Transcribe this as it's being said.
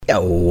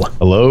Yo.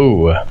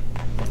 Hello.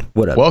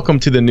 What up? Welcome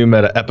to the New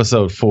Meta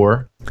episode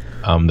 4.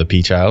 I'm the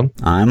ThaPchild.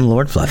 I'm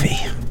Lord Fluffy.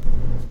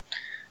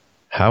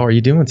 How are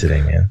you doing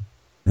today, man?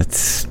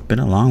 It's been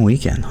a long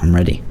weekend. I'm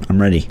ready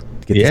to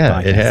get this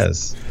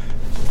podcast.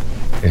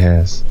 It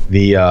has.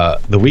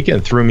 The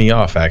weekend threw me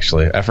off,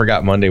 actually. I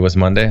forgot Monday was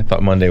Monday. I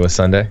thought Monday was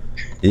Sunday.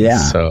 Yeah.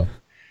 So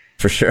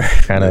for sure.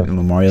 Kind of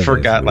Memorial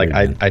forgot, like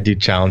I do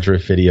challenge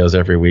rift videos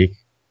every week.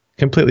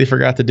 Completely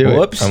forgot to do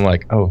it. I'm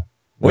like, oh.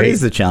 What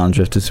is the challenge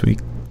rift this week?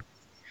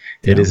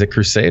 It is a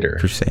Crusader.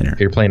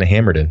 You're playing a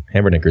Hammerden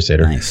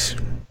Crusader. Nice.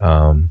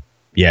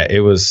 Yeah,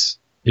 it was.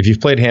 If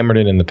you've played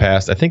Hammerden in the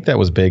past, I think that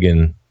was big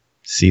in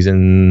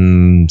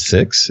season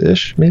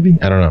 6-ish, maybe.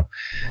 I don't know.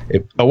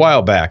 A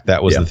while back,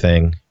 that was the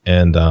thing,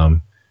 and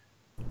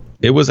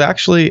it was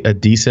actually a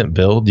decent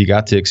build. You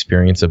got to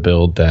experience a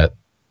build that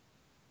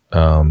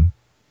a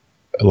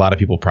lot of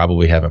people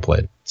probably haven't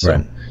played.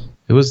 So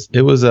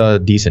it was a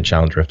decent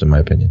challenge rift in my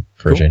opinion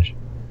for a change.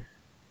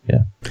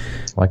 Yeah, I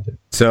liked it.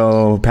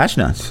 So patch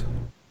notes.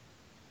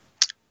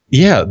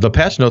 Yeah, the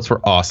patch notes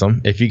were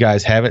awesome. If you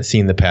guys haven't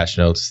seen the patch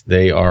notes,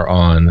 they are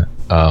on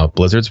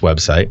Blizzard's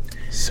website.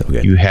 So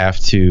good. You have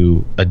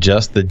to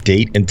adjust the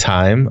date and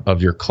time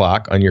of your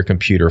clock on your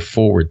computer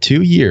forward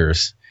 2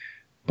 years,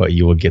 but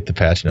you will get the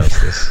patch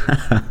notes.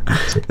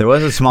 There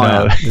was a small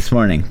note this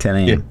morning,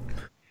 10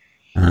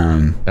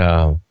 a.m.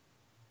 Yeah.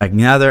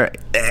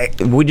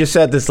 We just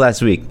said this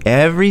last week.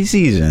 Every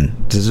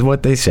season, this is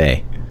what they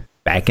say.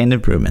 Back-end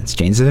improvements.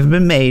 Changes have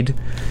been made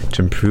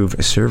to improve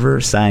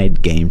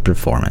server-side game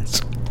performance.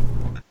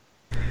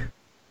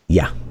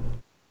 Yeah.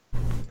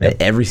 Yep.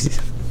 Every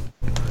season.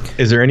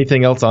 Is there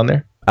anything else on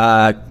there?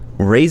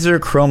 Razer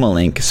Chroma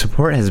Link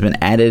support has been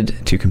added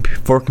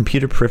for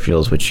computer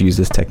peripherals which use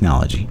this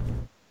technology.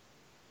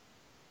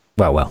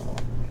 Well.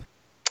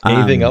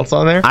 Anything else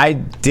on there? I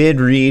did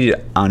read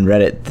on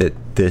Reddit that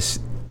this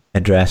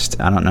addressed,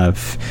 I don't know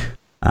if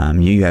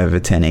you have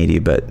a 1080,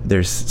 but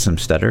there's some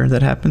stutter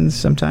that happens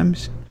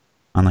sometimes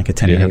on like a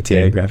 1080 Ti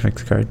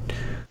graphics card.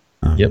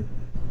 Yep.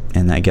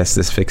 And I guess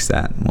this fixed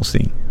that. We'll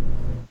see.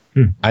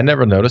 I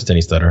never noticed any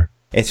stutter.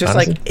 It's just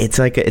honestly.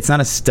 It's not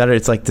a stutter.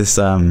 It's like this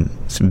some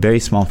very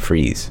small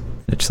freeze.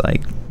 It's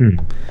like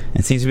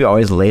it seems to be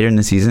always later in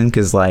the season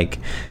because like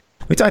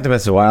we talked about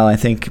this a while, I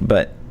think,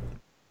 but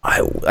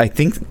I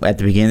think at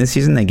the beginning of the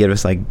season they give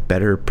us like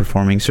better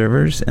performing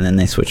servers, and then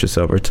they switch us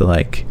over to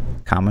like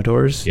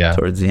Commodores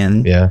towards the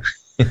end. Yeah.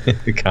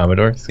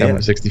 Commodore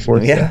 64.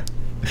 Yeah,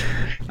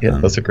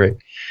 those are great.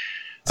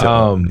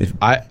 So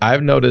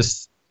I've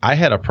noticed I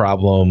had a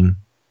problem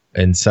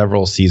in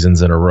several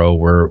seasons in a row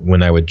where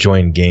when I would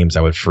join games,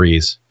 I would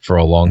freeze for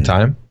a long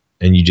time,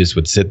 and you just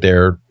would sit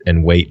there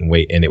and wait,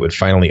 and it would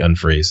finally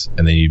unfreeze,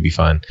 and then you'd be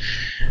fine.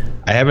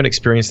 I haven't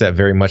experienced that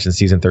very much in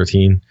season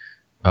 13.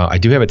 I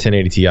do have a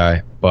 1080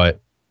 Ti, but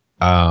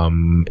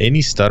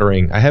any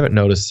stuttering, I haven't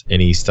noticed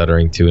any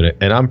stuttering to it,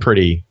 and I'm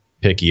pretty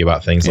picky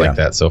about things like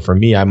that. So for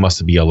me, I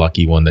must be a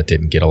lucky one that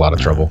didn't get a lot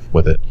of trouble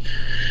with it.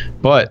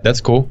 But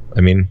that's cool.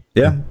 I mean,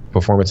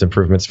 performance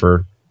improvements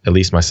for at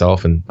least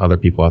myself and other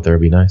people out there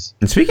would be nice.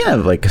 And speaking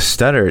of like a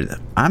stutter,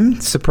 I'm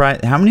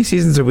surprised how many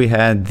seasons have we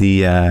had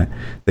the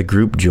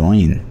group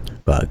join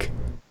bug?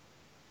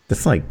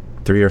 That's like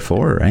 3 or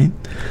 4, right?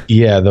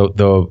 Yeah,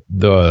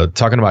 the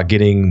talking about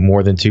getting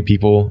more than 2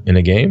 people in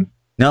a game.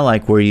 No,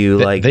 like where you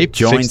they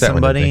join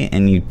somebody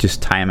and you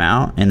just time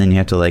out, and then you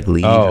have to like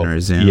leave and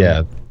resume.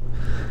 Yeah,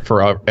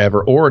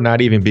 forever, or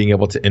not even being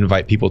able to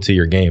invite people to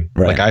your game.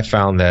 Like I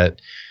found that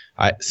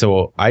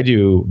I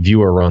do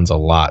viewer runs a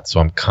lot, so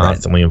I'm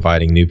constantly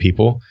inviting new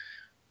people,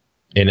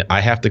 and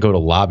I have to go to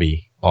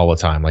lobby all the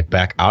time, like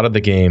back out of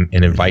the game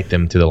and invite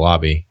them to the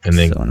lobby, and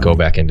then go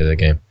back into the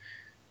game.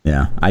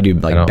 Yeah, I do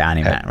like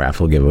bounty mat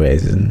raffle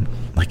giveaways, and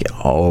like it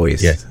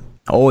always have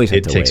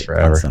to wait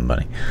forever on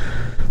somebody.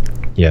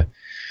 Yeah,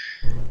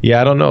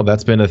 I don't know.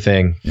 That's been a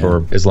thing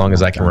for as long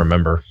as I can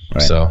remember.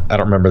 Right. So I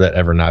don't remember that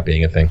ever not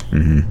being a thing.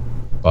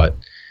 But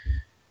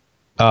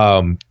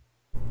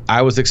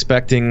I was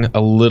expecting a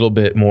little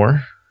bit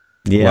more.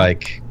 Yeah.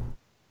 Like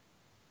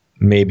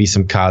maybe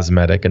some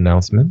cosmetic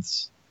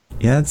announcements.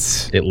 Yeah,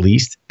 it's at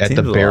least at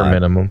the bare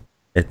minimum.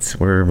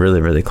 We're really,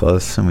 really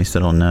close, and we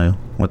still don't know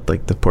what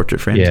like the portrait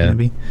frame is going to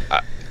be.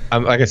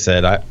 Like I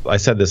said, I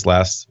said this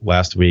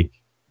last week.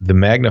 The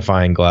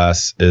magnifying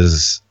glass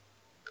is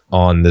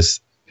on this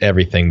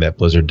everything that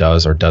Blizzard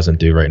does or doesn't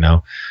do right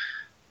now.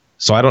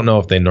 So I don't know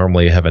if they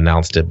normally have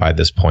announced it by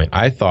this point.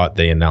 I thought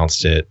they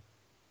announced it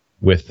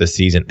with the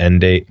season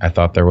end date. I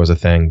thought there was a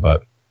thing,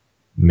 but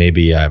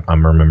maybe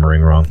I'm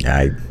remembering wrong. Yeah,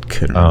 I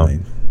couldn't really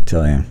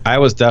tell you. I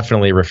was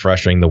definitely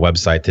refreshing the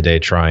website today,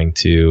 trying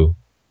to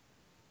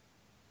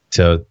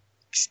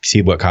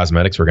see what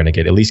cosmetics we're going to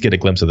get. At least get a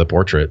glimpse of the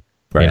portrait.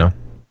 Right. You know,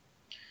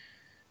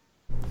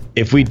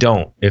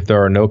 if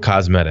there are no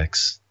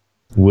cosmetics,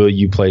 will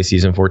you play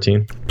season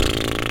 14?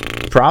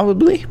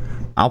 Probably.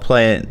 I'll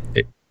play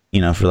it,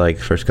 for like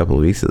the first couple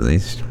of weeks at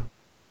least.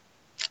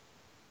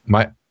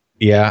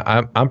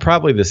 I'm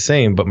probably the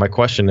same, but my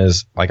question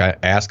is, like, I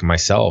ask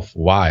myself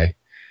why.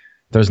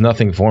 there's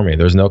nothing for me.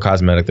 There's no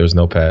cosmetic. There's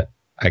no pet.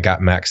 I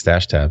got max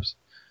stash tabs.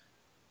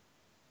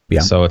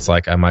 Yeah. So it's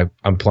like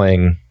I'm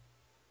playing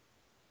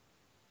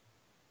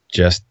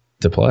just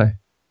to play.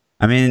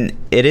 I mean,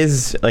 it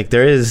is like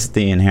there is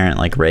the inherent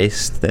like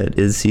race that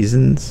is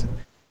seasons,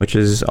 which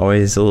is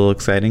always a little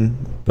exciting.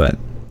 But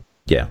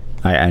yeah,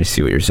 I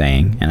see what you're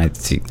saying, and I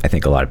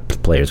think a lot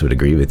of players would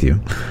agree with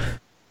you.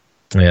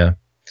 Yeah.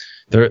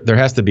 There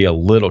has to be a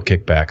little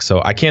kickback.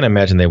 So I can't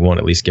imagine they won't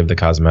at least give the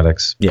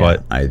cosmetics. Yeah,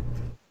 but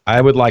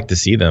I would like to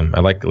see them.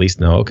 I'd like to at least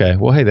know, okay,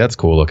 well, hey, that's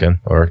cool looking,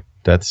 or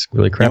that's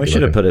really crappy. Yeah, we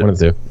should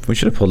have we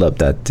should have pulled up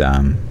that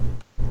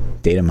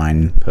data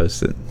mine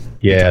post that.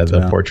 Yeah,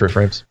 the portrait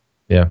frames.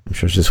 Yeah. I'm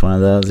sure it's just one of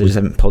those. They just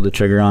haven't pulled the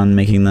trigger on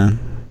making the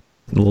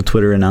little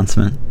Twitter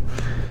announcement.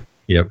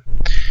 Yep.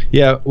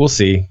 Yeah, we'll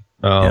see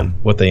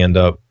what they end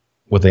up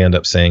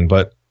saying.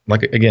 But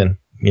like again,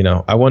 you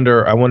know, I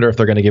wonder if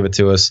they're going to give it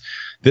to us.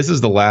 This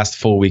is the last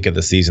full week of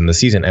the season. The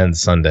season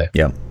ends Sunday.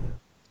 Yep.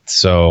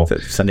 So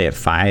Sunday at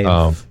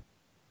 5.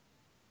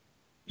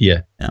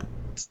 Yeah.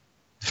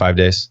 5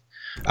 days.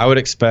 I would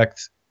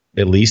expect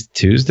at least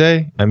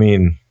Tuesday. I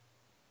mean,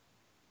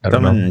 I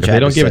don't know. If they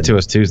don't give it to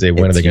us Tuesday,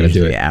 when are they going to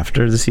do it?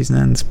 After the season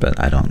ends, but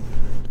I don't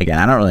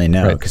really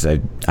know because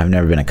I've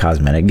never been a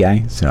cosmetic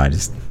guy, so I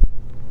just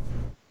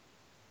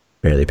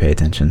barely pay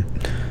attention.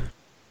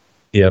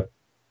 Yep.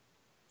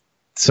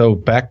 So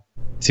back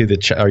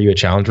to are you a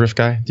challenge rift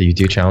guy? Do you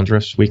do challenge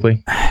rifts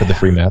weekly for the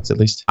free mats at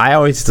least? I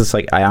always just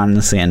I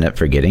honestly end up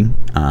forgetting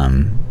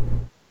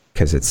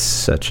because it's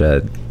such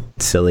a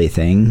silly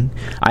thing.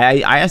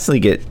 I actually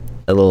get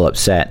a little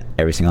upset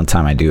every single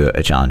time I do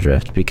a challenge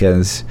rift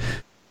because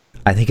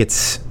I think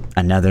it's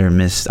another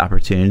missed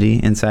opportunity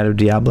inside of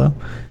Diablo.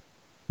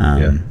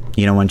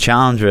 You know, when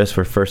challenge rifts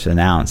were first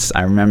announced,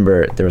 I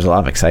remember there was a lot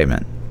of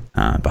excitement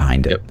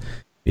behind it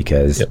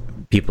because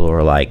people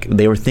were like,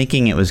 they were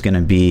thinking it was going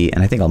to be,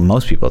 and I think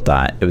most people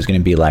thought it was going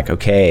to be like,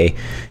 okay,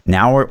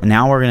 now we're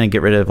going to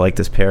get rid of like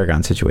this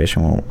Paragon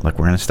situation. We're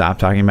going to stop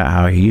talking about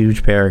how a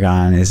huge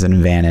Paragon is an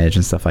advantage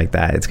and stuff like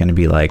that. It's going to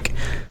be like,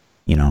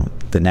 you know,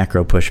 the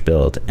Necro push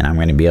build, and I'm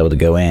going to be able to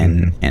go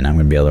in and I'm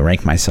going to be able to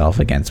rank myself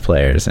against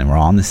players, and we're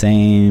all in the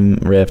same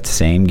rift,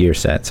 same gear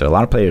set. So a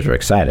lot of players were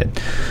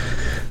excited.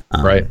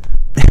 Right.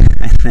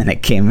 And then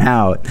it came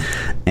out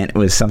and it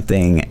was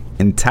something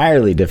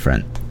entirely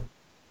different.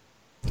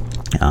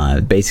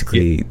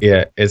 Basically,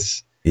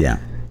 it's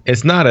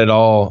not at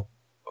all.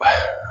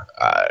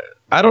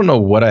 I don't know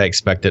what I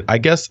expected. I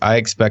guess I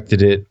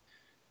expected it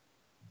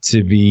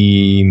to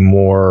be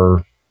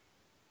more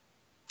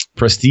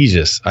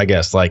prestigious. I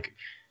guess like,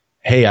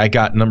 hey, I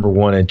got number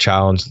 1 in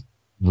challenge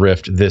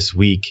rift this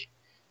week.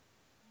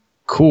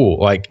 Cool.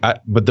 Like,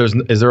 but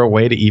is there a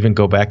way to even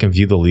go back and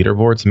view the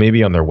leaderboards?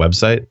 Maybe on their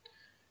website.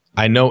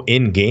 I know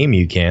in game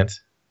you can't.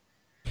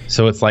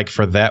 So it's like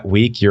for that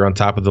week, you're on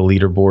top of the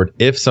leaderboard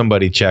if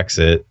somebody checks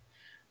it,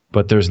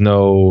 but there's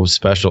no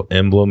special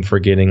emblem for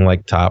getting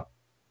like top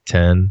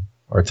 10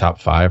 or top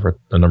 5 or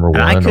the number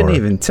 1. I couldn't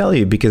even tell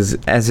you because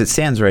as it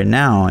stands right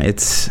now,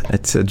 it's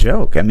a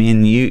joke. I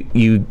mean,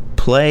 you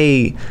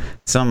play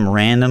some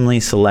randomly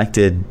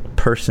selected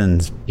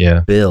person's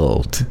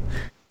build.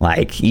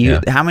 Like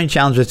how many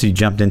challenges have you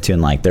jumped into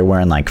and like they're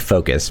wearing like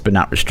focus but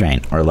not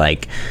restraint, or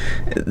like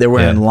they're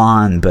wearing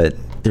lawn but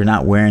they're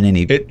not wearing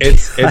any.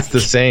 It's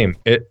the same.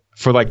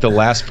 For like the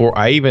last 4.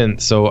 I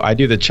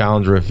do the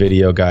challenge rift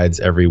video guides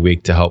every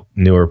week to help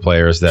newer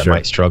players that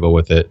might struggle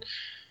with it,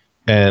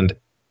 and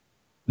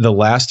the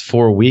last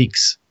 4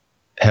 weeks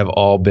have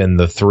all been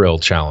the thrill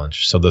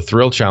challenge. So the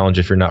thrill challenge,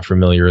 if you're not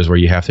familiar, is where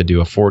you have to do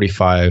a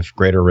 45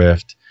 greater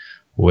rift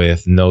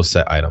with no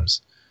set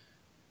items.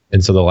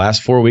 And so the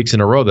last 4 weeks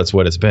in a row, that's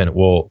what it's been.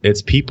 Well,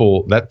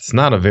 that's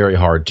not a very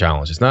hard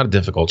challenge. It's not a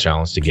difficult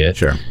challenge to get.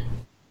 Sure.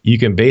 You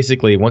can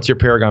basically, once you're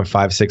Paragon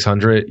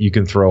 500-600, you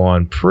can throw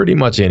on pretty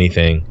much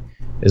anything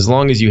as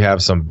long as you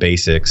have some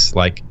basics,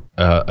 like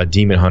a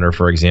Demon Hunter,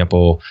 for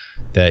example,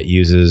 that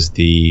uses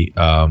the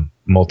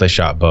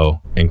multi-shot bow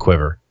and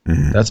quiver.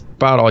 Mm-hmm. That's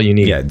about all you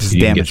need. Yeah, just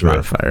damage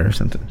modifier or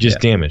something. Just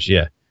damage,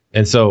 yeah.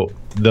 And so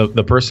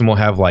the person will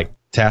have like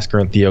Tasker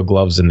and Theo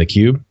gloves in the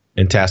cube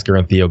and Tasker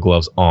and Theo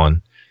gloves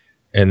on,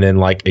 and then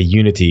like a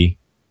Unity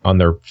on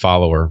their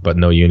follower, but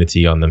no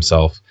Unity on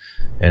themselves.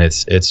 And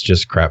it's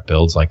just crap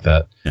builds like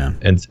that. Yeah.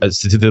 And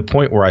to the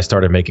point where I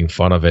started making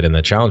fun of it in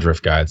the challenge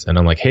rift guides. And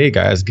I'm like, hey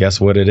guys, guess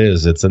what it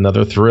is? It's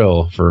another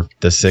thrill for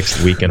the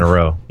 6th week in a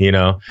row, you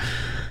know?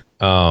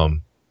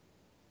 And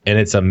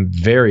it's a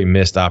very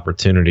missed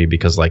opportunity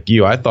because like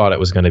I thought it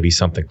was going to be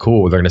something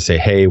cool. They're going to say,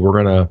 hey,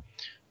 we're going to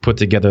put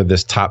together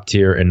this top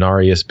tier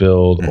Inarius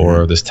build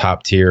or this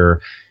top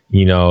tier,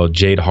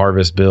 Jade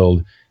Harvest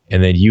build.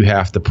 And then you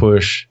have to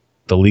push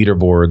the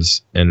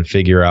leaderboards and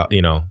figure out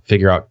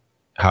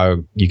how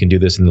you can do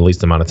this in the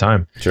least amount of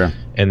time. Sure.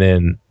 And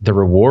then the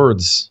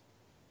rewards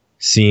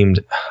seemed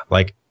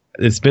like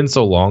it's been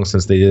so long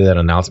since they did that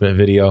announcement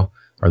video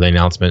or the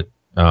announcement,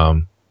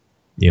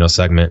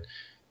 segment.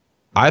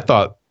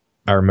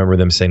 I remember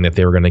them saying that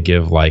they were going to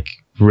give like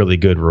really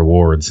good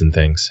rewards and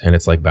things. And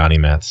it's like bounty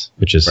mats,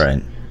 which is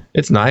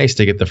it's nice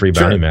to get the free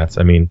bounty mats.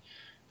 I mean,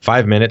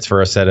 5 minutes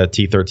for a set of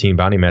T13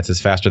 bounty mats is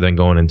faster than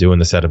going and doing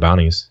the set of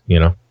bounties, you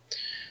know?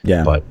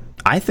 Yeah. But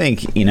I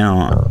think, you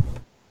know,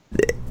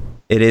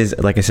 it is,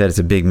 like I said, it's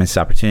a big missed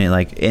opportunity.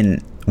 Like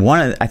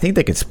I think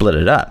they could split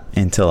it up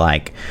into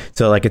like,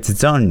 so like it's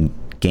its own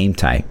game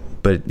type,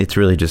 but it's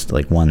really just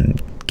like one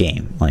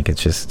game. Like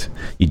it's just,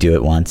 you do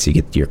it once, you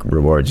get your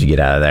rewards, you get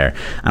out of there.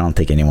 I don't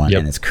think anyone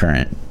in its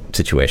current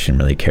situation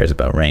really cares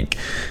about rank,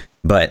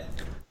 but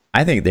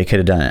I think they could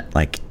have done it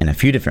like in a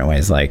few different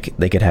ways. Like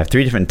they could have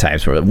 3 different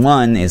types, where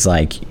one is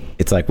like,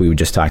 it's like we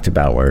just talked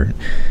about, where,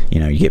 you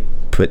know, you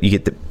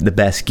get the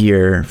best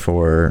gear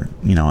for,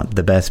 you know,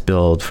 the best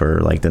build for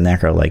like the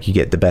Necro. Like you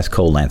get the best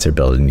Cold Lancer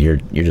build, and you're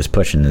just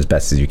pushing as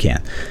best as you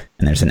can,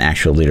 and there's an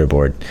actual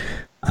leaderboard.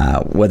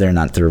 Whether or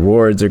not the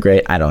rewards are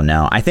great, I don't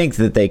know. I think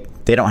that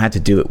they don't have to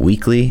do it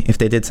weekly. If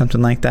they did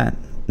something like that,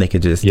 they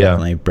could just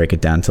definitely break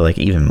it down to like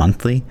even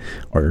monthly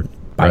or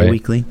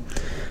bi-weekly.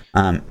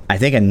 I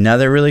think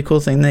another really cool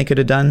thing they could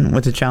have done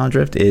with the Challenge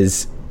Rift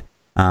is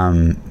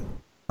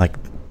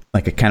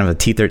like a kind of a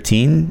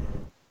T13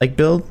 like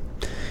build.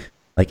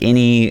 Like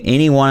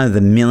any one of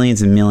the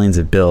millions and millions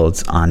of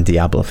builds on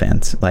Diablo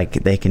fans, like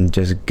they can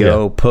just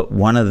go put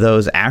one of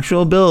those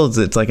actual builds.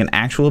 It's like an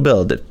actual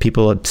build that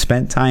people have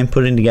spent time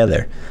putting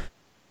together,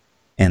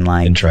 and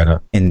like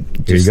and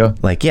here you go.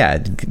 Like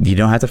you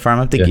don't have to farm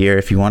up the gear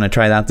if you want to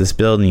try out this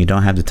build, and you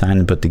don't have the time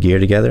to put the gear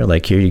together.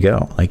 Like here you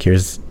go. Like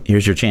here's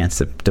your chance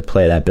to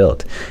play that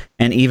build.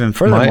 And even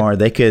furthermore,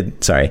 they could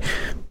they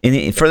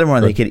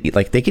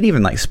could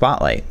even like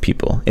spotlight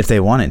people if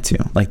they wanted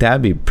to. Like that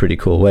would be a pretty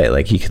cool way.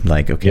 Like you could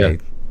like, okay,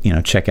 you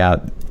know, check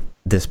out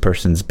this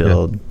person's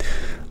build.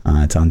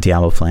 It's on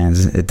Diablo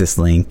plans at this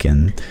link,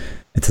 and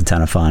it's a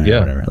ton of fun or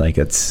whatever. Like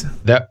it's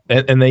that,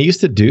 and they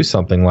used to do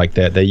something like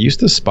that. They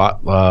used to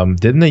spot,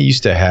 didn't they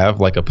used to have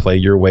like a Play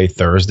Your Way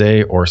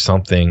Thursday or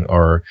something,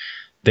 or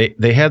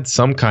they had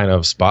some kind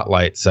of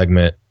spotlight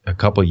segment a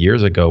couple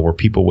years ago where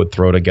people would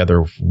throw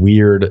together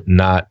weird,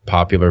 not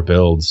popular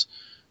builds,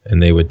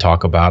 and they would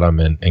talk about them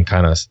and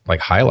kind of like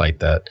highlight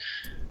that.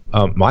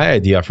 My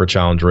idea for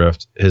Challenge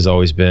Rift has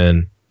always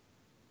been,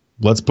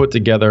 let's put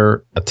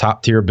together a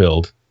top tier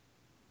build,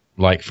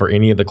 like for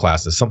any of the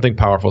classes, something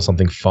powerful,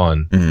 something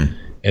fun.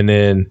 And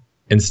then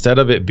instead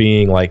of it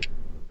being like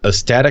a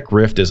static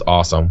rift is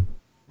awesome,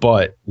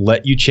 but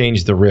let you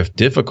change the rift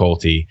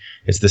difficulty.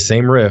 It's the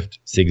same rift,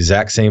 it's the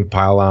exact same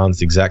pylons,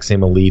 the exact same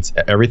elites,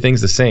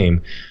 everything's the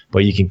same,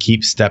 but you can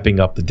keep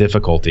stepping up the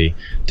difficulty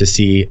to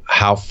see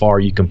how far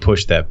you can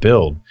push that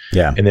build.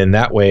 Yeah. And then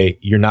that way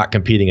you're not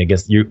competing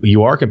against,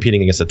 you are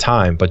competing against a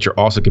time, but you're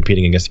also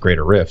competing against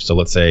greater rift. So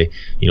let's say,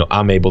 you know,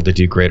 I'm able to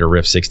do greater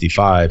rift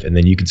 65, and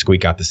then you can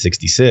squeak out the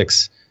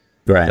 66.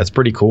 Right. That's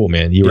pretty cool,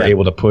 man. You were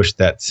able to push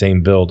that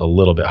same build a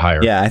little bit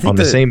higher. Yeah, I think on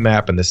the same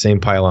map and the same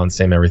pylon,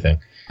 same everything.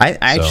 I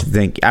actually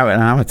think, I'm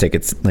going to take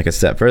it like a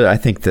step further. I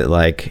think that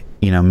like,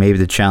 you know, maybe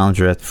the Challenge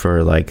Rift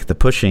for like the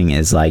pushing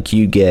is like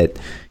you get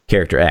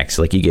character X,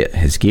 like you get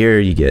his gear,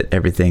 you get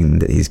everything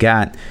that he's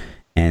got,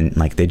 and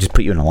like they just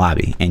put you in a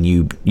lobby and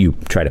you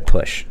try to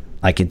push.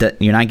 Like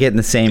you're not getting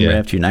the same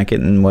rift, you're not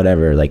getting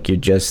whatever. Like you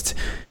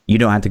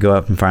don't have to go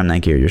up and farm that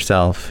gear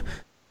yourself,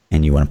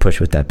 and you want to push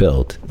with that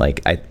build.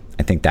 Like I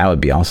think that would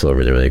be also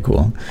really, really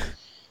cool.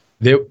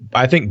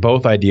 I think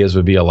both ideas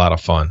would be a lot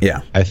of fun.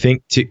 Yeah. I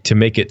think to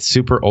make it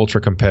super ultra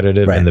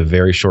competitive in the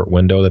very short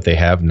window that they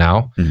have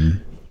now,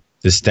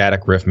 the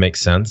static rift makes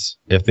sense.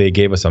 If they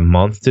gave us a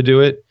month to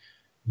do it,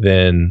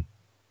 then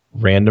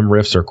random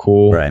rifts are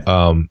cool. Right.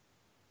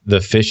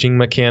 The fishing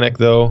mechanic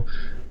though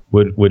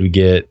would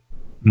get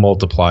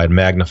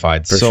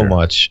magnified so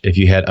much if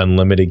you had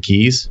unlimited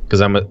keys,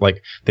 because I'm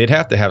like, they'd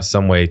have to have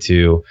some way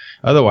to,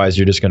 otherwise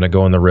you're just going to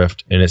go in the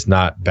rift and it's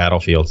not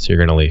Battlefield, so you're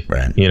going to leave.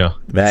 Right. You know,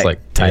 that it's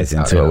like ties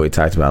into what we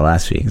talked about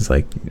last week. It's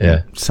like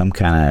some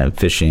kind of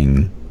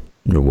fishing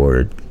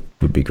reward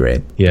would be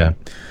great. Yeah.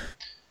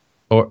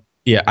 Or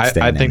I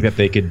think that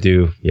they could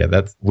do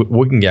that's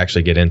we can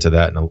actually get into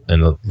that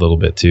in a little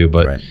bit too,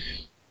 but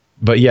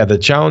yeah, the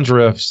Challenge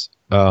Rifts,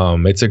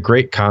 it's a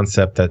great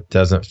concept that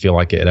doesn't feel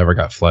like it ever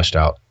got fleshed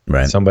out.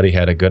 Right. Somebody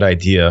had a good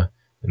idea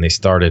and they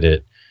started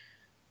it,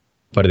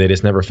 but they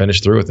just never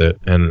finished through with it.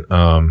 And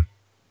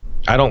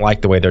I don't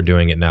like the way they're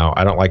doing it now.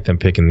 I don't like them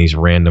picking these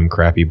random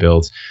crappy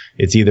builds.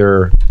 It's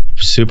either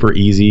super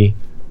easy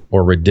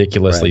or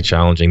ridiculously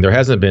challenging. There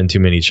hasn't been too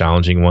many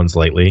challenging ones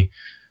lately,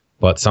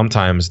 but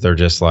sometimes they're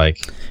just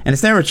like... And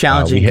it's never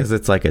challenging because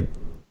it's like a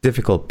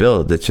difficult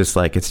build. It's just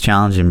like it's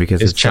challenging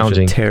because it's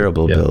challenging, such a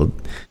terrible build.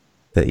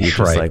 That you're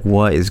just like,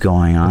 what is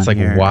going on? It's like,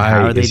 here? Why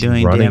How are they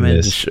doing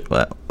damage?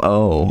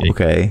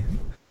 Okay.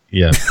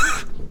 Yeah.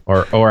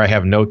 or I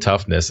have no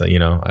toughness. You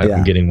know,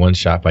 I'm getting one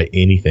shot by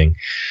anything.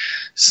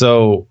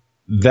 So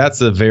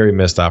that's a very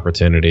missed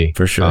opportunity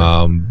for sure.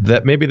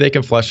 That maybe they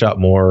can flesh out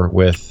more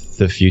with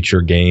the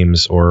future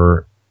games,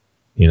 or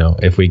you know,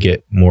 if we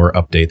get more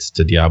updates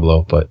to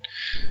Diablo. But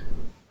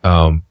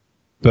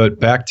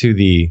back to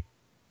the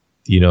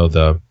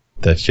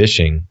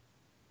fishing.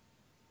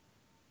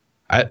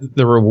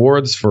 The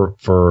rewards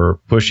for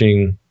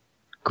pushing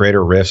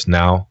greater rifts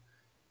now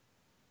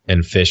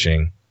and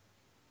fishing.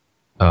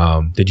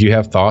 Did you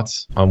have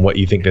thoughts on what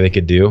you think that they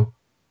could do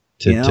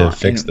to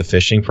fix the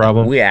fishing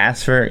problem? We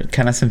asked for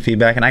kind of some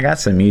feedback, and I got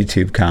some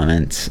YouTube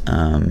comments.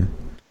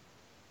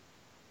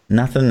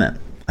 Nothing that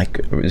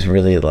was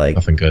really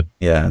nothing good.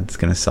 Yeah, it's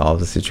gonna solve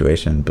the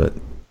situation, but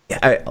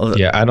I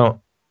don't.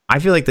 I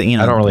feel like that.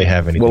 I don't really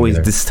have anything. What we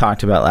just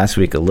talked about last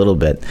week a little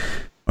bit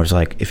was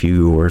if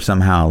you were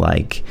somehow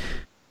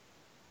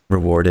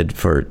rewarded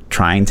for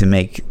trying to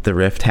make the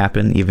rift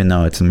happen, even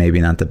though it's maybe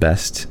not the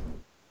best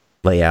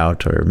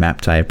layout or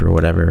map type or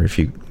whatever.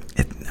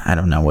 I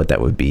don't know what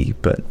that would be,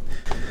 but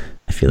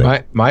I feel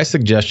like my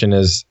suggestion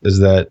is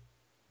that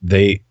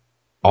the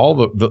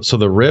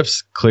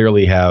rifts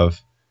clearly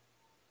have,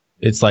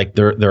 it's like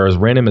there is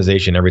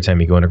randomization every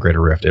time you go into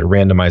Greater Rift. It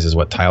randomizes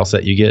what tile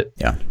set you get,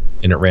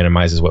 and it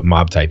randomizes what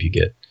mob type you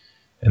get,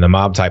 and the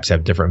mob types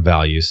have different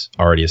values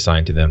already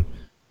assigned to them.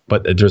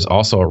 But there's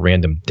also a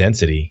random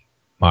density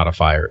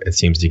modifier. It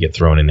seems to get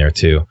thrown in there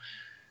too.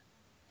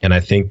 And I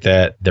think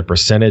that the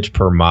percentage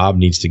per mob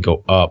needs to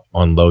go up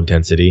on low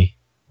density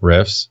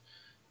rifts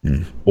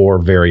or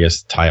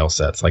various tile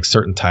sets. Like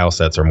certain tile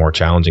sets are more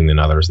challenging than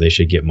others. They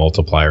should get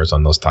multipliers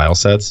on those tile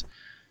sets.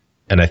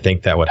 And I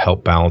think that would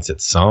help balance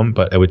it some,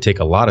 but it would take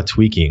a lot of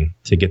tweaking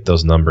to get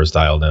those numbers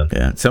dialed in.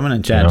 Yeah. Someone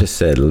in chat just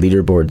said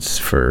leaderboards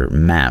for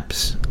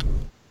maps.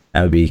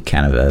 That would be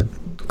kind of a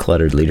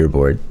cluttered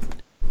leaderboard,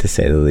 to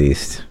say the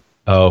least.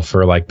 Oh,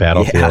 for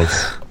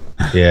battlefields.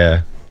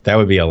 Yeah, that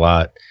would be a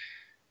lot.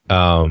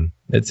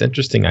 It's an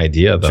interesting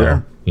idea,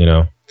 though.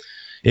 Sure.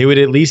 It would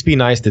at least be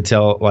nice to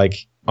tell,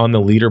 on the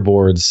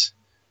leaderboards,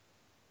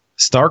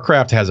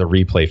 StarCraft has a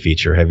replay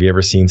feature. Have you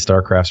ever seen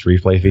StarCraft's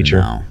replay feature?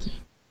 No.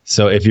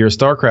 So if you're a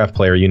StarCraft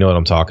player, you know what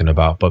I'm talking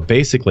about. But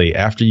basically,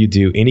 after you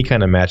do any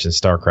kind of match in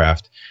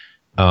StarCraft,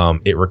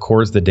 it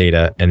records the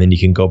data, and then you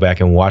can go back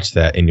and watch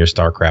that in your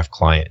StarCraft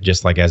client,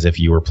 just as if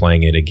you were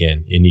playing it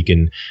again. And you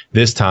can,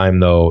 this time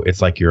though,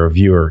 it's like you're a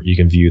viewer. You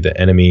can view the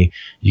enemy,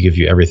 you can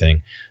view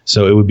everything.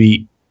 So it would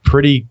be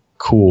pretty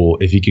cool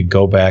if you could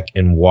go back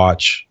and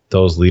watch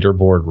those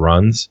leaderboard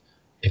runs,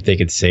 if they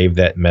could save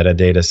that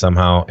metadata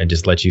somehow and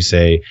just let you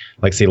say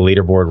the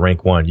leaderboard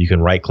rank 1, you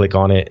can right click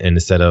on it, and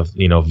instead of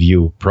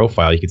view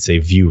profile, you could say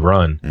view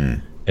run,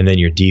 and then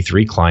your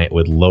D3 client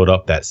would load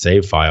up that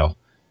save file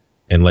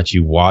and let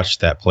you watch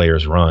that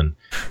player's run.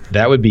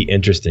 That would be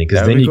interesting,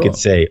 because then you could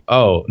say,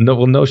 oh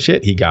no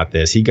shit, he got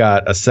this, he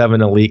got a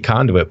 7 elite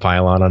conduit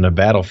pylon on a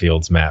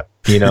battlefields map.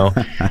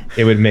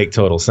 It would make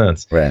total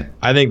sense. Right.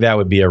 I think that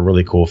would be a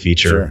really cool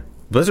feature. Sure.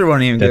 Blizzard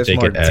won't even give us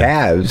more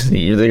tabs.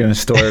 They're going to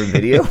store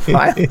video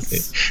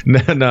files.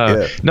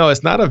 No,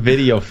 it's not a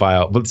video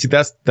file. But see,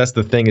 that's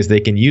the thing, is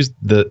they can use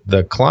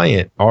the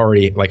client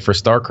already, for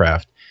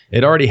StarCraft.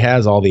 It already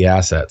has all the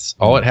assets.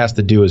 All it has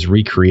to do is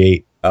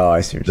recreate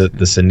I see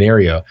the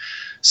scenario.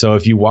 So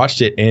if you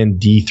watched it in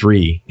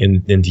D3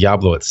 in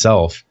Diablo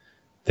itself,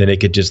 then it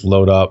could just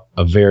load up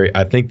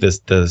I think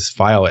this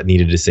file it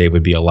needed to save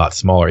would be a lot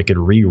smaller. It could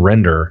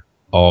re-render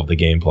all of the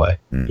gameplay,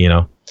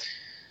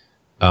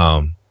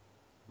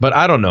 But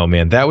I don't know,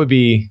 man. That would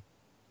be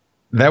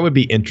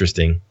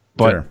interesting.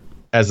 But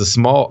as a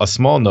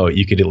small note,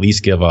 you could at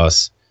least give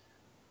us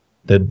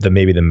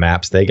maybe the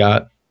maps they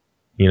got.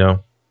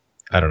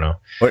 I don't know.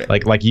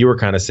 Like you were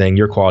kind of saying,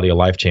 your quality of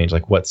life changed.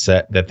 What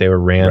set that they were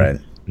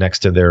ran next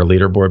to their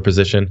leaderboard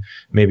position.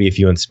 Maybe if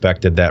you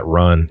inspected that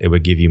run, it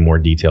would give you more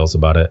details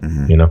about it.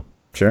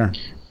 Sure.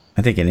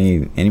 I think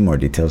any more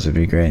details would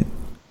be great.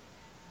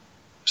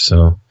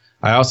 So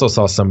I also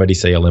saw somebody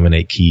say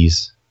eliminate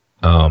keys.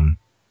 Yeah,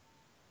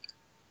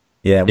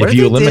 if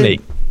you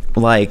eliminate,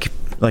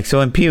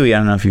 so in PoE, I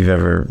don't know if you've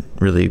ever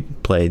really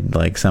played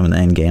some of the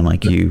end game.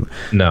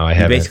 No, I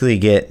haven't. You basically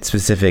get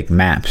specific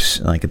maps,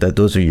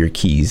 those are your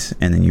keys,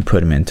 and then you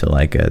put them into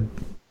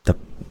the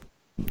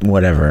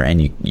whatever,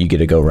 and you get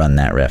to go run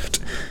that rift.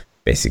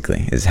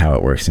 Basically, is how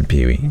it works in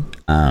PoE.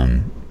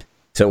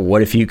 So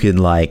what if you could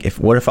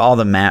what if all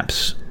the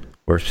maps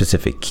were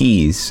specific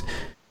keys,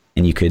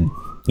 and you could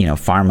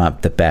farm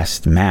up the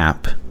best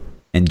map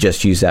and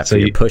just use that for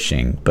your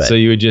pushing. But so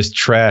you would just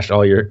trash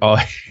all your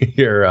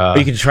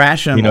you could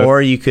trash them,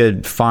 or you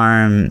could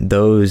farm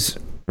those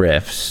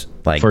rifts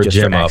for just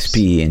gem ups.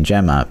 XP and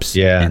gem ups,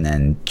 and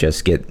then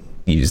just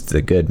use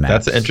the good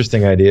maps. That's an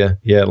interesting idea.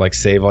 Yeah,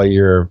 save all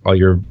your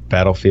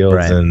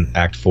battlefields in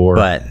Act 4.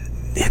 But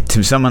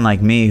to someone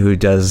like me who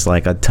does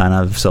a ton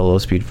of solo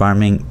speed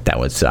farming, that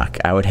would suck.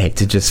 I would hate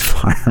to just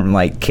farm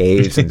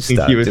caves and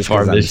stuff. You would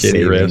farm the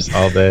shitty rifts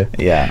all day.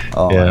 Yeah.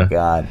 Oh my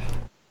god.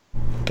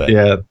 But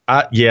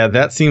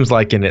that seems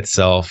in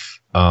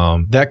itself.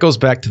 That goes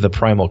back to the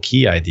primal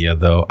key idea,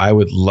 though. I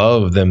would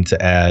love them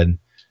to add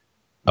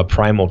a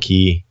primal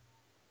key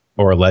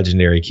or a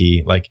legendary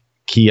key,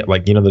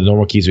 the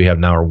normal keys we have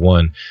now are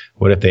 1.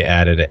 What if they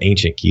added an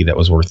ancient key that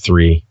was worth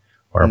 3,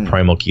 or a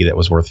primal key that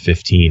was worth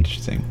 15?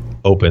 Interesting.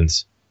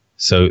 Opens.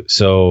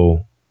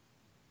 So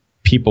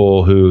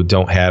people who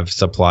don't have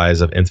supplies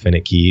of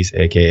infinite keys,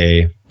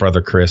 aka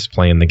Brother Chris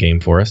playing the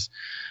game for us,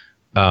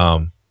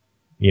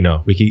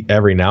 we could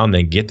every now and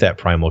then get that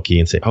primal key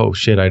and say, oh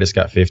shit, I just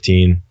got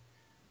 15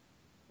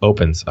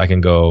 opens. I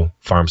can go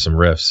farm some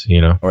rifts,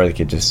 Or they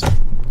could just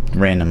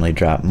randomly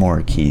drop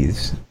more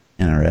keys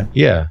in a rift.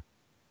 Yeah.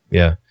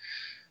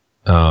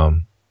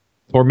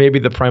 Or maybe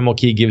the primal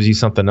key gives you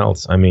something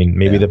else. I mean,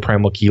 maybe the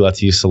primal key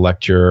lets you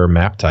select your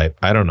map type.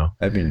 I don't know.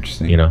 That'd be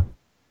interesting.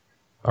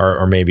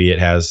 Or maybe it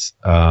has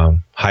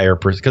higher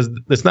because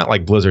it's not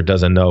like Blizzard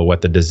doesn't know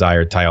what the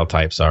desired tile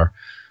types are.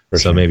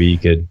 So maybe you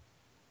could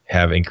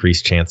have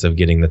increased chance of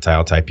getting the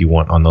tile type you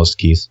want on those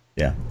keys.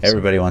 Yeah,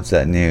 everybody wants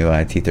that new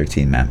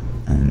T13 map.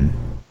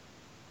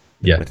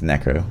 With the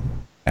Necro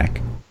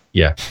back.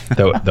 Yeah,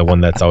 the one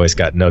that's always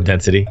got no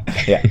density.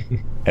 Yeah,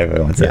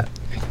 everyone wants that.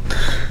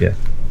 Yeah,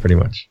 pretty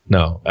much.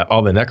 No,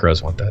 all the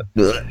Necros want that.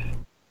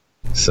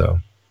 So,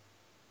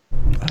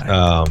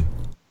 but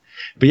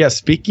yeah,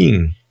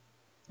 speaking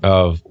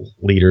of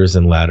leaders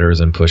and ladders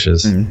and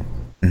pushes,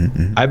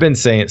 I've been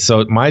saying,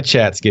 so my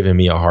chat's giving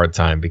me a hard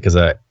time because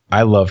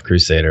I love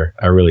Crusader.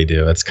 I really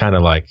do. It's kind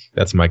of like,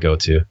 that's my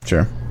go-to.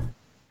 Sure.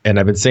 And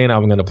I've been saying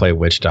I'm going to play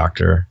Witch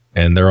Doctor,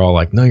 and they're all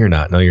like, no, you're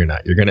not. No, you're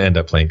not. You're going to end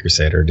up playing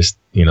Crusader. Just,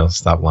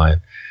 stop lying.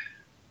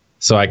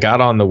 So I got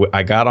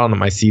on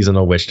my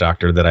seasonal Witch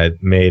Doctor that I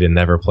made and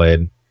never played.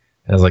 And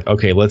I was like,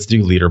 okay, let's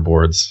do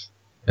leaderboards.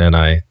 And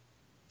I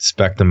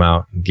spec'd them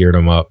out, geared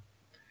them up.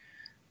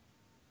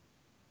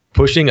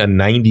 Pushing a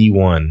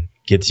 91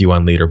 gets you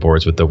on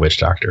leaderboards with the Witch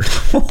Doctor.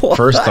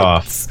 First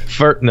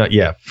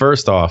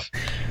off,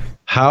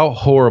 how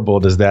horrible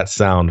does that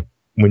sound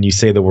when you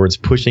say the words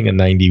pushing a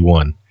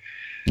 91?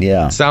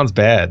 Yeah. It sounds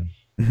bad.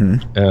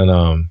 Mm-hmm.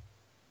 And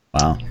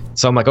wow.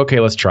 So I'm like, okay,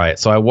 let's try it.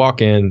 So I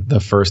walk in the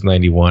first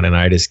 91 and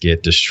I just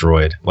get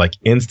destroyed. Like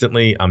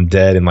instantly I'm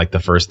dead in like the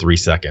first 3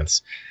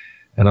 seconds.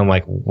 And I'm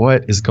like,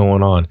 what is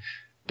going on?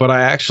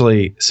 But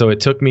so it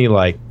took me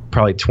like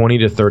probably 20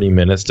 to 30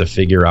 minutes to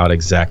figure out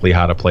exactly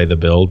how to play the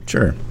build.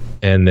 Sure.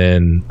 And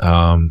then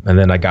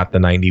I got the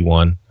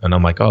 91 and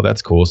I'm like, oh,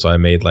 that's cool. So I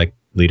made like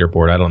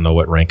leaderboard. I don't know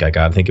what rank I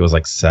got. I think it was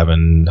like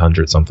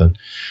 700 something.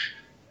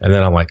 And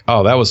then I'm like,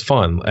 oh, that was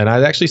fun. And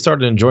I actually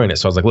started enjoying it.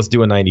 So I was like, let's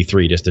do a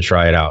 93 just to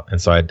try it out.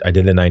 And so I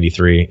did the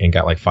 93 and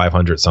got like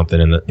 500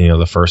 something in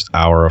the first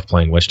hour of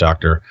playing Witch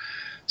Doctor.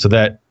 So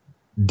that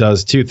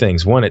does two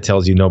things. One, it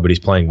tells you nobody's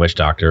playing Witch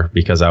Doctor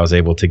because I was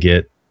able to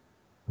get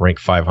rank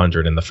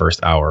 500 in the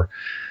first hour.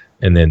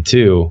 And then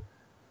two,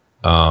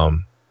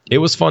 it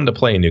was fun to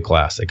play a new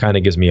class. It kind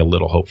of gives me a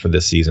little hope for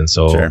this season.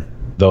 So sure.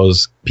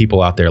 Those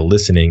people out there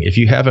listening, if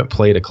you haven't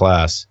played a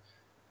class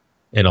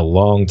in a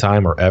long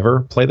time or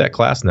ever, play that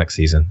class next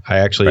season. I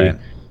actually,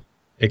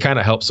 it kind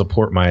of helps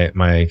support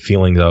my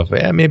feelings of,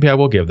 maybe I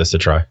will give this a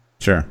try.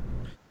 Sure.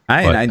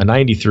 A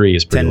 93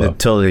 is pretty low. I tend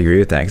to totally agree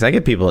with that because I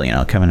get people,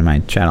 coming to my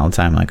channel all the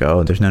time like,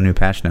 oh, there's no new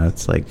patch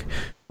notes. Like,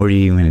 what are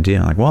you even going to do?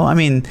 I'm like, well, I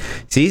mean,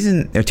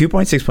 season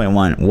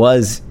 2.6.1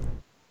 was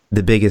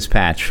the biggest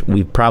patch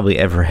we've probably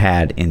ever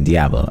had in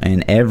Diablo,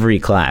 and every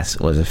class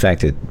was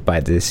affected by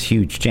this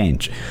huge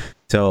change.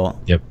 So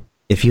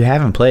if you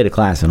haven't played a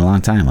class in a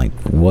long time, like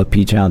what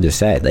ThaPchild just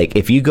said, like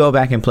if you go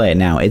back and play it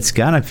now, it's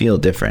gonna feel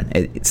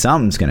different.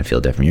 Something's gonna feel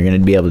different. You're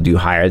gonna be able to do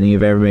higher than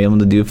you've ever been able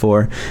to do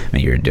before.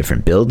 Maybe you're a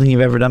different build than you've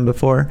ever done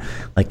before.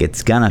 Like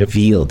it's gonna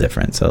feel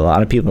different. So a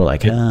lot of people are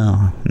like,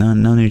 oh, no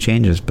new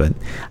changes. But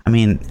I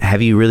mean,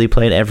 have you really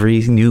played every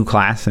new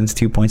class since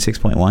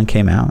 2.6.1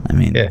 came out? I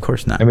mean, of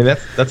course not. I mean,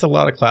 that's a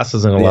lot of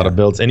classes and a lot of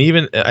builds, and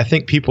even I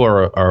think people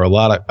are a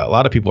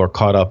lot of people are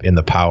caught up in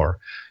the power.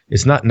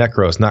 It's not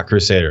Necros, not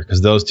Crusader,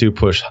 because those two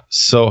push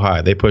so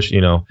high. They push,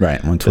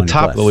 the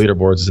top of the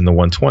leaderboards is in the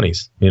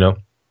 120s,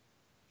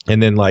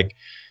 And then like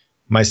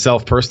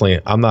myself personally,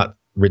 I'm not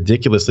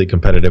ridiculously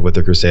competitive with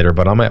the Crusader,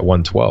 but I'm at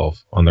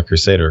 112 on the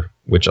Crusader,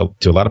 which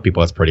to a lot of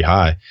people that's pretty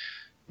high.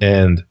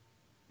 And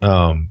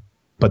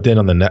but then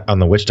on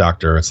the Witch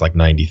Doctor, it's like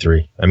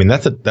 93. I mean,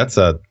 that's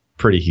a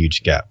pretty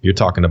huge gap. You're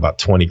talking about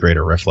 20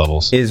 greater rift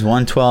levels. Is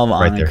 112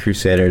 on a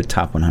Crusader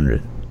top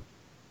 100?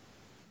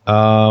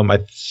 I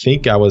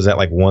think I was at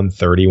like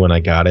 130 when I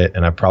got it,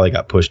 and I probably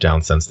got pushed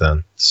down since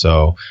then.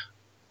 So,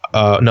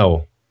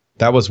 no,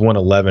 that was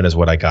 111 is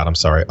what I got. I'm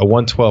sorry. A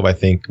 112 I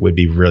think would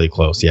be really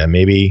close. Yeah,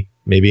 maybe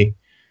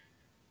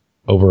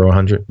over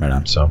 100. Right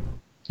on. So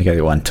I got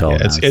 112.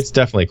 Yeah, it's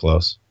definitely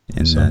close.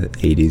 In the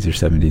 80s or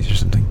 70s or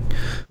something.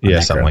 Yeah,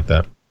 something like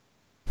that.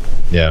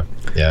 Yeah.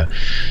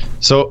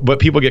 So, but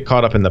people get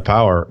caught up in the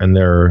power, and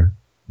they're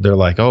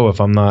like, oh, if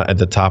I'm not at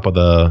the top of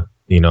the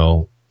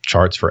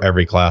charts for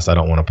every class, I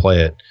don't want to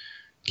play it.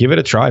 Give it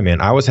a try,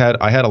 man. I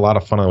had a lot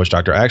of fun on Witch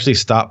Doctor. I actually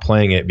stopped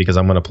playing it because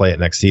I'm going to play it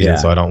next season,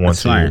 so I don't want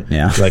to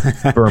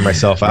like burn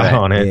myself out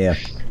on it. Yeah.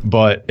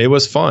 But it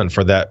was fun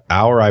for that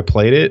hour I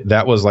played it.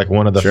 That was like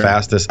one of the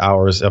fastest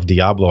hours of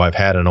Diablo I've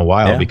had in a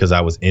while because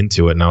I was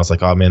into it, and I was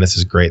like, oh man, this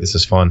is great, this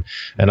is fun.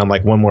 And I'm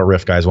like, one more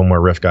rift, guys,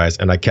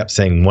 and I kept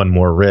saying one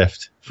more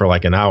rift for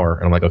like an hour,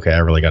 and I'm like, okay, I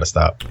really got to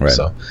stop. Right.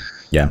 So.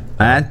 Yeah,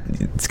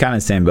 it's kind of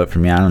the same boat for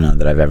me. I don't know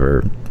that I've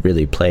ever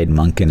really played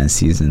Monk in a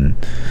season.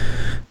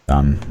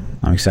 I'm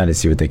excited to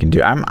see what they can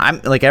do.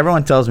 I'm like,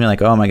 everyone tells me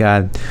like, oh my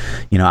god,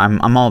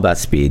 I'm all about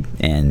speed,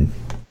 and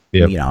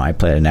I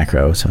played a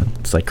Necro, so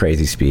it's like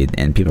crazy speed,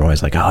 and people are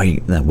always like, oh,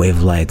 the Wave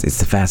of Light, it's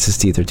the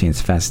fastest T13,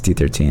 it's the fastest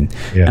T13.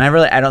 Yeah. And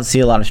I don't see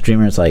a lot of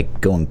streamers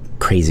like going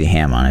crazy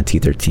ham on a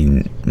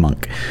T13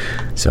 monk.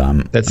 So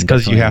that's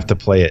because you have to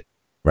play it.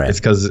 Right. It's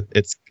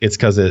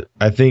because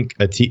I think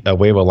a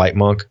Wave of Light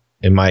monk,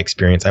 in my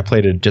experience, I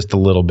played it just a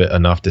little bit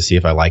enough to see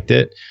if I liked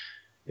it.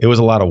 It was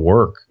a lot of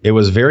work. It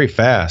was very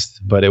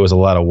fast, but it was a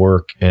lot of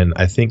work. And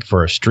I think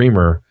for a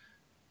streamer,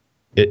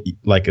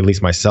 like at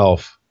least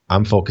myself,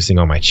 I'm focusing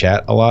on my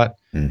chat a lot,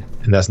 and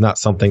that's not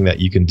something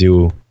that you can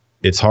do.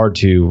 It's hard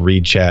to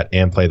read chat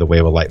and play the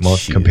Wave of Light monk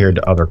compared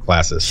to other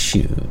classes.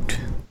 Shoot,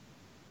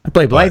 I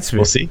play Blightspear.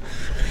 We'll see.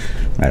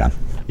 Right on.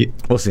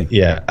 We'll see.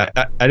 Yeah,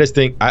 I just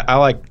think I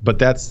like, but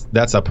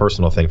that's a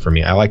personal thing for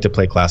me. I like to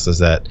play classes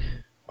that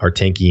are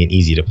tanky and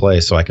easy to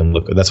play, so I can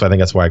look. That's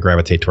why I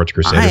gravitate towards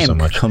Crusader so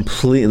much. I am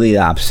completely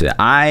opposite.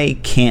 I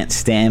can't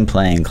stand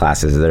playing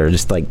classes that are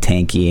just like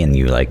tanky and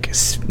you like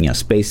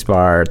space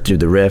bar through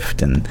the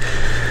rift, and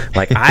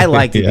like I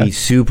like to be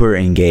super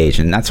engaged,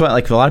 and that's why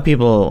like a lot of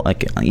people,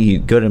 like you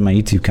go to my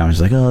YouTube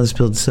comments like, oh, this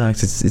build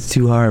sucks, it's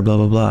too hard, blah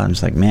blah blah. I'm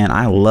just like, man,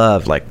 I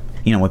love like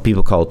what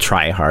people call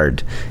try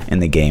hard in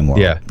the game world.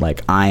 Yeah.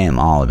 Like I am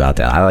all about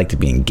that. I like to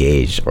be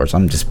engaged, or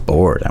I'm just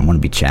bored. I want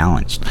to be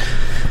challenged.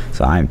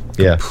 So I'm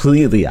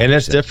completely opposite. And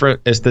it's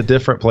different. It's the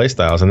different play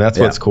styles, and that's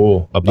what's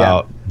cool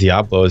about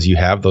Diablo is you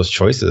have those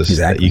choices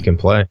that you can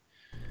play.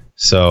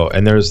 So,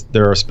 and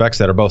there are specs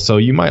that are both. So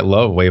you might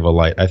love Wave of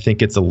Light. I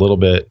think it's a little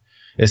bit.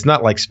 It's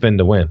not like spin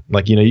to win.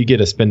 Like you get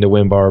a spin to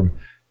win barb,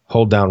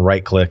 hold down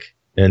right click,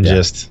 and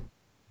just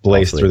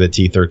blaze through the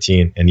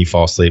T13, and you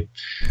fall asleep.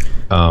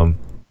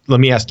 Let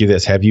me ask you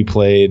this: have you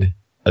played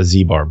a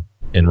Z barb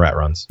in rat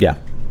runs? Yeah,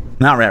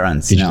 not rat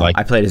runs. Did you like?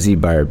 I played a Z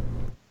barb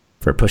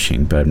for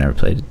pushing, but I've never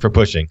played it for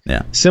pushing.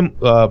 Yeah,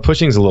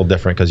 pushing is a little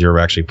different because you're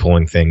actually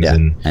pulling things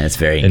and it's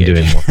very engaging.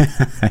 And doing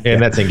more,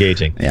 and that's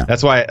engaging. Yeah,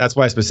 that's why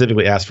I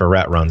specifically asked for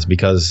rat runs,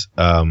 because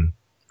a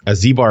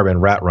Z barb in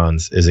rat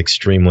runs is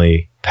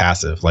extremely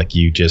passive. Like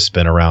you just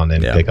spin around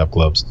and pick up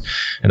globes.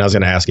 And I was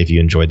going to ask if you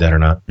enjoyed that or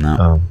not.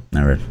 No,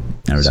 never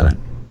done it.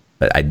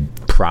 But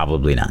I'd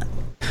probably not.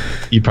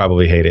 You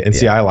probably hate it. And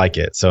see, I like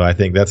it. So I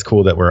think that's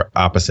cool that we're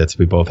opposites.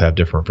 We both have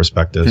different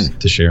perspectives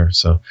to share.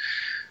 So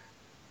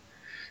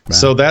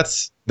so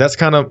that's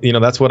kind of,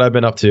 that's what I've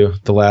been up to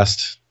the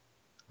last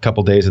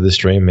couple days of the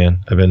stream,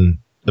 man. I've been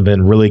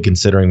really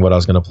considering what I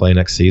was going to play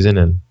next season,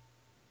 and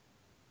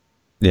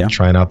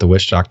trying out the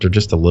Witch Doctor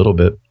just a little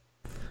bit.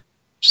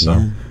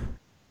 So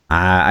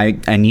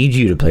I need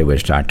you to play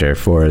Witch Doctor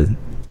for the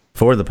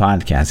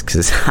podcast,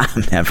 because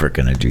I'm never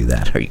going to do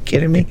that. Are you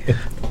kidding me?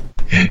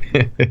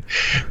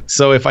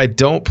 So if I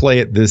don't play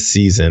it this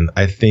season,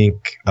 I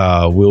think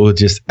we'll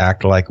just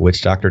act like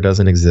Witch Doctor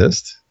doesn't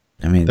exist.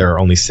 I mean, there are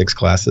only 6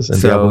 classes in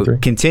Diablo 3.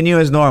 Continue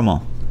as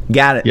normal.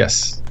 Got it.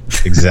 Yes,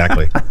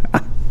 exactly.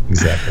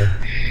 Exactly.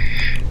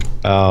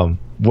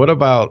 What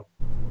about,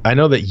 I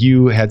know that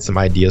you had some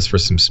ideas for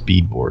some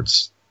speed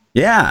boards.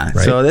 Yeah.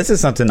 Right? So this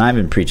is something I've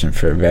been preaching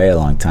for a very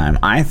long time.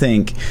 I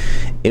think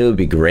it would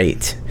be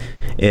great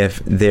if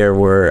there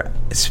were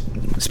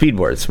speed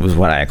boards, was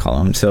what I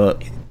call them. So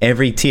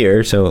every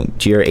tier, so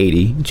GR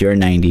 80, GR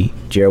 90,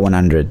 GR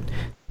 100,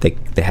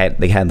 they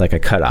had like a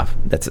cutoff.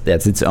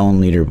 That's its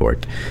own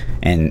leaderboard,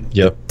 and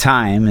the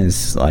time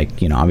is like,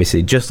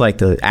 obviously just like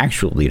the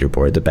actual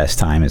leaderboard, the best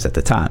time is at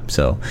the top.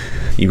 So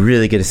you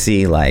really get to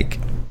see like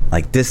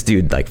this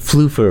dude like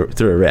flew through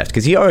a rift,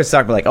 because he always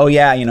talk about like, oh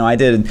yeah, I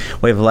did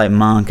Wave of Light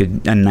monk a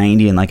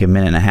 90 in like a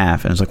minute and a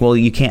half, and it's like, well,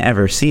 you can't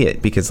ever see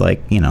it because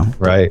like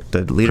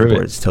the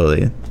leaderboard's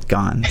totally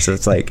gone. So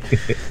it's like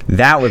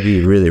that would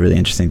be really, really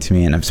interesting to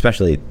me, and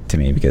especially to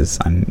me because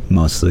I'm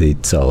mostly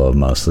solo,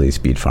 mostly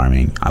speed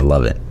farming. I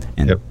love it,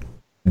 and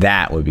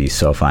that would be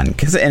so fun,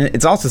 and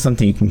it's also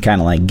something you can kind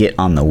of like get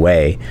on the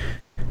way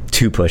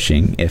to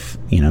pushing if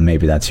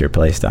maybe that's your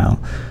play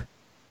style.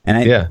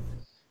 And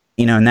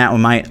and that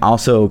might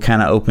also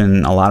kind of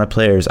open a lot of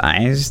players'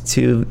 eyes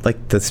to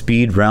like the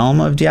speed realm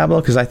of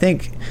Diablo, because I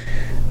think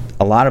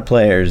a lot of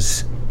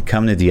players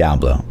come to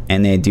Diablo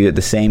and they do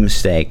the same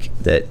mistake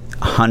that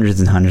hundreds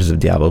and hundreds of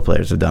Diablo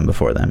players have done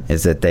before them,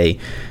 is that they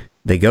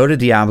go to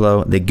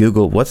Diablo, they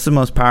Google what's the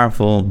most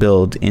powerful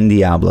build in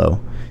Diablo,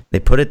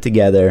 they put it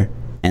together,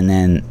 and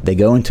then they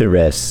go into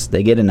risks,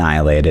 they get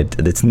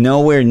annihilated. It's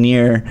nowhere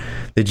near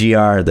the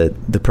GR that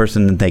the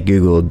person that they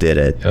Googled did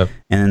it. And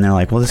then they're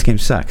like, well, this game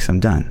sucks,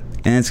 I'm done.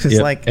 And it's because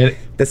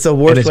that's the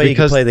worst way you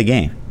can play the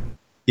game.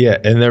 Yeah,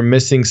 and they're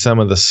missing some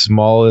of the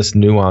smallest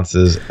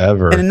nuances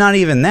ever. And not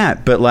even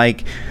that, but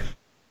like,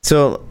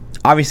 so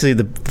obviously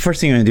the first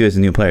thing you want to do as a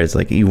new player is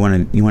like you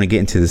want to get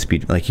into the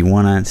speed, like you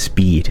want to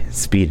speed.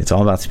 It's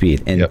all about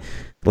speed. And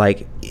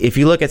like if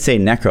you look at, say,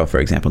 Necro, for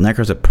example,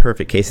 Necro's a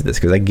perfect case of this,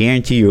 because I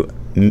guarantee you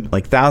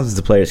like thousands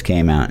of players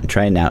came out and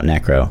tried out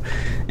Necro,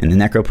 and the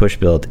Necro push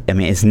build, I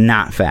mean, it's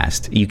not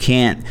fast. You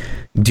can't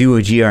do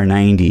a GR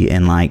 90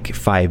 in like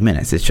 5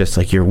 minutes. It's just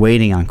like you're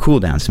waiting on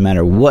cooldowns no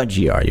matter what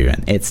GR you're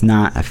in. It's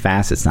not a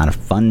fast, it's not a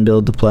fun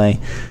build to play.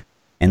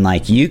 And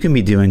like you can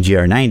be doing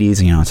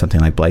GR90s, you know,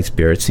 something like Blight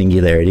Spirit,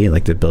 Singularity,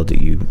 like the build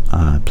that you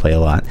play a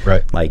lot.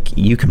 Right. Like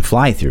you can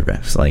fly through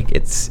rifts. Like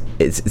it's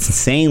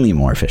insanely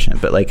more efficient.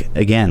 But like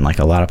again, like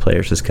a lot of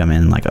players just come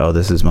in like, oh,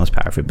 this is the most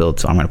powerful build,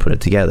 so I'm going to put it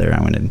together.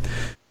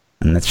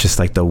 And that's just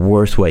like the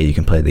worst way you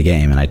can play the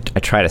game. And I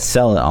try to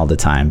sell it all the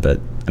time, but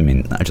I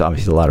mean, there's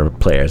obviously a lot of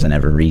players I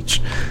never reach,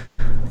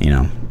 you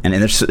know. And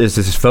there's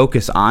this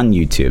focus on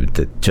YouTube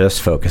that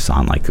just focus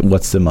on like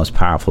what's the most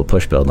powerful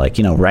push build. Like,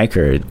 you know,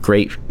 Riker,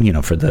 great, you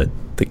know, for the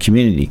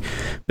community,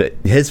 but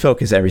his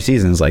focus every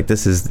season is like,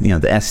 this is, you know,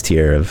 the S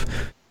tier of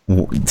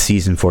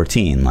season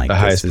 14, like the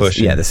highest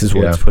pushing. Yeah, this is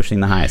what's pushing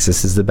the highest.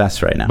 This is the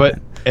best right now. But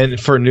and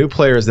for new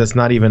players, that's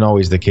not even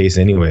always the case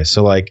anyway.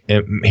 So like,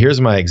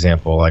 here's my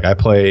example. Like I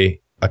play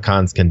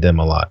Akan's Condemn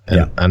a lot,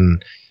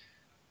 and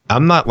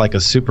I'm not like a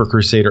Super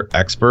Crusader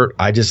expert.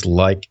 I just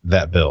like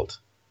that build.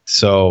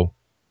 So,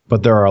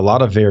 but there are a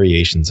lot of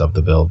variations of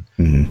the build.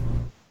 Mm-hmm.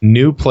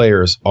 New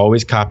players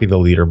always copy the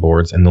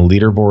leaderboards, and the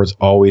leaderboards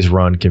always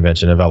run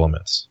Convention of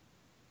Elements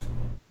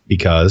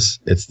because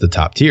it's the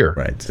top tier.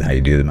 Right, that's how you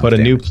do the most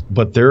damage.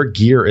 But their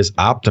gear is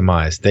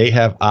optimized. They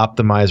have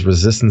optimized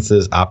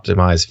resistances,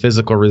 optimized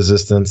physical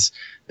resistance.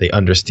 They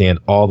understand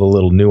all the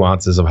little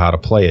nuances of how to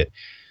play it.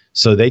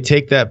 So they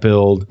take that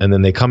build and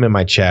then they come in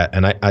my chat,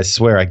 and I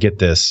swear I get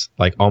this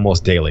like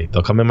almost daily.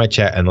 They'll come in my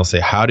chat and they'll say,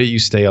 how do you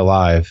stay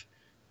alive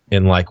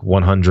in like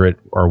 100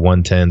 or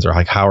 110s, or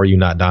like, how are you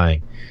not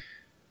dying?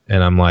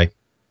 And I'm like,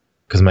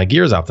 because my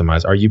gear is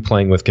optimized. Are you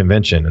playing with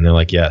Convention? And they're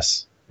like,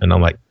 yes. And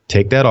I'm like,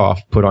 take that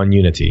off, put on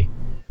Unity.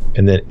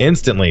 And then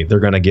instantly they're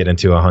going to get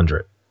into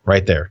 100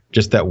 right there.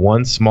 Just that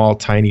one small,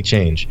 tiny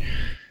change.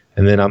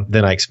 And then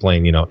I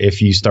explain, you know,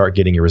 if you start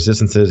getting your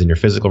resistances and your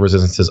physical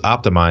resistances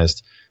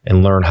optimized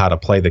and learn how to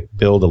play the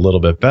build a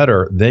little bit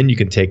better, then you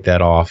can take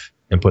that off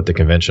and put the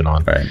Convention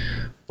on. Right.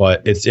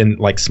 But it's in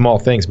like small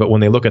things. But when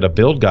they look at a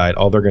build guide,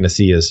 all they're going to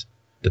see is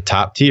the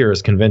top tier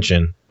is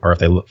Convention, or if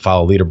they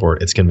follow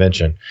leaderboard, it's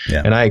Convention.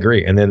 Yeah. And I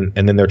agree. And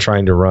then they're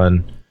trying to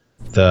run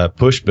the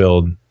push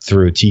build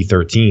through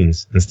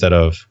T13s instead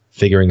of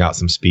figuring out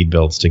some speed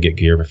builds to get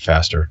gear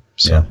faster.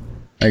 So yeah,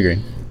 I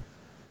agree.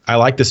 I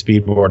like the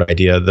speed board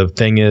idea. The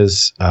thing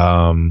is,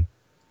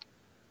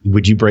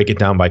 would you break it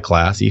down by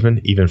class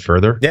even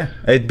further? Yeah,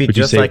 it'd be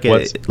just like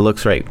it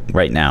looks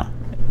right now.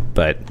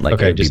 But like,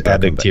 okay, just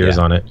add the tiers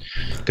on it,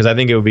 because I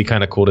think it would be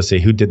kind of cool to see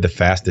who did the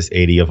fastest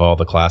 80 of all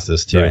the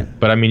classes too. Right.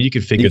 But I mean, you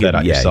could figure that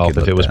out yourself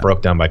if it was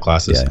broke down by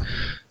classes. Yeah.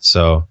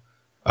 So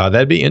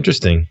that'd be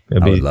interesting.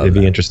 It'd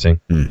be interesting.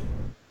 Mm.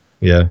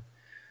 Yeah,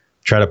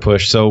 try to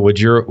push. So would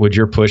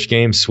your push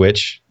game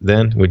switch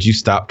then? Would you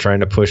stop trying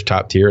to push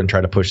top tier and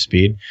try to push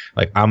speed?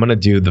 Like, I'm gonna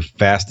do the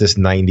fastest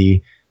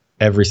 90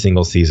 every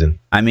single season.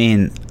 I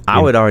mean,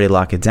 I would already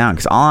lock it down,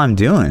 because all I'm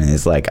doing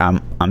is like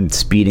I'm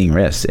speeding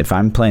rifts. If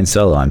I'm playing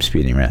solo, I'm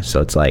speeding rifts.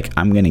 So it's like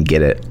I'm gonna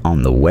get it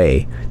on the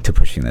way to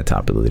pushing the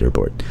top of the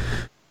leaderboard.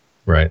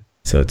 Right.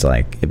 So it's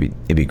like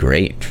it'd be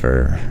great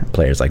for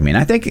players like me. And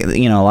I think,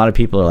 you know, a lot of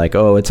people are like,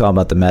 oh, it's all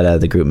about the meta,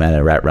 the group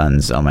meta, rat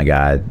runs. Oh my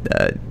god,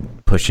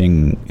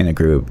 pushing in a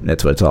group.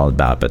 That's what it's all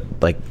about. But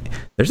like,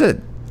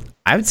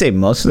 I would say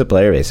most of the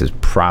player base is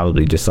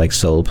probably just like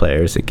solo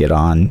players that get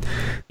on,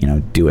 you know,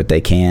 do what they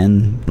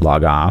can,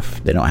 log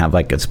off. They don't have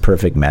like this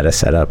perfect meta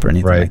setup or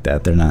anything like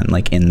that. They're not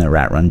like in the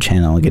rat run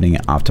channel getting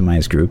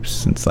optimized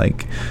groups. It's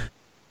like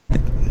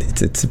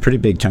it's a pretty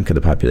big chunk of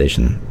the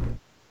population.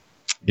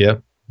 Yeah,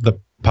 the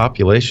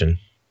population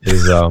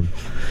is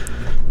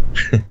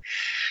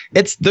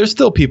there's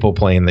still people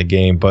playing the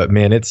game, but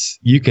man,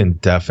 you can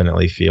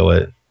definitely feel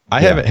it.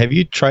 Have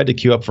you tried to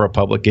queue up for a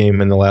public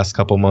game in the last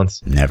couple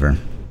months? Never.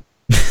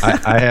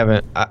 I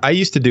haven't. I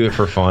used to do it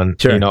for fun.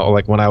 Sure. You know,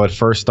 like when I would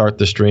first start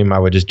the stream, I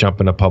would just jump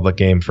in a public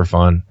game for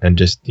fun and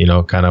just, you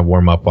know, kind of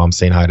warm up while I'm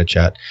saying hi to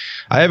chat.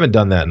 I haven't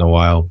done that in a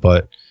while,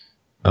 but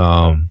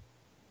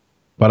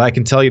I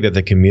can tell you that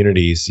the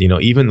communities, you know,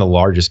 even the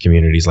largest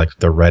communities like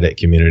the Reddit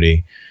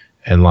community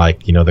and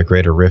like, you know, the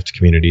Greater Rift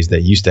communities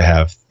that used to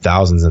have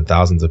thousands and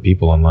thousands of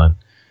people online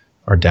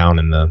are down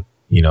in the,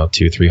 you know,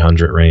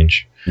 200-300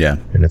 range. Yeah.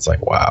 And it's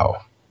like,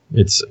 wow,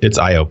 it's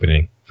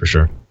eye-opening for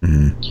sure.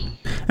 Mm-hmm.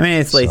 I mean,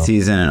 it's late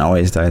season and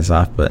always dies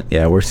off, but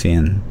yeah, we're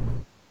seeing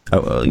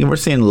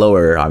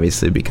lower,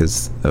 obviously,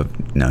 because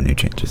of no new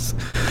changes.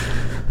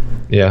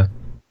 Yeah,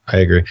 I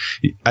agree.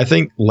 I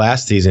think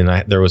last season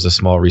there was a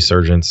small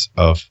resurgence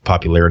of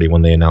popularity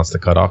when they announced the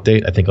cutoff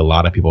date. I think a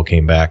lot of people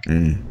came back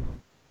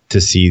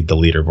to see the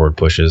leaderboard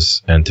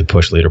pushes and to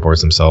push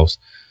leaderboards themselves.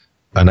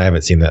 And I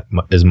haven't seen that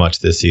as much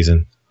this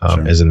season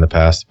as in the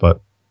past,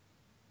 But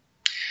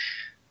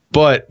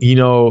you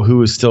know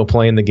who is still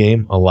playing the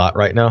game a lot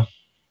right now?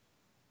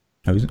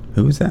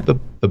 Who is that?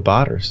 The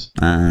botters.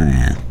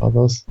 Yeah. All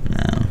those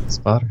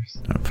spotters.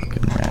 Oh,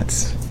 fucking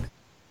rats.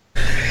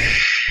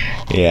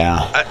 Yeah.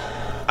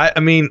 I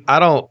mean,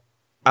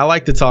 I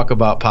like to talk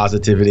about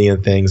positivity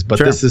and things, but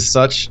this is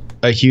such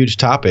a huge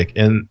topic.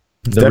 And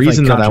the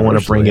reason that I want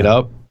to bring it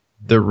up,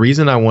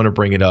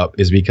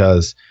 is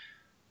because,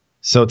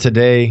 so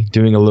today,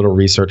 doing a little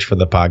research for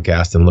the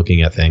podcast and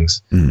looking at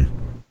things,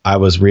 I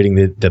was reading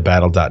the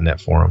battle.net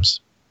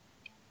forums,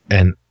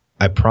 and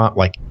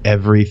like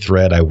every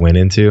thread I went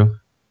into,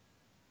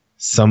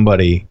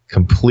 somebody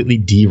completely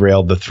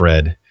derailed the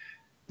thread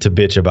to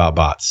bitch about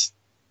bots.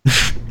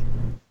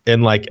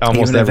 And like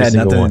almost every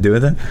single one. Even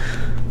if it had nothing to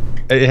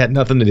do with it? It had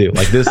nothing to do.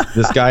 Like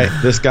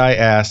this guy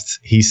asked,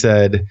 he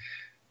said,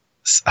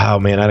 oh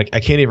man, I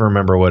can't even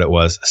remember what it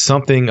was.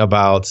 Something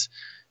about,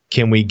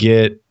 can we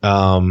get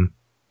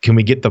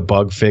the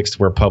bug fixed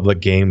where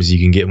public games you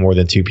can get more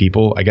than 2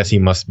 people? I guess he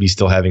must be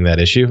still having that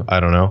issue. I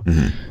don't know.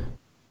 Mm-hmm.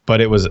 But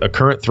it was a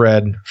current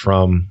thread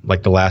from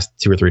like the last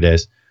 2 or 3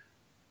 days.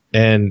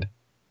 And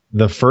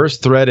the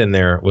first thread in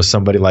there was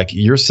somebody like,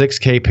 your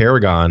 6K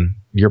Paragon,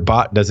 your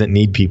bot doesn't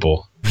need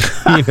people.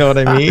 You know what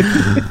I mean?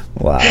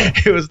 Wow.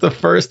 It was the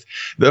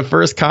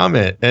first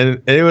comment,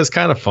 and it was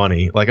kind of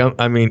funny. Like,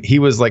 I mean, he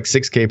was like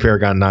 6K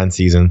Paragon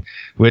non-season,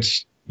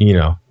 which, you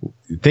know,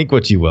 think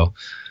what you will.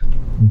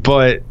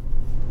 But,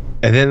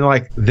 and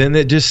then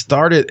it just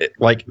started,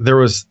 like there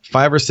was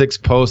 5 or 6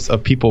 posts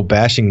of people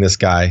bashing this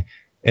guy,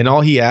 and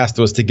all he asked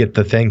was to get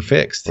the thing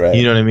fixed. Right.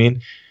 You know what I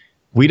mean?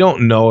 We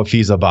don't know if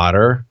he's a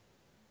botter,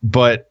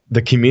 but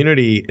the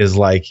community is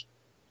like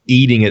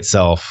eating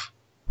itself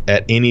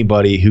at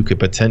anybody who could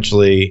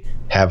potentially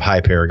have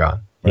high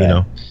Paragon, you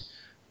know?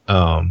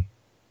 And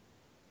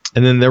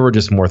then there were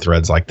just more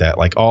threads like that.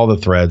 Like all the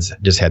threads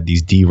just had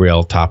these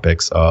derailed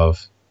topics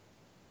of,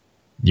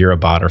 you're a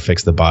botter,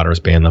 fix the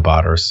botters, ban the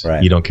botters.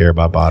 Right. You don't care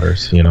about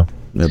botters, you know?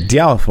 The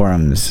Diablo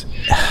forums,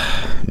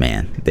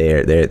 man,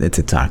 it's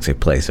a toxic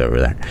place over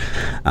there.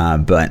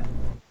 But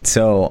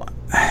so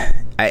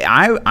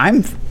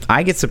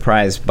I get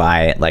surprised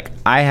by, like,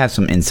 I have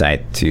some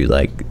insight to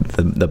like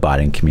the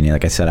botting community.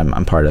 Like I said,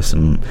 I'm part of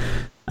some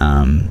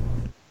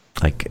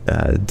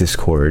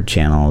Discord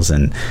channels,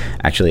 and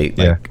actually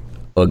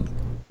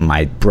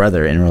my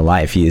brother in real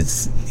life,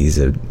 he's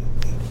a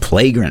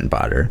flagrant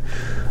botter,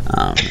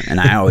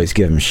 and I always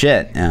give him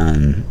shit,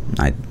 and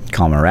I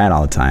call him a rat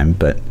all the time.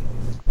 But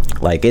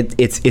like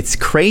it's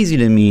crazy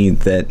to me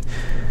that,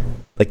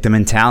 like, the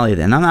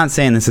mentality, and I'm not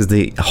saying this is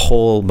the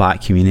whole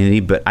bot community,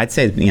 but I'd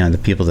say, you know, the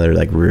people that are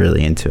like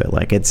really into it,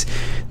 like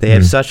they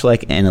have such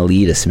like an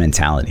elitist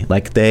mentality.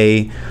 Like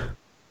they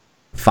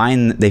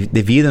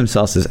view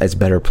themselves as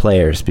better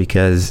players,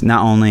 because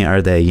not only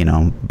are they, you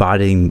know,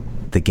 botting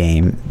the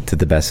game to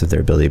the best of their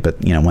ability,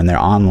 but, you know, when they're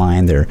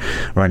online, they're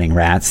running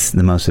rats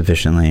the most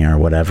efficiently or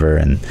whatever.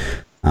 And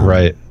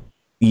right,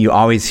 you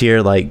always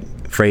hear like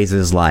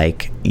phrases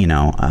like, you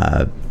know,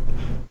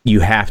 you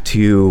have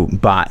to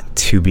bot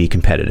to be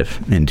competitive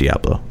in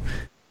Diablo.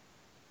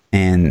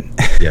 And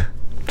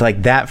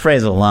like that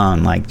phrase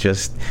alone, like,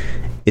 just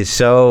is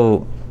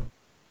so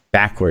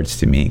backwards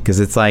to me, because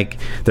it's like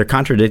they're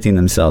contradicting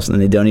themselves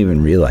and they don't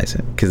even realize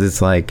it. Because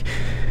it's like,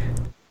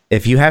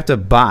 if you have to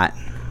bot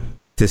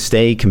to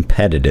stay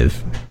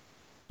competitive,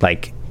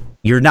 like,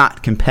 you're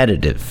not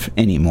competitive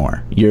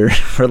anymore. You're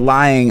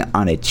relying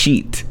on a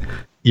cheat.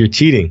 You're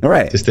cheating,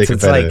 right? To stay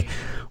competitive. It's like,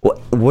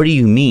 what do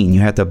you mean you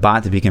have to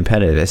bot to be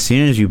competitive? As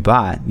soon as you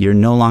bot, you're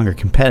no longer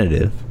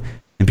competitive.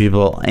 And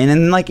people, and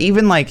then like,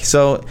 even like,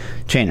 so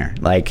Chainer,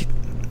 like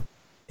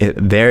a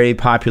very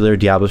popular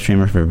Diablo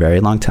streamer for a very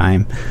long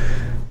time,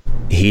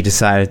 he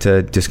decided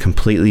to just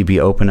completely be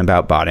open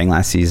about botting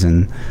last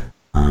season.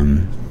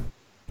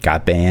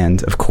 Got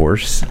banned, of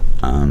course.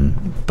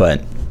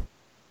 But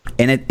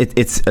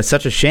it's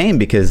such a shame,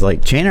 because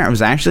like Chainer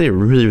was actually a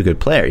really, really good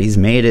player. He's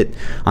made it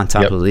on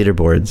top of the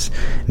leaderboards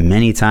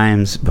many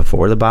times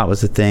before the bot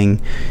was a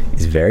thing.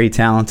 He's very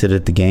talented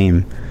at the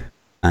game.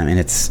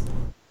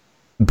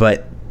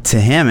 But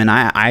to him, and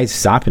I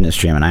stopped in his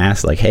stream and I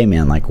asked, like, hey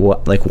man, like,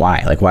 what, like,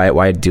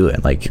 why do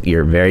it? Like,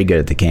 you're very good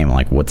at the game.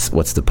 Like, what's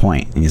the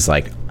point? And he's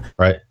like,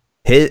 right.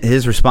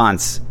 His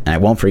response, and I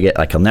won't forget,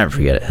 like, I'll never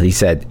forget it. He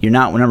said, "You're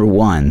not number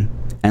one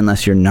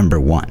unless you're number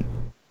one."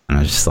 And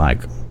I was just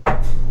like,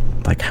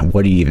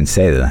 what do you even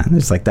say to that? And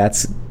it's like,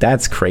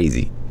 that's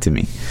crazy to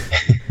me.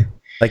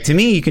 Like, to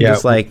me, you can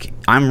just, like,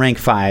 I'm rank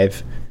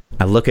 5.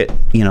 I look at,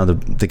 you know,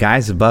 the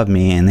guys above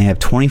me, and they have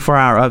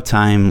 24-hour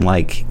uptime.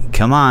 Like,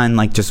 come on,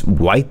 like, just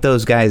wipe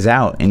those guys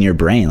out in your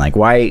brain. Like,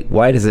 why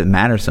does it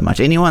matter so much?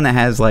 Anyone that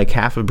has like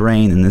half a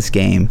brain in this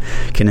game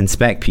can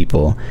inspect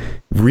people,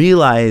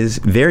 realize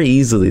very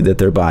easily that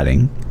they're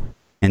botting,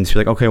 and just be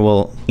like, okay,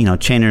 well, you know,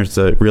 Chainer's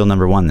the real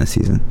number 1 this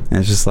season. And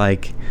it's just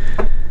like,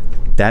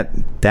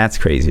 that's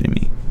crazy to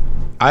me.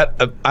 I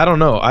don't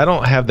know. I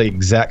don't have the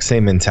exact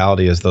same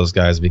mentality as those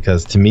guys,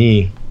 because to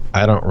me,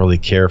 I don't really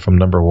care if I'm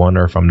number 1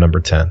 or if I'm number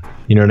 10.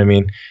 You know what I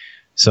mean?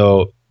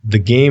 So the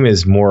game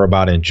is more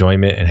about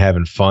enjoyment and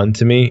having fun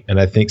to me. And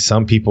I think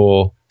some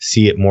people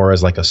see it more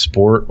as like a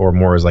sport, or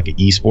more as like an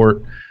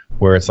esport,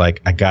 where it's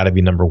like, I got to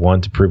be number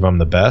 1 to prove I'm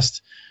the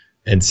best.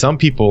 And some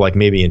people, like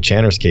maybe in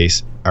Chainer's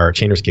case,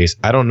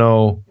 I don't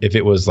know if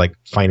it was like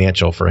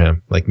financial for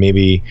him. Like,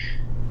 maybe,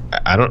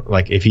 I don't,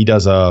 like, if he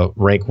does a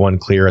rank 1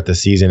 clear at the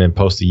season and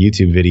posts a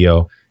YouTube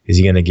video, is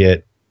he going to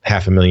get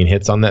 500,000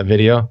 hits on that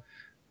video?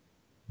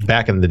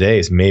 Back in the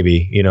days,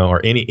 maybe, you know, or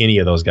any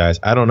of those guys.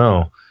 I don't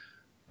know.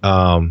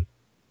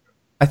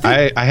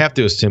 I have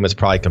to assume it's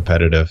probably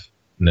competitive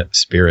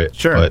spirit.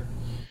 Sure. But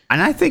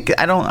and I think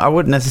I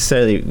wouldn't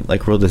necessarily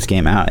like rule this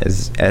game out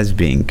as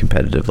being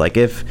competitive. Like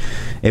if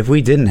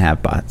we didn't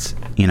have bots,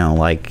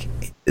 like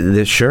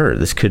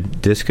this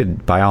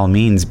could by all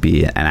means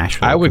be an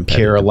actual. I would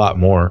care a lot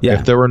more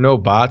if there were no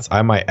bots.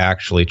 I might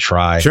actually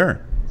try. Sure.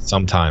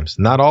 Sometimes,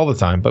 not all the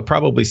time, but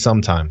probably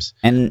sometimes.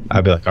 And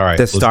I'd be like, all right,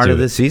 the start of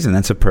this season,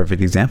 that's a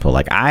perfect example.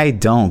 Like I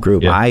don't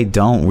group. Yeah. I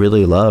don't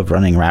really love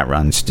running rat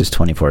runs just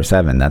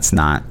 24/7. That's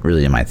not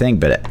really my thing.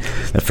 But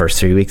the first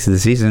 3 weeks of the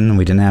season,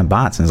 we didn't have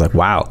bots, and it's like,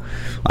 wow,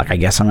 like I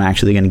guess I'm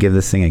actually going to give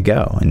this thing a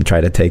go and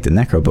try to take the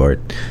necro board.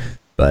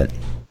 But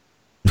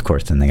of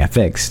course, then they got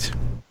fixed.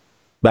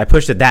 But I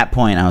pushed at that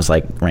point. I was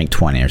like ranked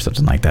 20 or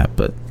something like that.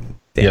 But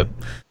damn.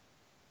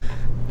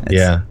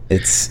 Yep.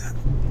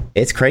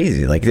 It's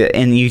crazy. Like,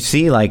 and you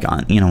see, like,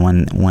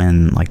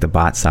 when like the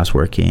bot stops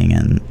working,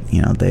 and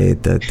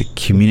the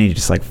community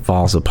just like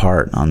falls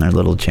apart on their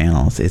little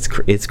channels.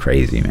 It's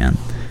crazy, man.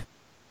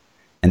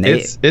 And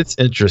it's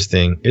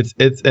interesting. It's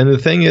and the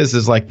thing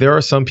is like there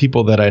are some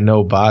people that I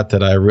know bot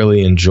that I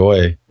really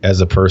enjoy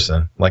as a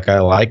person. Like I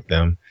like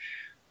them,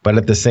 but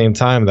at the same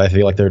time, I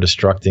feel like they're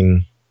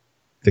destructing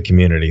the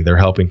community. They're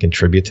helping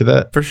contribute to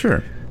that for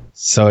sure.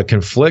 So it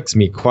conflicts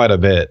me quite a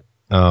bit.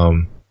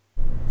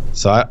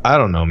 So I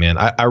don't know, man.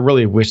 I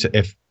really wish that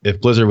if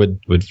Blizzard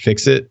would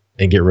fix it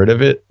and get rid of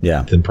it,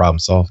 then problem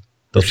solved.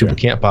 Those people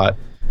can't bot.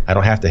 I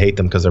don't have to hate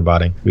them because they're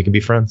botting. We can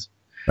be friends.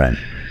 Right.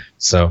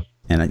 So.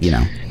 And,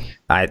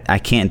 I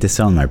can't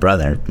disown my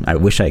brother. I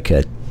wish I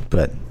could,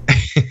 but,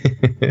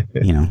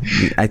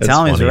 I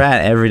tell him he's a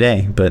rat every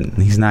day, but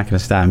he's not going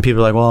to stop. And people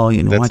are like, well,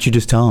 why don't you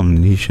just tell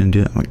him he shouldn't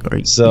do it? I'm like,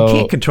 you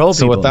can't control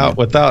people. So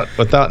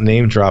without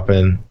name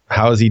dropping,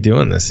 how is he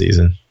doing this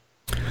season?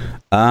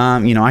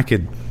 I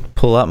could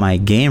pull up my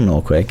game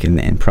real quick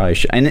and probably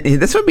and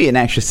this would be an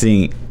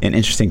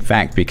interesting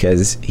fact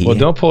because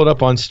don't pull it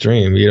up on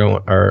stream. You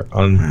don't are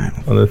on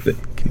the thing.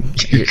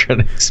 You're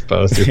gonna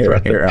expose your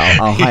brother. Here,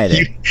 I'll hide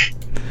it.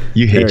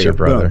 You hate your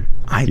brother.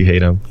 You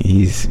hate him.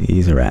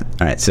 He's a rat.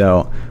 All right,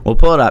 so we'll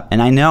pull it up, and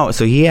I know.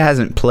 So he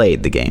hasn't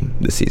played the game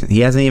this season.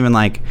 He hasn't even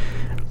like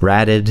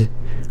ratted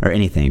or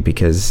anything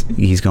because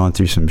he's going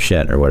through some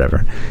shit or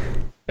whatever.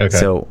 Okay.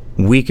 So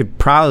we could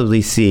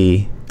probably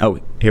see. Oh,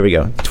 here we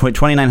go.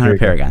 2900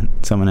 Paragon.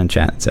 Someone in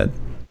chat said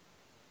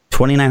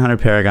 2900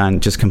 Paragon,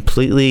 just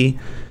completely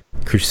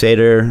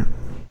Crusader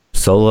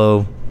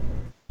solo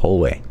whole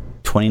way.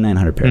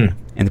 2900 Paragon.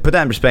 And to put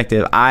that in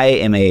perspective, I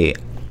am a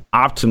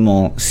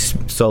optimal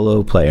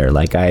solo player.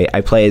 Like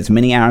I play as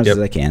many hours as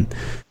I can.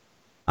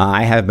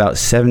 I have about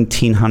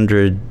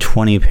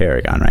 1720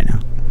 Paragon right now.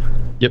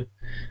 Yep.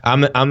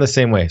 I'm the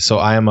same way. So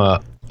I am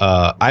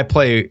I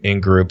play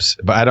in groups,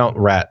 but I don't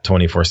rat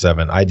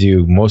 24/7. I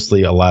do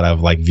mostly a lot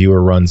of like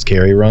viewer runs,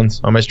 carry runs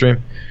on my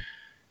stream,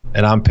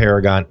 and I'm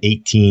Paragon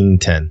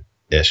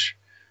 1810-ish,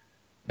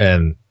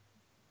 and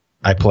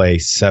I play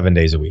 7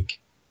 days a week.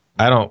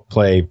 I don't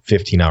play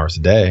 15 hours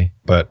a day,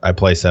 but I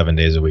play 7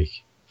 days a week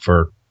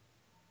for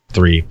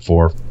 3,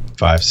 4,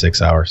 5,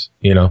 6 hours.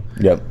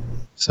 Yep.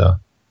 So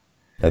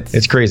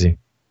it's crazy.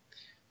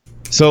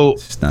 So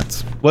it's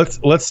nuts.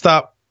 Let's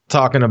stop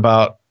talking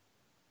about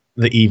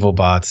the evil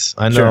bots.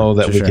 I know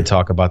that we could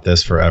talk about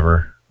this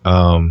forever.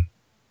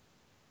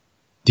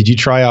 Did you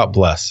try out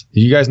Bless? Do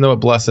you guys know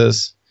what Bless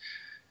is?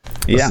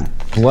 Yeah.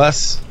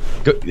 Bless.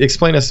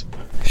 Explain us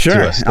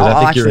to us, 'cause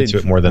I think you're into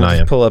it more than I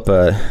am. Pull up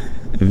a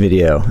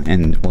video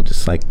and we'll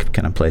just like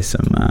kind of play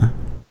some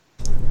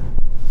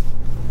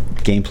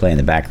gameplay in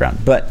the background.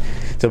 But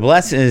so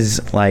Bless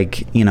is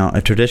like,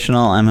 a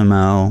traditional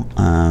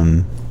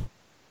MMO.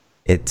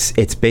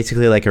 It's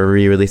basically like a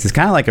re-release. It's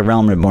kind of like a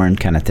Realm Reborn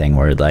kind of thing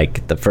where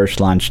like the first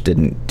launch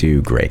didn't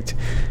do great.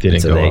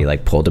 So they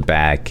like pulled it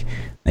back.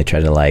 They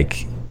tried to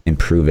like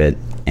improve it,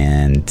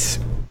 and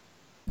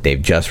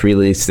they've just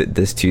released it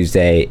this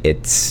Tuesday.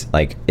 It's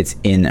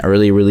in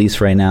early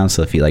release right now.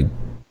 So if you like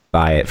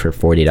buy it for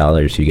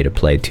 $40, you get to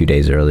play 2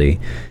 days early.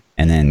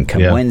 And then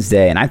come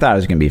Wednesday, and I thought it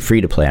was going to be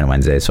free to play on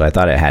Wednesday, so I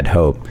thought it had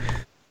hope.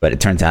 But it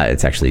turns out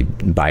it's actually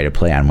buy to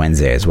play on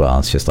Wednesday as well.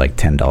 It's just like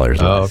 $10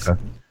 less. Oh, okay.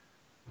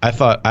 I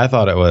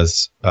thought it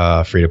was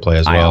free to play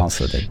as well. I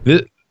also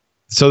did.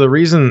 So the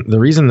reason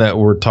that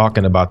we're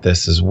talking about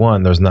this is,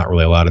 one, there's not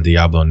really a lot of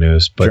Diablo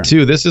news, but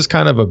two, this is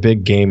kind of a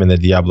big game in the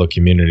Diablo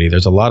community.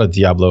 There's a lot of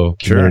Diablo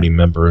community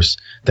members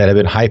that have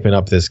been hyping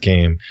up this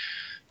game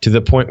to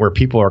the point where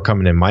people are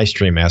coming in my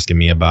stream asking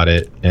me about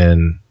it,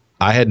 and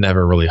I had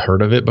never really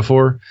heard of it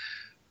before.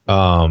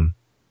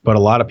 But a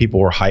lot of people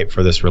were hyped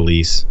for this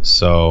release,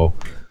 so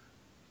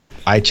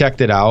I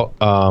checked it out.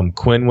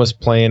 Quinn was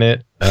playing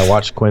it. I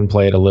watched Quinn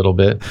play it a little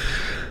bit.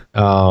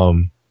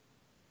 I'm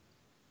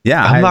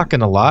not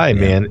gonna lie,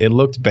 man. It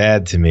looked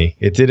bad to me.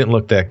 It didn't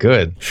look that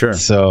good. Sure.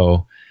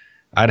 So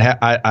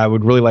I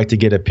would really like to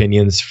get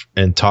opinions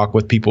and talk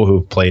with people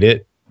who've played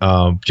it.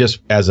 Just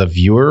as a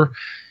viewer,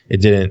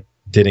 it didn't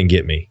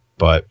get me.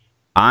 But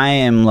I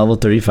am level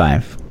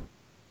 35.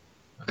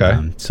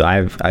 Okay. So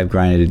I've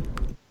grinded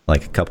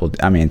like a couple.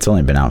 I mean, it's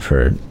only been out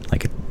for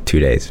like 2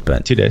 days,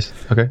 but 2 days.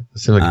 Okay, it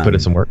seems like you put in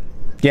some work.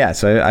 Yeah,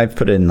 so I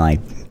put in like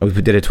we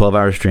did a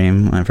 12-hour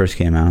stream when it first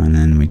came out, and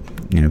then we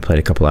played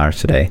a couple hours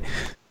today.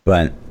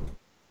 But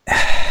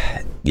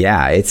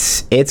yeah,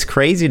 it's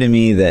crazy to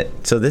me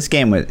that this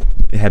game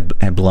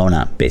had blown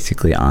up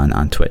basically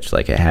on Twitch.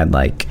 Like it had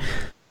like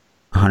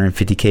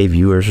 150K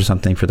viewers or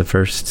something for the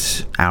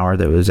first hour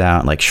that it was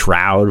out. Like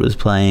Shroud was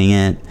playing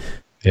it.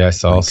 Yeah, I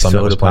saw like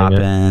Summit was playing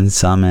it.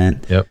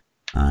 Summit. Yep.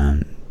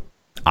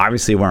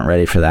 Obviously weren't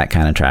ready for that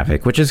kind of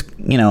traffic, which is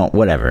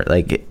whatever.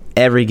 Like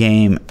every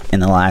game in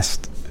the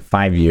last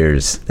 5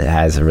 years that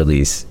has a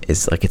release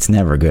is like it's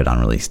never good on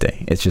release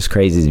day. It's just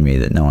crazy to me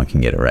that no one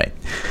can get it right.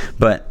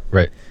 But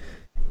right.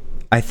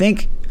 I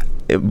think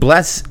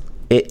Bless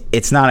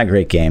it's not a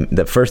great game.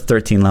 The first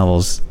 13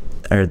 levels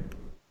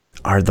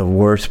are the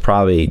worst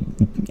probably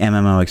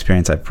MMO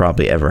experience I've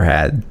probably ever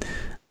had.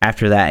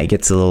 After that it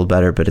gets a little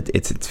better, but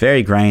it's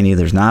very grindy.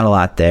 There's not a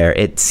lot there.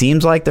 It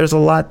seems like there's a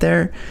lot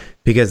there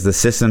because the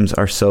systems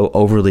are so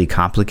overly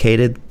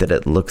complicated that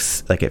it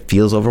looks like it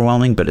feels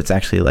overwhelming, but it's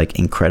actually like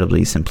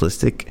incredibly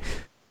simplistic.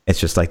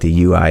 It's just like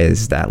the UI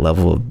is that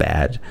level of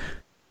bad.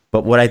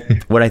 But what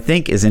I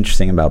think is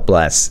interesting about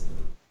Bless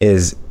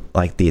is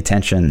like the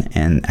attention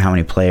and how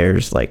many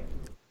players like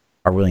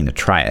are willing to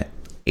try it.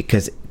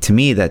 Because to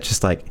me, that's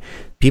just like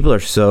people are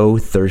so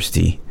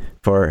thirsty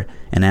for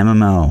an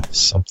MMO,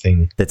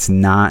 something that's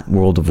not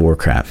World of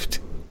Warcraft.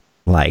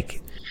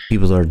 Like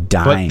people are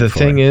dying. But the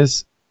thing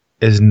is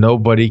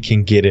nobody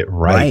can get it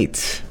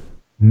right.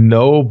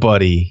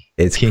 Nobody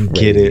can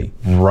get it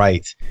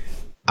right.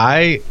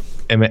 I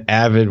am an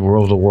avid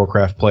World of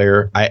Warcraft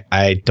player.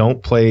 I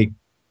don't play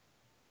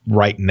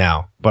right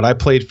now, but I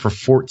played for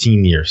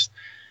 14 years.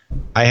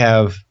 I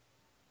have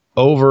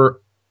over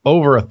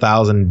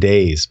 1,000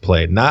 days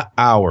played, not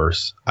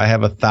hours. I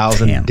have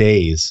 1,000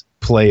 days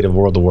played of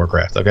World of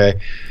Warcraft. Okay.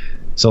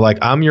 So like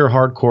I'm your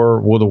hardcore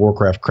World of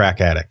Warcraft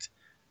crack addict.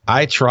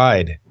 I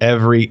tried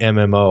every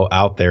MMO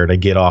out there to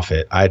get off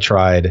it. I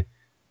tried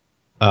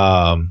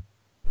Until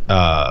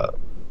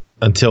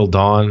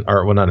Dawn,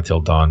 or well, not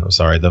Until Dawn. I'm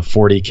sorry. The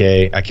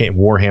 40K,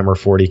 Warhammer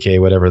 40K,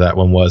 whatever that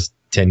one was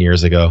 10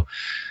 years ago.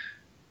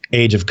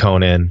 Age of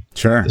Conan.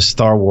 Sure. The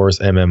Star Wars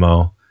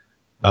MMO.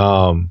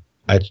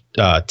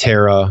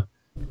 Terra.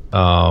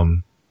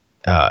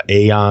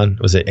 Aeon.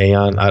 Was it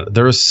Aeon?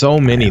 There were so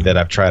many that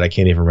I've tried. I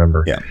can't even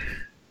remember. Yeah.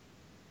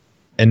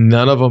 And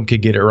none of them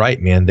could get it right,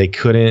 man. They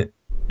couldn't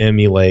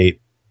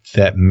emulate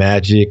that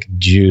magic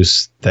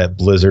juice that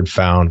Blizzard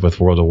found with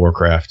World of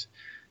Warcraft.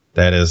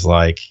 That is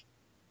like,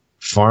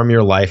 farm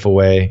your life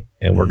away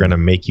and we're going to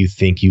make you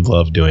think you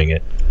love doing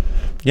it.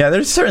 Yeah,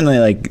 there's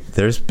certainly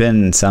there's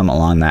been some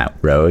along that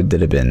road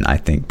that have been, I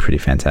think, pretty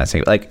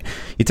fantastic. Like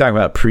you talk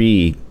about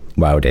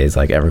WoW days,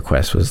 like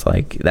EverQuest was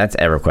like, that's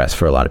EverQuest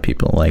for a lot of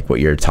people, like what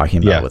you're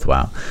talking about with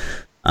WoW.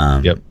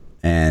 Yep.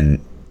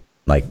 And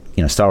like,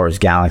 Star Wars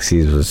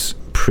Galaxies was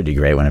pretty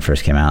great when it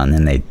first came out, and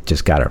then they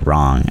just got it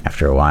wrong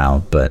after a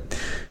while. But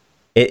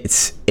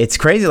it's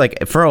crazy.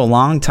 Like for a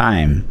long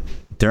time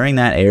during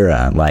that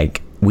era,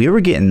 like we were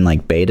getting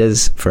like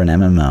betas for an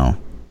MMO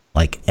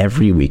like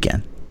every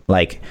weekend.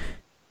 Like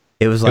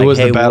it was like,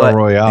 the battle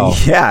royale.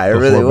 Yeah, it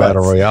really was.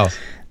 Battle royales.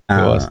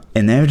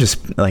 And they were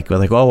just like,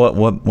 well,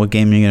 what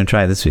game are you going to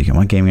try this weekend?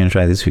 What game are you going to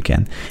try this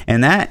weekend?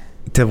 And that,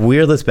 to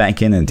wheel this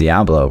back into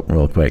Diablo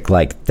real quick,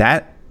 like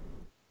that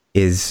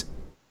is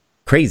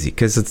crazy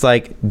because it's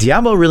like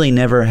Diablo really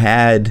never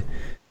had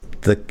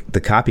the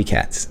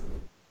copycats.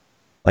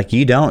 Like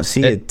you don't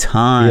see a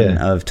ton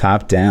of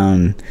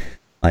top-down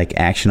like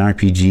action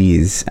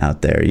RPGs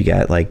out there. You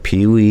got like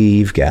Pee-wee,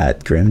 you've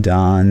got Grim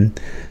Dawn,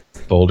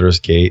 Baldur's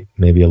Gate,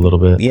 maybe a little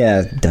bit.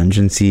 Yeah,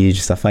 Dungeon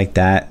Siege, stuff like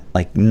that.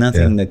 Like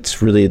nothing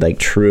that's really like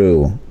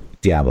true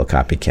Diablo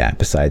copycat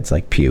besides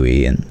like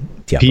PoE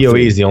and Diablo. PoE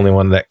is the only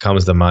one that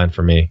comes to mind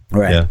for me.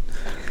 Right. Yeah.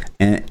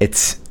 And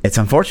it's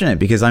unfortunate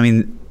because I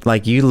mean,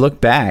 like you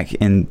look back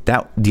and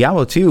that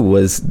Diablo 2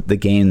 was the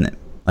game that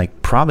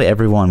like probably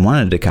everyone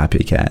wanted to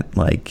copycat.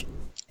 Like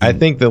I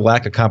think the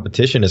lack of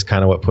competition is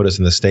kind of what put us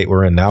in the state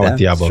we're in now with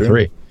Diablo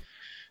 3.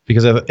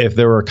 Because if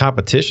there were a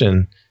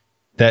competition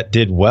that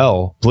did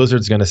well,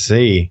 Blizzard's going to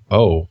say,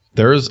 oh,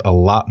 there's a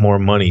lot more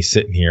money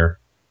sitting here.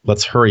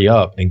 Let's hurry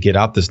up and get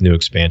out this new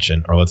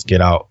expansion, or let's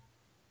get out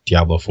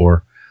Diablo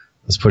 4.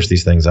 Let's push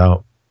these things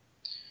out.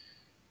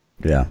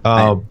 Yeah.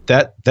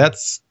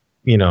 That's,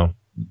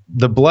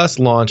 the Bless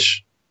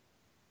launch.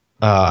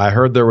 I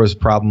heard there was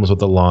problems with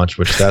the launch,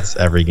 which that's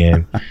every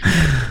game.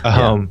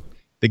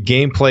 The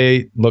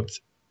gameplay looked,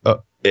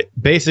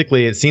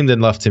 it seemed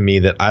enough to me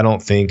that I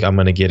don't think I'm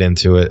going to get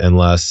into it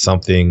unless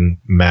something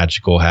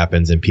magical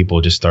happens and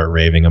people just start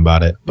raving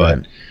about it.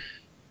 But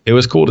it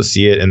was cool to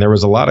see it, and there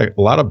was a lot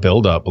of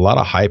build up, a lot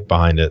of hype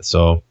behind it.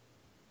 So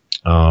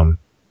it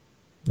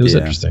was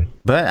interesting.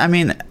 But I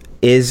mean,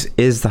 is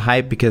the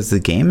hype because the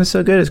game is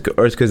so good,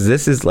 or is because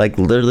this is like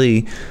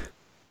literally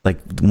like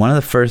one of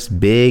the first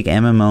big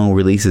MMO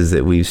releases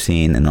that we've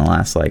seen in the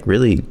last like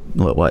really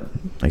what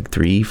like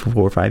 3,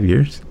 4, 5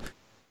 years?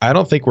 I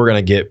don't think we're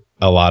going to get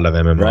a lot of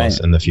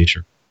MMOs in the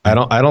future. I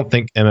don't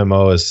think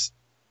MMO is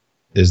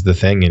is the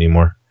thing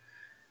anymore.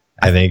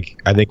 I think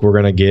we're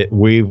gonna get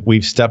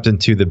we've stepped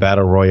into the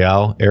battle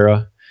royale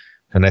era,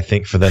 and I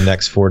think for the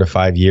next 4 to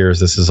 5 years,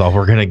 this is all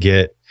we're gonna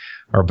get,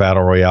 are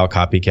battle royale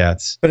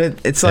copycats. But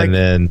it's like, and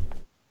then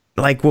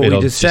like what we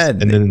just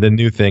said, and then the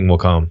new thing will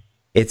come.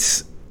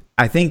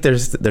 I think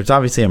there's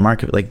obviously a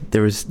market. Like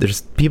there's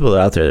people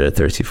out there that are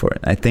thirsty for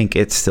it. I think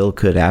it still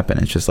could happen.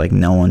 It's just like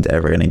no one's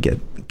ever gonna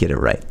get it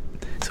right.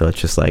 So it's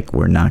just like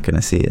we're not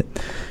gonna see it.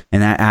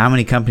 And how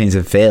many companies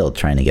have failed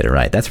trying to get it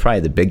right? That's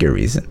probably the bigger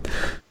reason.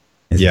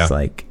 It's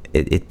like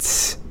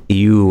it's a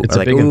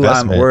like, big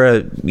investment.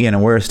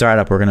 we're a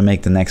startup. We're gonna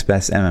make the next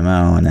best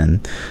MMO, and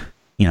then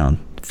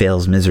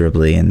fails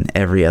miserably, and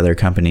every other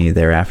company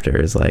thereafter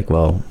is like,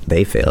 well,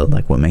 they failed.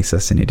 Like, what makes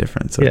us any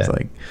different? So it's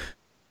like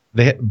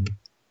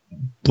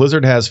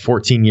Blizzard has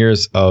 14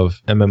 years of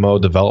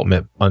MMO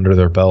development under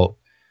their belt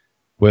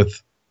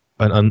with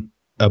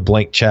a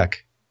blank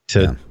check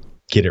to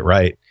get it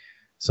right,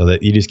 so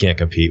that you just can't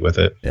compete with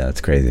it. Yeah,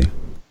 that's crazy.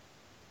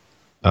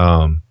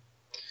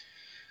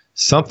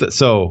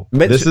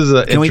 This is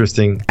an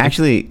interesting.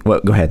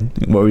 Go ahead.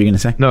 What were you going to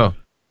say? No,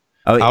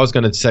 I was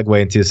going to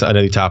segue into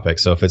another topic.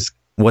 So if it's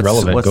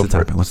relevant, what's go the for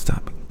topic? it. What's the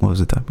topic? What was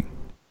the topic?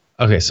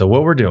 Okay, so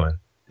what we're doing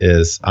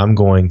is I'm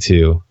going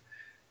to.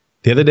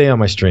 The other day on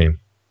my stream,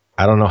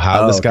 I don't know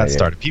how this got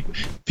started.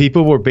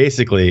 People were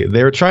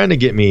they were trying to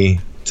get me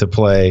to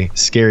play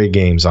scary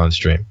games on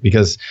stream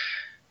because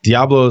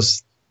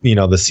Diablo's,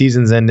 the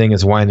season's ending,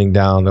 is winding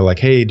down. They're like,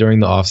 hey, during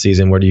the off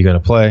season, what are you going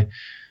to play?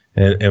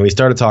 And we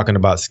started talking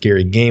about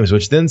scary games,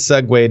 which then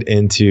segued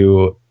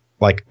into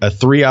like a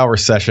 3-hour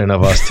session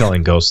of us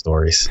telling ghost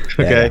stories.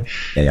 Okay.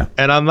 Yeah.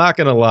 And I'm not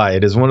going to lie.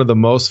 It is one of the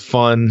most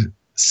fun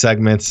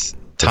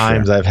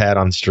times I've had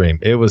on stream.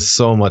 It was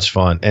so much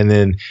fun. And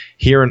then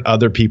hearing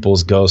other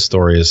people's ghost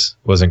stories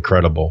was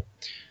incredible.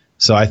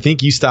 So I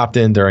think you stopped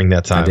in during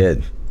that time. I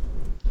did.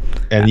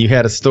 And you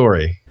had a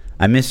story.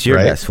 I missed your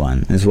best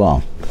one as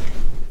well.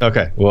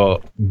 Okay,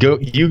 well, go.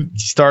 You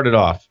started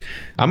off.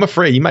 I'm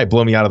afraid you might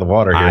blow me out of the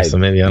water here, so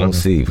maybe I don't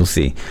know. We'll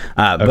see.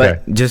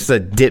 But just a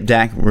dip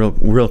back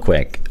real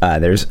quick.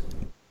 There's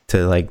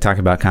to talk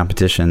about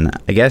competition.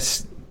 I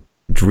guess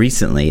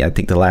recently, I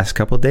think the last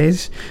couple of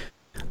days,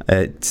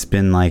 it's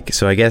been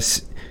so I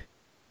guess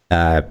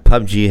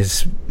PUBG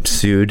has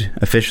sued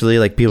officially.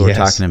 Like people were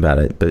talking about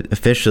it, but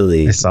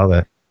officially, I saw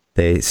that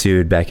they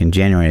sued back in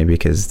January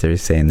because they're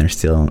saying they're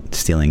still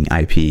stealing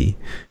IP,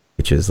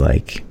 which is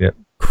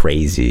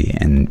crazy,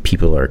 and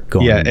people are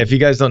going. Yeah, if you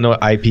guys don't know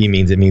what IP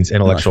means, it means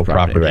intellectual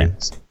property.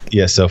 Right.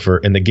 Yeah, so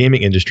in the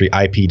gaming industry,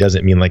 IP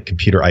doesn't mean like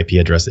computer IP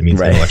address. It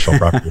means intellectual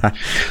property.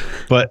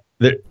 But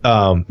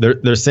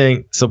they're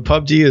saying, so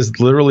PUBG is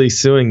literally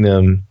suing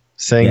them,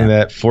 saying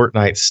that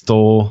Fortnite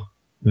stole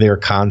their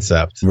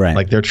concept. Right.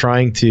 Like they're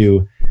trying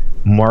to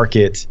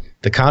market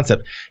the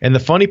concept. And the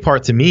funny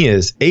part to me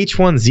is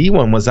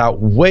H1Z1 was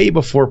out way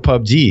before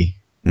PUBG.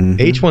 Mm-hmm.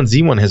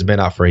 H1Z1 has been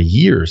out for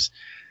years.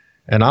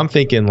 And I'm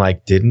thinking,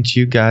 didn't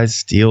you guys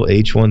steal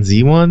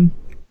H1Z1?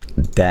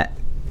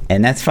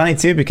 And that's funny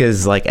too,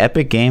 because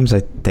Epic Games,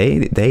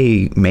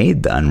 they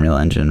made the Unreal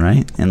Engine,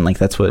 right? And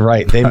that's what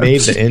they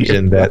made the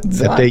engine that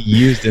they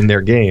used in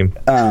their game.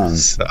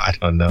 So I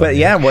don't know. But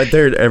what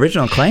their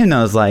original claim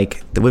though is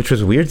which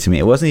was weird to me.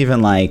 It wasn't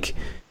even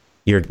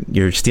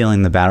you're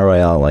stealing the battle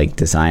royale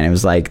design. It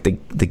was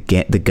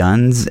the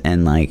guns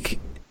and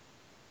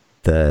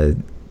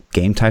the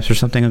game types or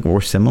something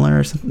were similar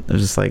or something. It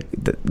was just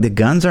the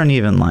guns aren't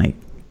even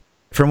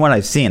from what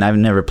I've seen. I've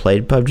never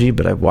played PUBG,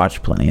 but I've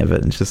watched plenty of it,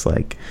 and it's just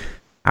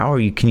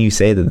can you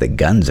say that the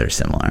guns are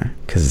similar?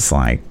 Because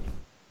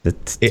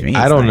it's to me,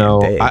 I don't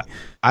know.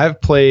 I've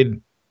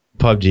played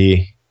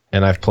PUBG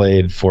and I've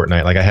played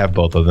Fortnite. I have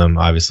both of them,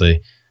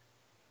 obviously.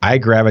 I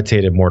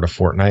gravitated more to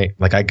Fortnite.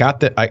 I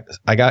got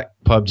I got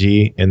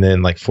PUBG, and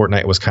then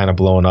Fortnite was kind of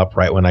blowing up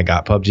right when I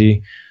got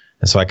PUBG.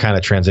 And so I kind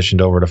of transitioned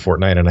over to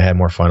Fortnite, and I had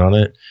more fun on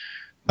it.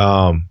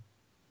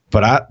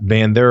 But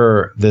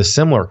they're the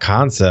similar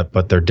concept,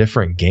 but they're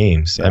different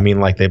games. Yeah. I mean,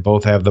 they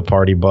both have the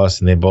party bus,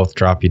 and they both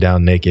drop you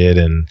down naked,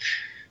 and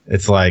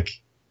it's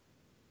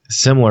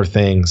similar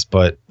things.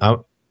 But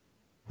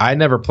I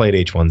never played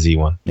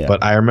H1Z1,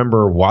 but I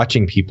remember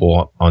watching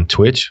people on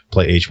Twitch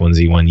play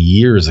H1Z1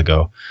 years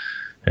ago,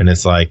 and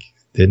it's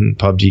didn't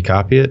PUBG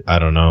copy it? I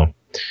don't know.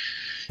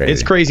 Crazy.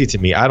 It's crazy to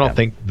me. I don't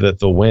think that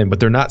they'll win, but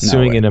they're not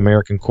suing in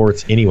American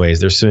courts anyways.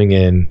 They're suing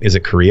is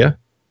it Korea?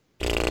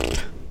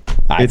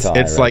 It's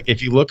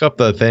if you look up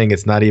the thing,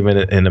 it's not even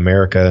in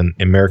America and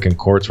American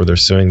courts where they're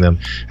suing them.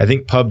 I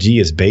think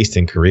PUBG is based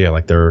in Korea.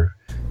 They're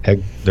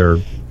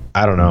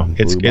I don't know.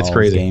 It's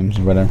crazy. Games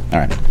or whatever. All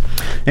right.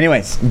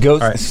 Anyways,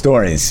 ghost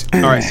stories.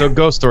 All right, so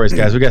ghost stories,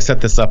 guys. We got to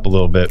set this up a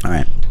little bit. All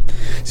right.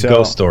 So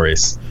ghost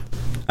stories.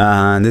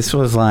 This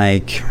was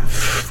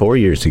 4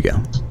 years ago.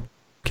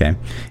 Okay.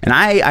 And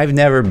I've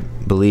never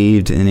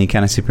believed in any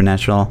kind of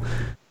supernatural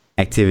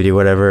activity or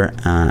whatever.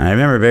 I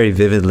remember very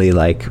vividly,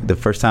 the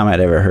first time I'd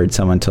ever heard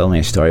someone tell me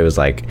a story was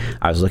I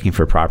was looking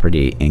for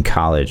property in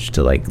college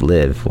to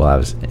live while I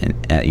was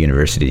at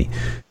university.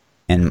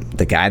 And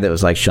the guy that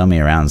was like showing me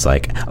around was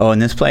like, oh,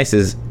 and this place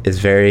is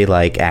very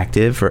like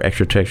active for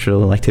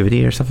extraterrestrial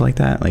activity or stuff like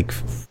that, like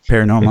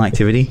paranormal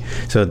activity.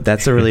 So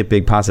that's a really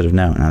big positive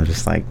note. And I was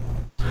just like,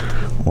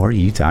 what are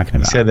you talking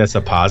about? You said that's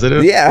a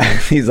positive? Yeah.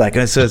 He's like,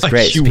 oh, so it's like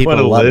great. You People want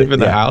to love live it. in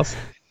the house?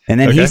 And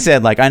then he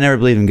said, like, I never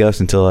believed in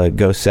ghosts until a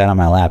ghost sat on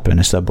my lap in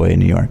a subway in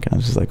New York. And I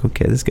was just like,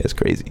 okay, this guy's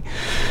crazy.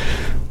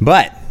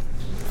 But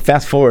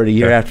fast forward a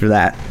year after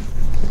that,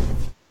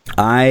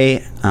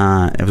 I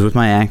was with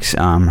my ex.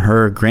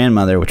 Her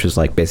grandmother, which was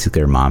like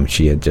basically her mom,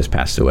 she had just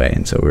passed away.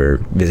 And so we were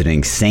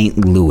visiting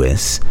St.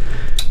 Louis,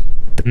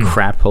 the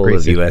crap hole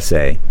of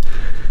USA.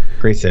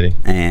 Great city.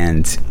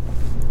 And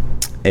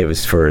it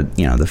was for,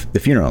 the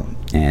funeral.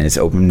 And it's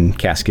open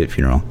casket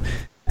funeral.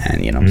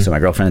 And, so my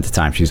girlfriend at the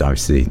time, she's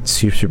obviously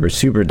super,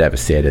 super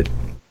devastated.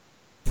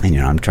 And,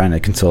 I'm trying to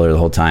console her the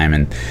whole time.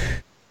 And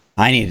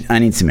I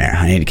need some air.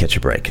 I need to catch a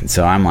break. And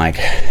so I'm like,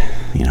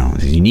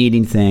 do you need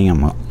anything?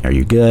 Are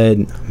you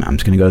good? I'm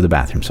just going to go to the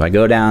bathroom. So I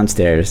go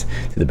downstairs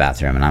to the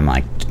bathroom, and I'm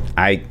like,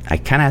 I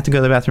kind of have to go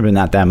to the bathroom, but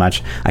not that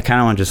much. I kind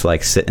of want to just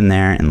like sit in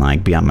there and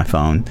like be on my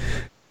phone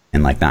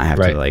and like not have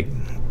to like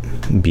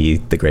be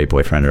the great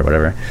boyfriend or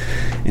whatever.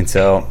 And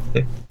so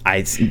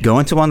I go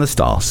into one of the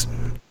stalls,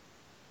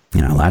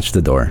 latch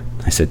the door.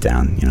 I sit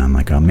down, I'm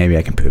like, oh, maybe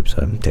I can poop. So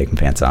I'm taking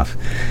pants off.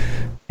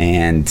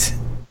 And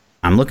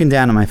I'm looking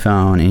down at my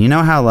phone, and you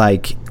know how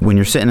like when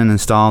you're sitting in a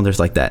stall, there's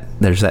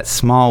that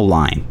small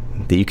line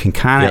that you can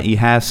kind of, you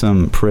have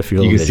some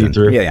peripheral vision. See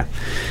through. Yeah.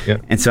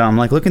 Yep. And so I'm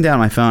like looking down at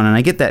my phone, and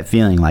I get that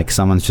feeling like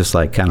someone's just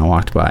like kind of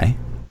walked by.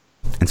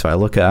 And so I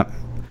look up,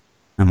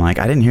 I'm like,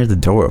 I didn't hear the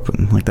door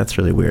open. Like, that's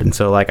really weird. And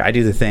so like I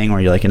do the thing where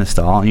you're like in a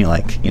stall and you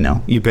like,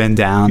 you bend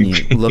down, you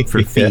look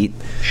for feet.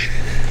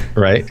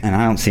 Right. And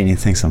I don't see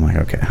anything. So I'm like,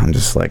 okay, I'm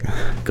just like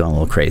going a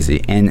little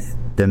crazy. And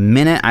the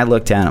minute I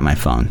look down at my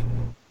phone,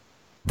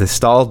 the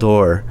stall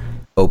door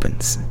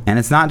opens, and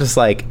it's not just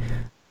like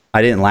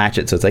I didn't latch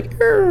it, so it's like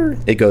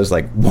it goes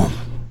like whoom,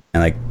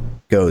 and like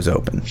goes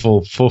open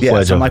full fledged.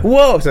 Yeah, so I'm like,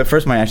 whoa. So at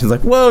first my action's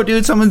like, whoa,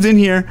 dude, someone's in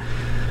here.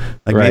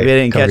 Like maybe I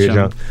didn't catch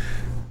him.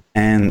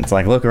 And it's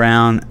like look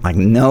around, like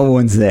no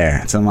one's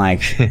there. So I'm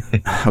like,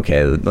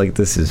 okay, like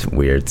this is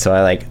weird. So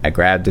I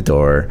grabbed the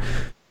door,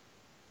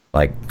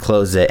 like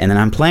close it, and then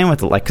I'm playing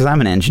with because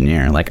I'm an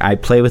engineer, like I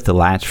play with the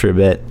latch for a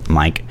bit. I'm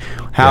like,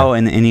 how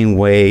in any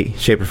way,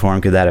 shape, or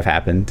form could that have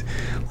happened?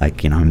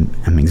 Like,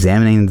 I'm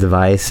examining the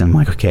device, and I'm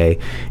like, okay,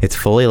 it's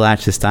fully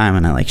latched this time,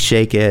 and I like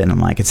shake it, and I'm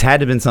like, it's had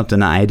to have been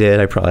something I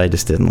did. I probably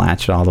just didn't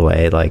latch it all the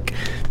way, like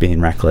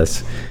being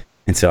reckless.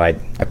 And so I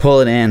pull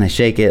it in, I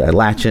shake it, I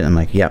latch it, and I'm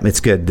like, yep, it's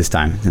good this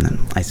time. And then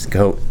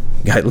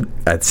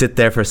I'd sit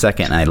there for a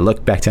second, and I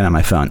look back down at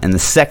my phone, and the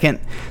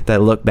second that I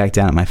look back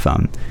down at my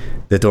phone,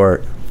 the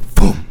door,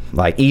 boom,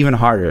 like even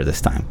harder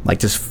this time, like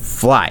just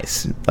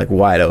flies like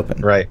wide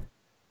open. Right.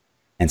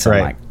 And so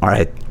I'm like, all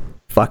right,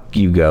 fuck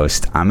you,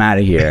 ghost, I'm out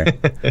of here.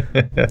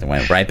 So I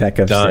went right back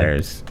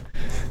upstairs.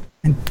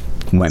 And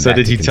went so back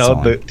did to you tell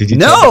consoling. did you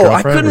no tell the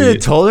I couldn't have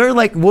told her.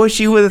 Like, what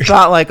she would have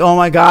thought, like, oh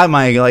my god,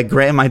 my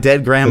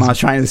dead grandma was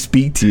trying to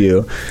speak to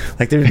you.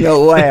 Like, there's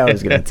no way I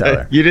was gonna tell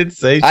her. You didn't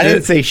say shit? I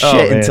didn't say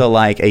shit until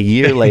like a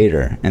year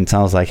later,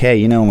 until I was like,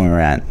 hey, when we were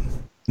at,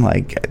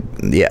 like,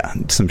 yeah,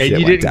 some shit. And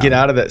you went didn't down. get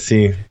out of that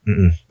scene.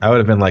 I would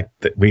have been like,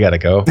 we gotta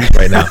go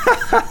right now.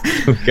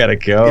 We gotta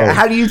go. Yeah,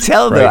 how do you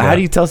tell though? Right How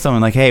do you tell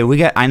someone like, hey,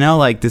 I know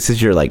like this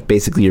is your like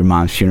basically your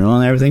mom's funeral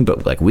and everything,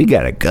 but like we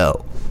gotta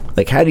go.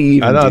 Like, how do you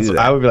even do that?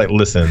 I would be like,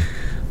 listen,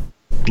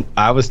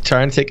 I was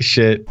trying to take a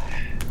shit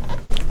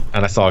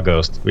and I saw a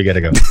ghost. We gotta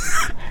go.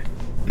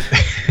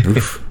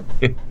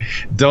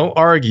 Don't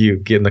argue.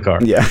 Get in the car.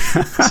 Yeah.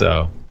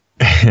 So,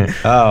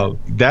 oh,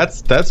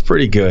 that's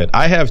pretty good.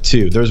 I have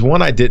two. There's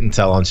one I didn't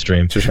tell on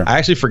stream. Sure. I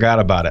actually forgot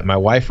about it. My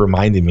wife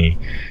reminded me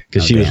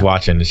because she was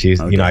watching, and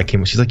she's I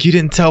came. She's like, you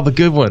didn't tell the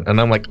good one,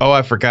 and I'm like, oh,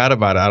 I forgot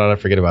about it. How did I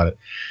forget about it?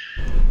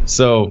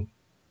 So,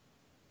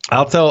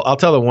 I'll tell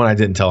the one I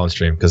didn't tell on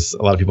stream because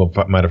a lot of people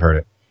might have heard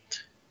it.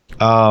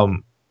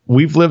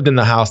 We've lived in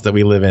the house that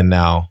we live in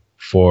now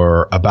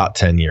for about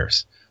 10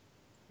 years.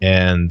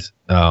 And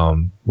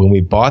when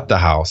we bought the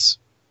house,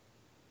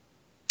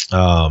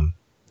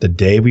 the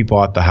day we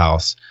bought the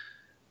house,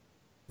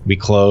 we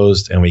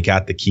closed and we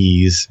got the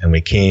keys and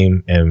we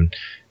came and,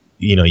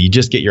 you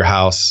just get your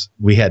house.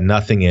 We had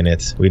nothing in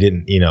it. We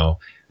didn't,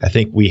 I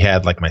think we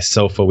had like my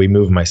sofa. We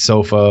moved my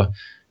sofa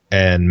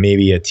and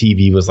maybe a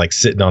TV was like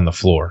sitting on the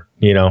floor,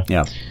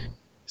 Yeah.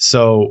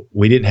 So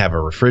we didn't have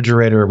a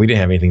refrigerator. We didn't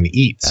have anything to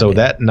eat. So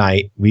that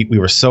night we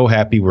were so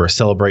happy. We were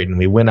celebrating.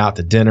 We went out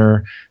to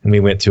dinner and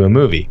we went to a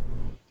movie.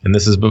 And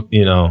this is,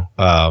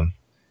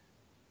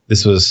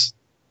 this was,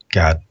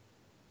 God,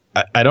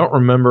 I don't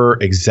remember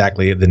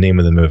exactly the name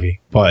of the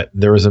movie, but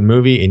there was a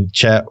movie, in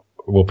chat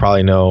will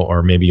probably know,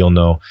 or maybe you'll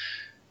know.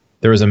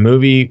 There was a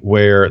movie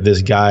where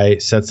this guy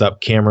sets up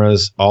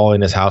cameras all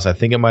in his house. I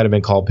think it might have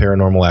been called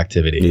Paranormal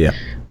Activity. Yeah.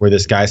 Where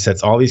this guy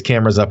sets all these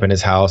cameras up in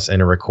his house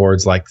and it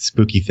records like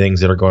spooky things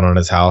that are going on in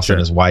his house. Sure. And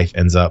his wife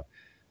ends up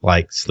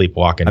like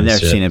sleepwalking. I've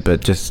never seen it,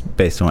 but just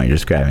based on what you're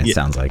describing, it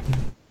sounds like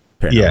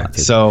Paranormal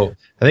Activity. So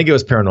I think it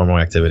was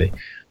Paranormal Activity.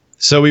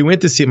 So we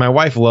went to see, my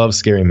wife loves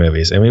scary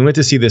movies, and we went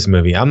to see this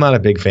movie. I'm not a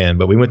big fan,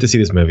 but we went to see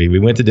this movie. We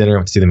went to dinner,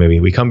 went to see the movie.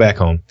 We come back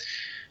home.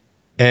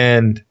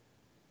 And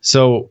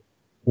so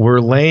we're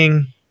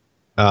laying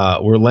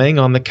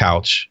on the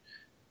couch,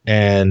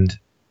 and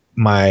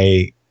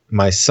my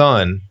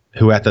son,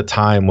 who at the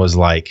time was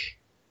like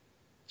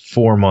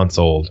 4 months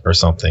old or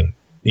something,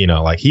 you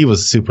know, like he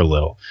was super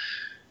little,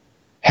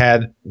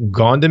 had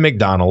gone to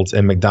McDonald's,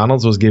 and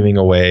McDonald's was giving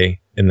away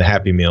in the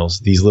Happy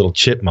Meals these little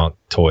chipmunk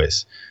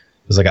toys.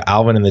 It was like an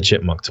Alvin and the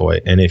Chipmunk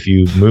toy. And if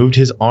you moved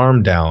his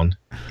arm down,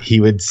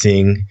 he would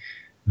sing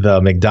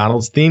the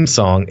McDonald's theme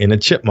song in a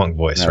chipmunk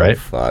voice, right?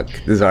 Fuck.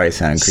 This already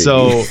sounds creepy.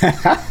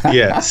 So,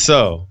 yeah.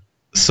 So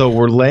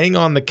we're laying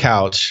on the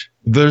couch.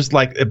 There's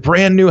like a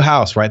brand new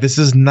house, right? This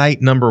is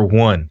night number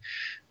 1.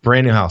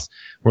 Brand new house.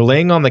 We're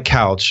laying on the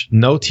couch,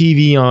 no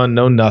TV on,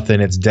 no nothing.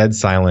 It's dead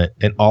silent.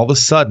 And all of a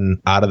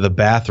sudden, out of the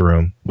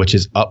bathroom, which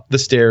is up the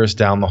stairs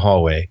down the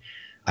hallway,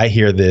 I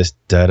hear this,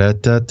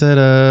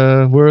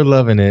 da-da-da-da-da, we're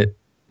loving it.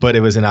 But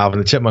it was an Alvin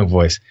the Chipmunk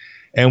voice.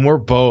 And we're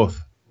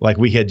both like,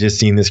 we had just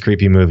seen this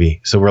creepy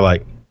movie. So we're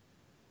like,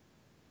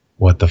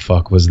 what the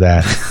fuck was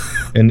that?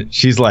 And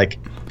she's like,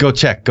 go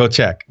check.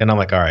 And I'm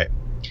like, all right.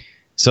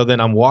 So then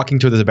I'm walking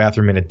to the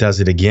bathroom, and it does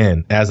it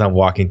again as I'm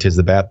walking towards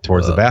the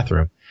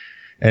bathroom.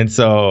 And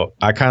so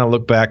I kind of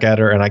look back at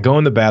her, and I go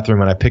in the bathroom,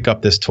 and I pick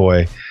up this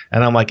toy,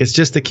 and I'm like, it's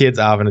just the kid's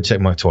Alvin and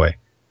Chipmunk toy.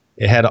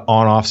 It had an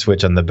on-off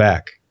switch on the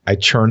back. I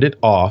turned it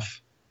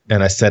off,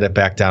 and I set it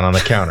back down on the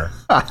counter.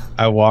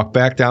 I walked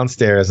back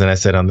downstairs, and I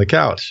sit on the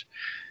couch.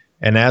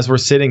 And as we're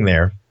sitting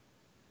there,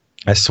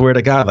 I swear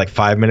to God, like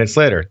 5 minutes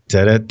later,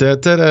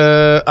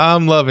 da-da-da-da-da,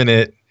 I'm loving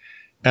it.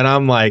 And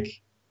I'm like,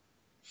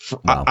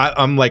 wow.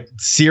 I'm like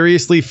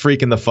seriously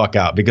freaking the fuck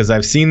out, because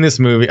I've seen this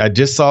movie. I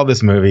just saw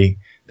this movie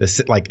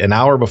like an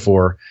hour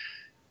before,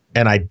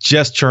 and I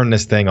just turned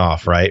this thing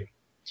off, right?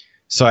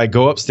 So I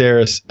go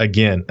upstairs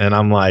again, and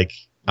I'm like,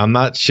 I'm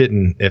not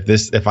shitting.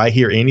 If I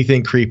hear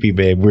anything creepy,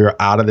 babe, we're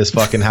out of this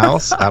fucking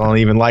house. I don't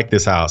even like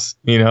this house,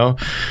 you know?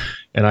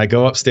 And I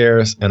go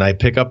upstairs, and I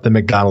pick up the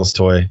McDonald's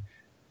toy,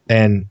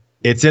 and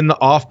it's in the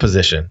off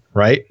position,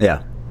 right?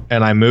 Yeah.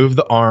 And I move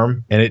the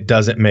arm, and it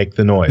doesn't make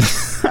the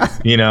noise,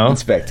 you know?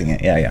 Inspecting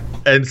it. Yeah.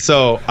 And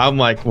so I'm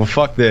like, well,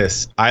 fuck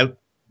this.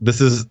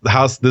 This is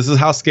how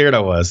scared I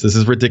was. This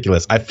is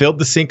ridiculous. I filled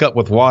the sink up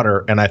with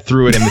water, and I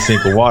threw it in the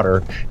sink of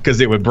water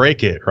because it would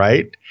break it,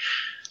 right?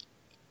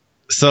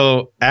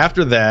 So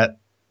after that,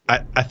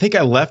 I think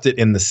I left it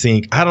in the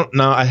sink. I don't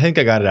know. I think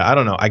I got it out. I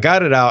don't know. I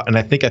got it out, and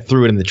I think I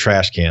threw it in the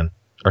trash can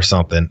or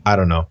something. I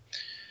don't know.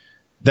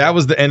 That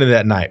was the end of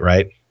that night,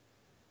 right?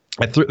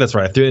 That's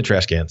right. I threw it in the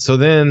trash can. So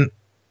then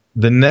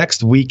the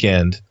next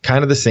weekend,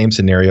 kind of the same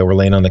scenario. We're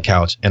laying on the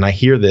couch, and I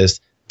hear this,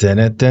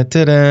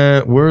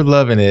 da-da-da-da-da, we're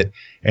loving it.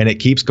 And it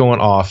keeps going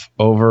off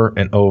over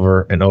and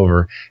over and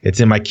over. It's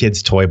in my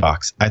kid's toy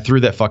box. I threw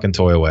that fucking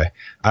toy away.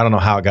 I don't know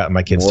how it got in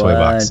my kid's toy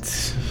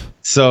box.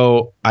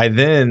 So I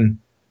then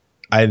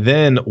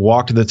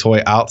walked the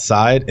toy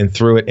outside and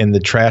threw it in the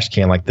trash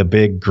can, like the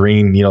big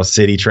green, you know,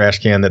 city trash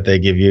can that they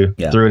give you.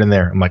 Yeah. Threw it in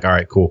there. I'm like, all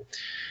right, cool.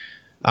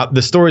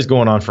 The story's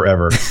going on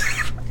forever.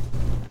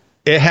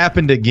 It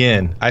happened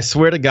again. I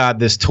swear to God,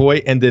 this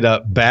toy ended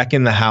up back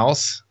in the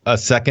house a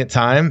second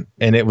time,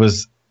 and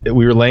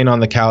we were laying on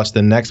the couch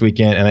the next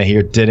weekend, and I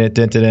hear did.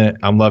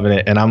 I'm loving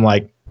it, and I'm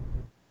like,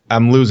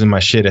 I'm losing my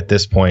shit at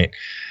this point.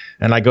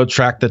 And I go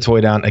track the toy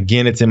down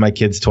again. It's in my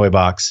kid's toy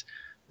box.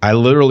 I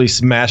literally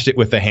smashed it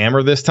with a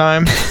hammer this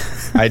time.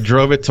 I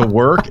drove it to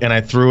work, and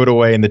I threw it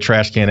away in the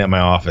trash can at my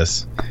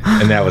office,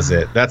 and that was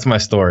it. That's my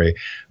story.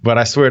 But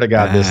I swear to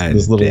God,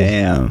 this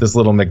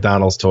little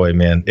McDonald's toy,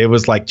 man, it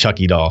was like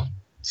Chucky doll.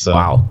 So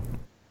wow,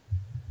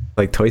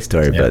 like Toy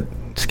Story, yeah.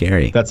 But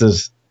scary. That's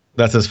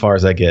as far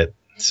as I get.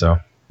 So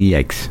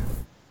yikes.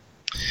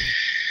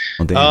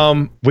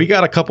 Well, we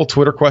got a couple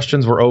Twitter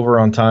questions. We're over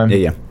on time.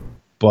 Yeah.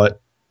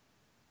 But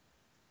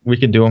we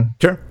can do them.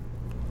 Sure.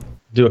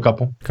 Do a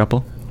couple.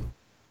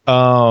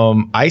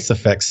 Ice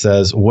Effect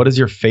says, what is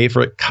your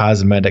favorite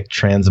cosmetic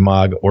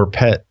transmog or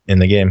pet in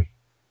the game?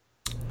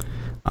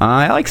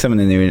 I like some of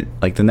the new,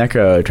 like the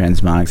necro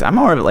transmogs. I'm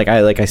more of like I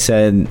like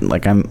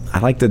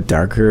the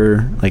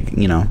darker, like,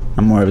 you know,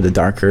 I'm more of the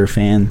darker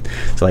fan.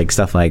 So like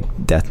stuff like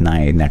Death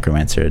Knight,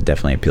 Necromancer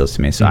definitely appeals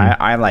to me. So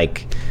I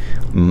like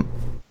the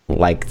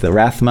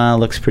Rathma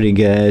looks pretty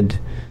good.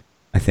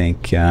 I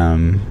think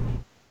the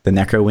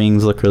Necro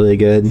Wings look really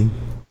good.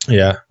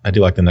 Yeah, I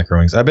do like the Necro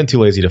Wings. I've been too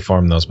lazy to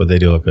farm those, but they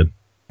do look good.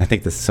 I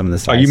think some of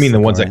the. Oh, you mean the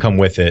ones that come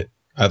with it?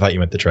 I thought you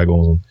meant the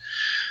Tragos.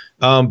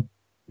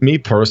 Me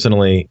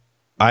personally,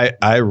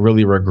 I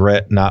really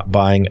regret not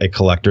buying a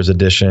collector's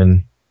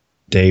edition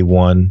day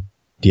one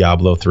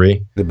Diablo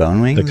 3. The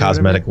bone wings? The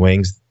cosmetic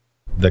wings.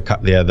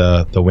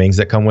 The wings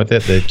that come with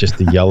it. Just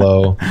the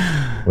yellow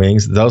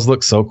wings. Those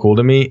look so cool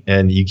to me,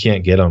 and you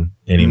can't get them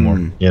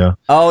anymore, you know?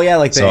 Oh, yeah,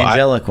 like the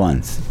angelic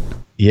ones.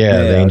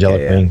 Yeah, the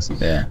angelic wings.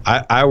 Yeah.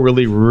 I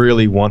really,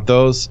 really want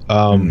those.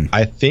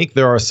 I think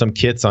there are some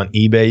kits on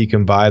eBay you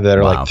can buy that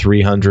are like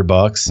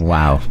 $300.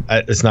 Wow.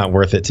 It's not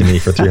worth it to me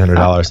for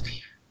 $300.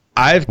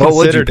 I've what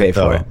would you considered pay it,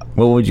 for it?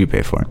 What would you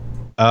pay for it?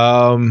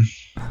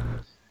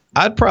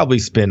 I'd probably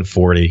spend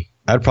 40.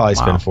 I'd probably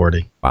spend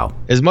 40. Wow.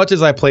 As much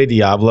as I play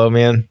Diablo,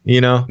 man,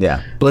 you know?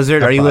 Yeah.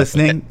 Blizzard, are you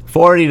listening?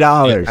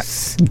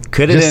 $40.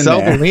 Could it just in sell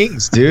there. the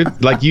wings,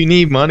 dude. Like, you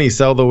need money,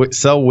 sell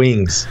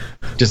wings.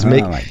 Just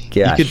make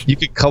you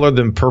could color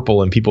them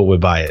purple and people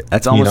would buy it.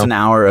 That's almost an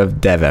hour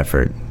of dev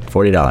effort.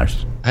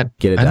 $40.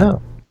 Get it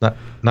done. I know.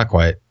 Not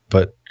quite,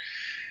 but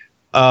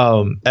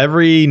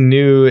every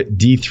new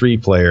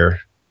D3 player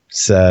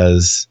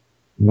says,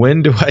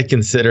 when do I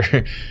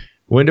consider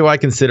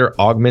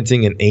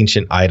augmenting an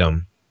ancient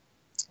item?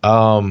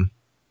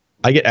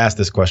 I get asked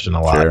this question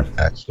a lot,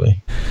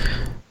 actually.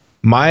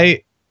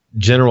 My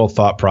general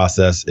thought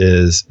process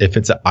is, if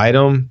it's an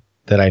item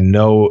that I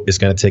know is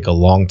going to take a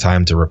long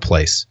time to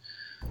replace.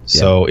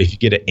 So if you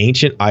get an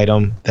ancient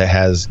item that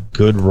has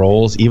good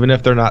rolls, even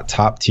if they're not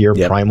top tier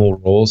primal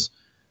rolls,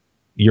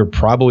 you're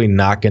probably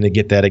not going to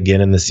get that again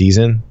in the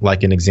season.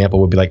 Like, an example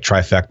would be like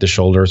trifecta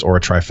shoulders or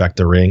a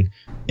trifecta ring.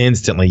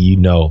 Instantly, you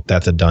know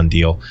that's a done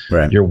deal.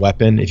 Right. Your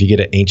weapon, if you get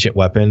an ancient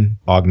weapon,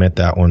 augment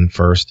that one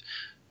first.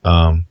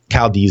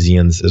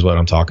 Chaldeesians is what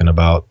I'm talking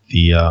about.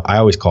 I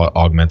always call it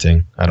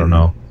augmenting. I don't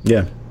know.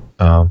 Yeah.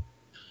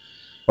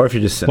 Or if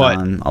you're just sitting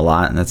on a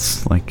lot, and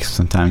that's like,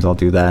 sometimes I'll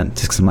do that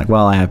just because I'm like,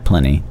 well, I have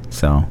plenty,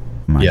 so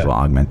I might as well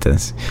augment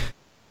this.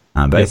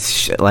 But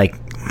it's like,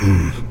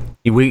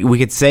 we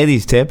could say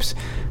these tips,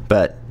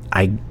 but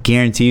I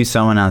guarantee you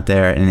someone out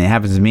there, and it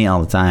happens to me all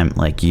the time,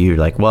 like, you're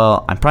like,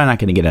 well, I'm probably not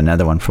going to get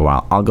another one for a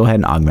while. I'll go ahead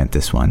and augment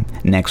this one.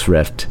 Next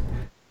Rift.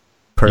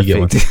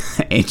 Perfect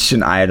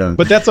ancient item.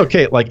 But that's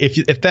okay. Like,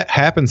 if that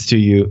happens to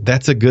you,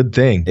 that's a good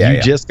thing.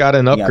 You just got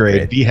an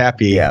upgrade. Be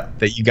happy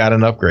that you got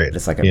an upgrade.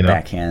 It's like a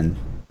backhand.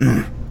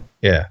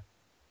 Yeah.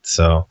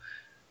 So,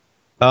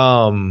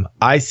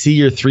 I see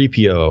your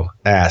 3PO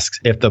asks,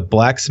 if the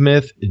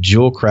blacksmith,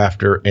 jewel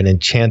crafter, and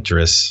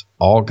enchantress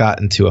all got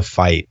into a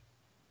fight,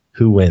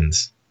 who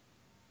wins?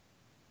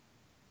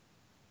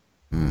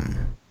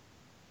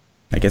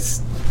 I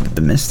guess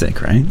the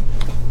mystic, right?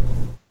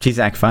 She's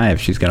Act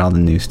 5. She's got all the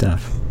new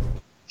stuff.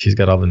 She's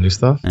got all the new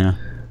stuff? Yeah.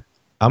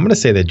 I'm going to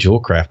say that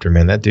jewel crafter,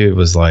 man. That dude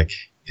was like,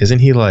 isn't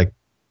he like,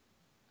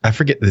 I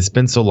forget. It's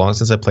been so long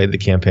since I played the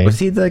campaign. Was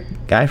he the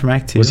guy from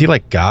Act 2? Was he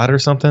like God or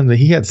something?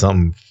 He had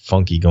something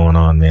funky going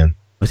on, man.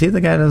 Was he the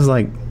guy that was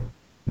like,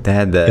 that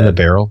had the... in the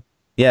barrel?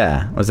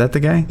 Yeah. Was that the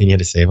guy? And you had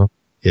to save him?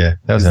 Yeah,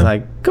 that was him.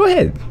 Like, go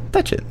ahead,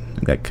 touch it.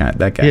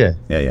 That guy. Yeah.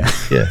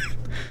 Yeah.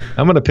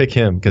 I'm going to pick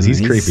him because he's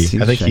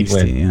creepy. I think he'd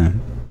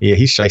win. Yeah,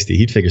 he's shiesty.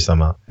 He'd figure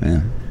something out.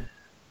 Yeah.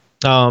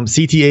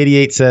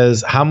 CT88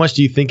 says, how much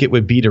do you think it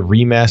would be to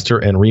remaster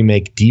and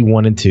remake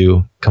D1 and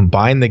 2,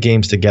 combine the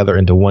games together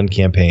into one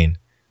campaign?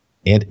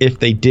 And if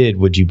they did,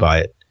 would you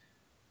buy it?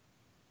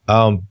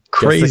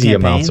 Crazy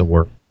amounts of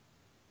work.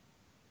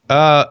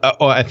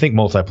 I think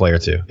multiplayer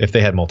too. If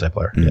they had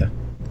multiplayer.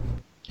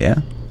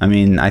 Yeah. I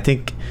mean, I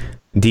think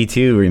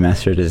D2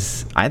 remastered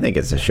I think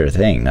it's a sure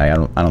thing. I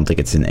don't think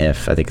it's an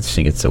if. I think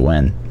it's a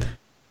when.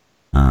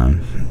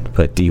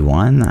 But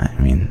D1, I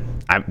mean,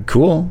 I'm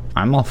cool.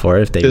 I'm all for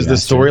it. If they does the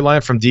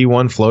storyline from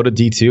D1 flow to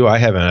D2? I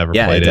haven't ever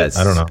played it.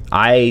 I don't know.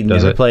 I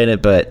never played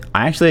it, but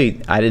I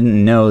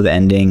didn't know the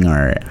ending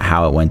or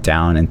how it went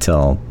down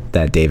until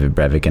that David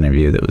Brevik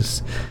interview that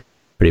was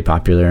pretty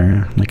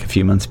popular like a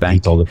few months back. He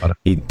told about it.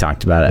 He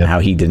talked about it, how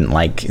he didn't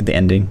like the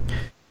ending.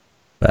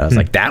 But I was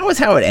like, that was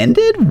how it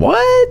ended?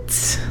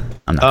 What?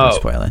 I'm not going to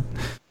spoil it.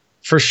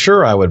 For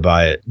sure I would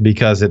buy it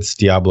because it's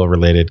Diablo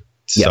related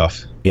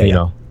stuff. Yeah, you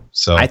know.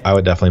 So I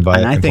would definitely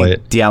buy it and play it. I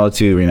think Diablo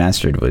 2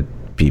 Remastered would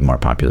be more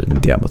popular than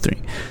Diablo 3.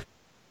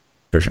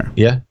 For sure.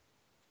 Yeah.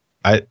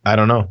 I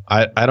don't know.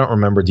 I don't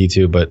remember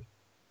D2, but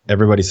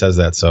everybody says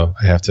that, so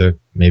I have to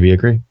maybe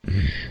agree.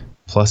 Mm-hmm.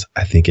 Plus,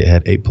 I think it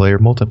had 8-player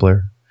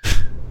multiplayer.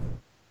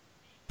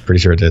 Pretty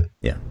sure it did.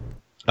 Yeah.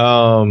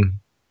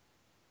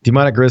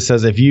 Demonic Grizz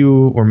says, if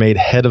you were made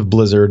head of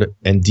Blizzard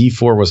and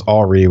D4 was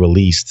already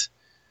released,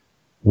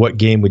 what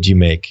game would you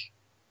make?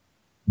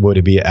 Would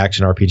it be an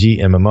action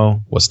RPG,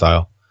 MMO? What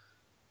style?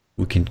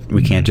 We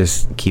can't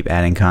just keep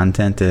adding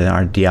content to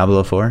our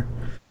Diablo 4?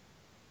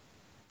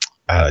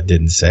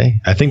 Didn't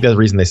say. I think the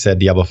reason they said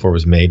Diablo 4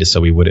 was made is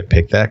so we wouldn't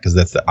pick that, because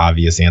that's the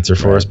obvious answer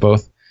for us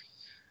both.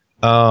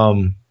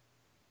 I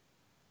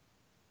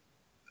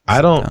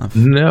don't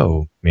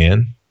know,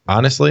 man.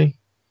 Honestly,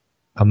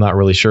 I'm not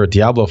really sure.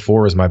 Diablo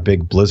 4 is my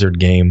big Blizzard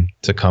game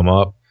to come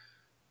up.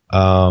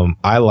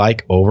 I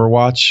like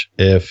Overwatch.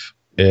 If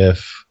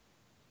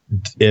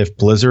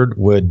Blizzard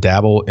would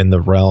dabble in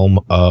the realm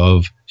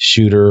of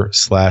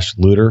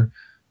shooter/looter,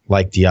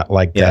 like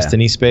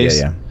Destiny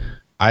space,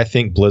 I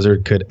think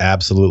Blizzard could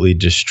absolutely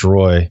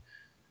destroy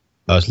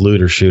a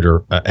looter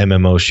shooter, a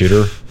MMO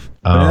shooter.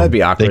 That'd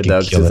be awkward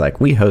though, because it's like,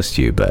 we host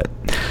you, but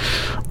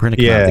we're gonna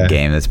come out the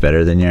game that's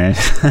better than yours.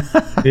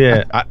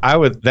 Yeah, I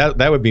would.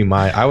 That would be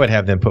I would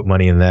have them put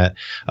money in that.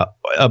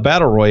 A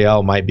battle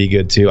royale might be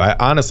good too. I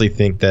honestly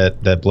think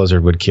that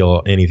Blizzard would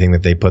kill anything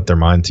that they put their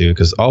mind to,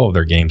 because all of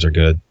their games are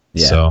good.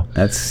 Yeah, so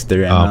that's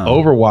their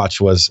Overwatch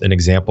was an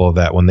example of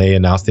that. When they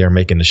announced they were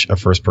making a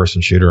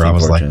first-person shooter, I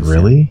was like,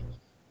 really? Yeah.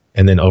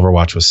 And then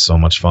Overwatch was so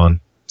much fun.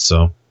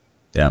 So,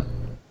 yeah.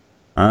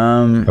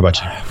 How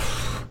about you?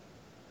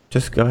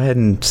 Just go ahead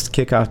and just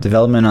kick off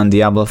development on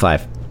Diablo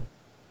 5.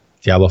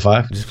 Diablo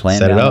 5? Just playing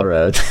down the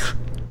road.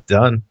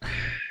 Done.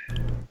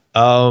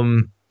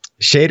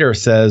 Shader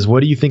says,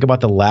 what do you think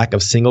about the lack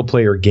of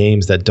single-player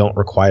games that don't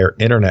require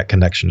internet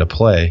connection to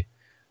play?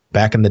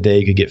 Back in the day,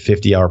 you could get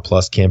 50-hour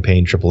plus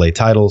campaign AAA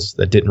titles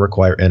that didn't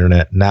require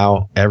internet.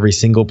 Now, every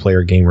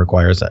single-player game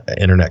requires an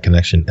internet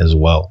connection as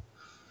well.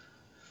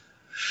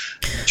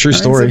 True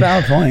story.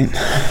 That's a valid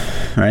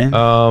point, right?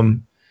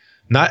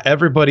 Not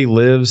everybody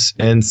lives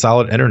in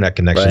solid internet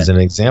connections. Right.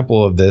 An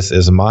example of this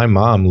is my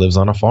mom lives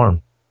on a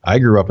farm. I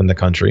grew up in the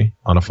country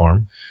on a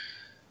farm.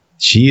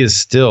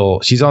 She's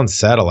on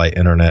satellite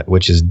internet,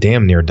 which is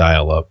damn near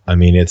dial-up. I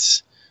mean,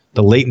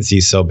 the latency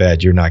is so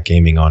bad, you're not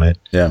gaming on it.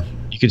 Yeah.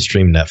 You could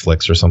stream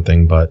Netflix or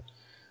something, but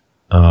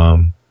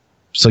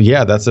so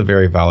yeah, that's a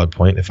very valid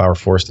point. If I were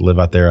forced to live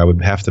out there, I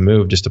would have to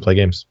move just to play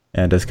games.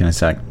 Yeah, it does kind of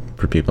suck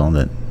for people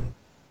that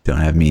don't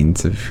have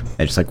means of,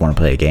 they just like want to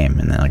play a game,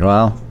 and they're like,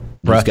 well,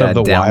 Breath of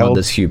the Wild,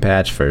 this huge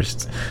patch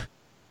first.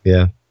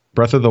 Yeah,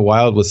 Breath of the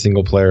Wild was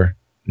single player,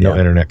 no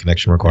internet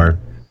connection required.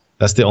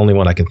 That's the only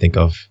one I can think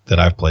of that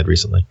I've played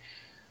recently.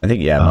 I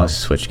think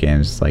most Switch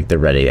games, like, they're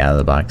ready out of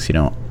the box.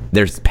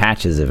 There's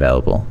patches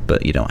available,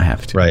 but you don't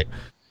have to. Right.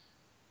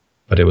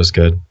 But it was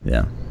good.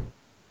 Yeah.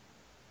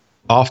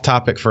 Off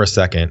topic for a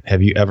second.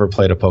 Have you ever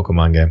played a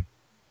Pokemon game?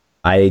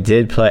 I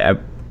did play.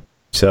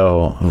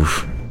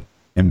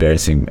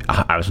 Embarrassing.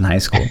 I was in high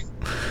school,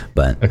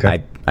 but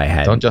okay. I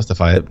had. Don't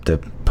justify it. The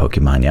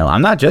Pokemon Yellow.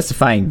 I'm not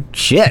justifying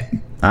shit.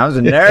 I was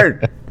a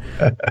nerd.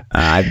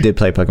 I did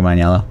play Pokemon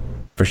Yellow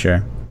for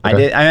sure.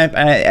 Okay. I did.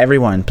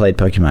 Everyone played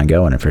Pokemon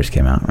Go when it first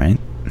came out, right?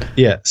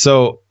 Yeah.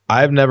 So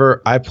I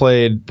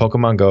played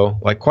Pokemon Go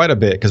like quite a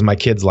bit because my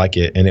kids like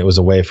it, and it was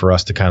a way for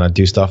us to kind of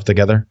do stuff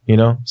together,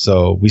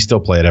 So we still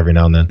play it every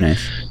now and then.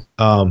 Nice.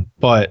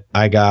 But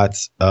I got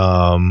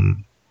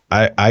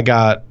I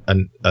got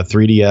a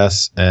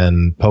 3DS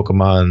and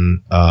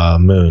Pokemon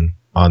Moon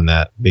on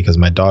that because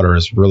my daughter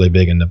is really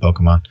big into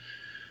Pokemon.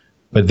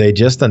 But they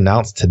just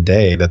announced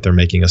today that they're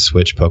making a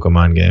Switch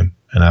Pokemon game,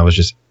 and I was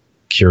just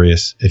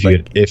curious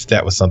if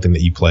that was something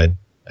that you played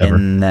ever.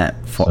 In that,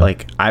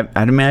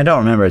 I mean, I don't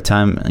remember a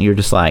time you're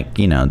just like,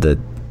 the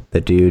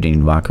dude, and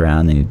you walk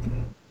around and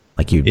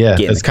you get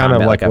in it's kind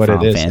of like what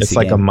it is. It's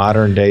like a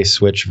modern day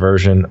Switch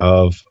version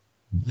of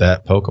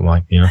that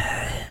Pokemon,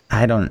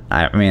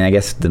 I mean, I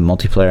guess the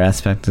multiplayer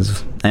aspect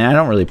is, and I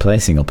don't really play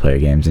single player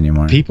games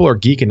anymore. People are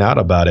geeking out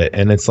about it,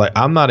 and it's like,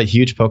 I'm not a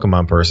huge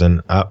Pokemon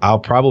person. I'll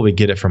probably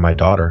get it for my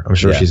daughter. I'm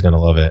sure she's going to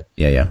love it.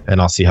 Yeah.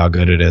 And I'll see how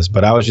good it is.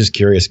 But I was just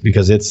curious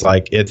because it's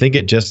like, I think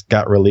it just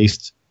got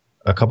released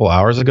a couple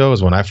hours ago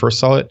is when I first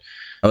saw it.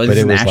 Oh, this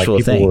is an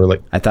actual thing. Were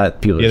like, I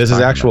thought people. Yeah, this is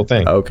an actual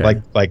thing.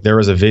 Okay. Like there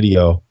was a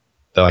video,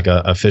 like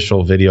a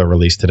official video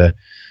released today.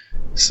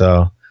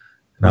 So,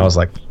 and I was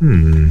like,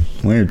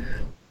 weird.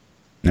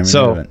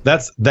 So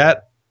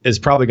that is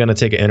probably going to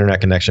take an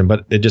internet connection,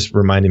 but it just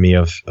reminded me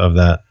of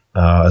that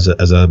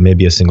as a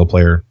maybe a single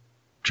player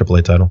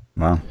AAA title.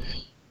 Wow.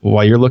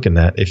 While you're looking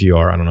at, if you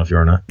are, I don't know if you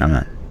are or not. I'm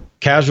not.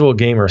 Casual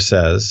Gamer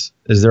says,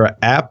 is there an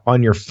app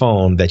on your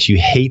phone that you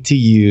hate to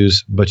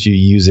use, but you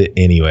use it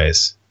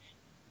anyways?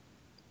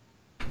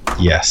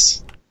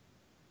 Yes.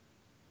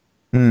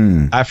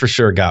 I for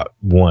sure got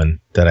one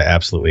that I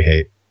absolutely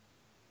hate.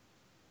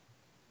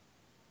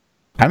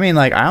 I mean,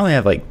 like, I only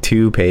have like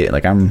 2 paid.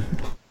 Like,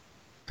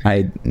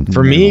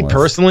 for me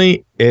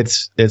personally,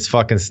 it's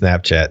fucking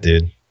Snapchat,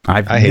 dude.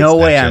 I hate no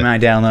way am I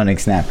downloading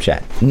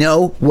Snapchat.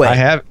 No way. I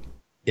have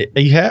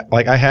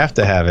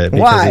to have it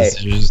because why? It's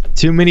just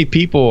too many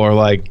people are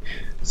like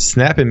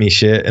snapping me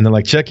shit, and they're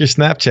like, check your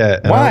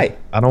Snapchat. And why?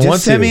 I don't want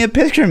to. Send me a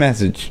picture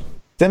message.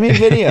 Send me a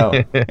video.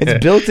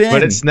 It's built in.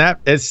 But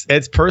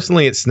it's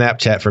personally it's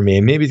Snapchat for me,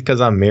 and maybe because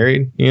I'm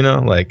married,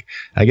 like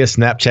I guess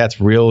Snapchat's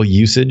real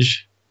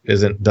usage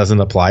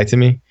doesn't apply to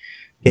me.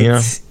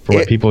 For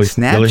what people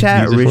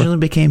Snapchat really originally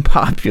became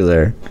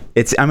popular.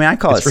 I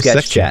call it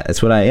sketch chat.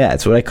 That's what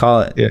I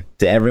call it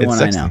to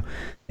everyone I know.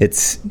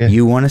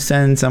 You want to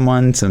send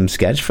someone some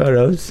sketch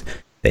photos,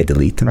 they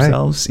delete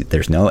themselves. Right.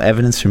 There's no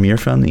evidence from your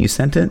phone that you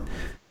sent it.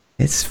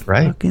 It's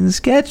fucking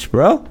sketch,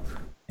 bro.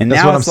 And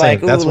that's now it's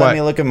like, let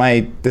me look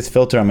at this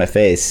filter on my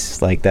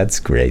face. Like, that's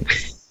great.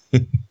 Oh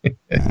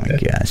my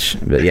gosh.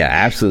 But yeah,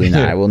 absolutely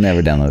not. I will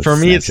never download For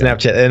me, it's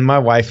Snapchat. And my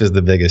wife is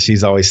the biggest.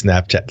 She's always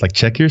Snapchat. Like,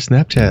 check your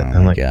Snapchat. Oh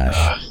I'm like, gosh.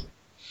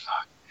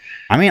 Fuck.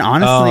 I mean,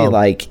 honestly,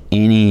 like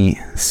any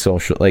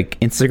social, like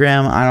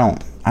Instagram,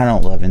 I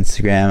don't love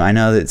Instagram. I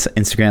know that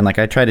Instagram, like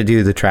I tried to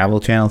do the travel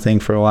channel thing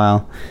for a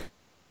while.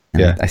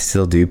 And I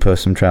still do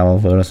post some travel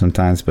photos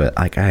sometimes, but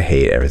like I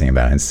hate everything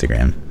about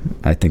Instagram.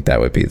 I think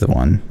that would be the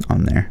one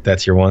on there.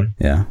 That's your one?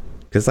 Yeah.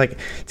 Because like,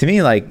 to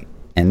me, like,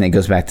 and it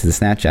goes back to the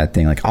Snapchat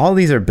thing. Like, all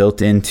these are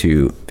built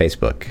into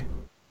Facebook.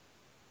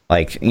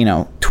 Like,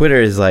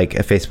 Twitter is like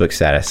a Facebook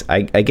status.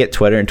 I get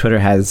Twitter, and Twitter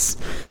has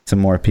some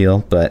more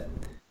appeal, but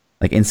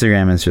like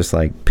Instagram is just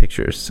like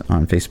pictures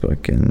on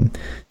Facebook, and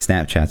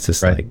Snapchat's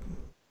just like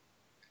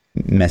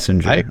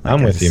Messenger.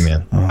 I'm with you,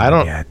 man. I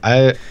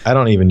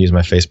don't even use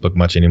my Facebook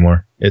much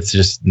anymore. It's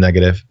just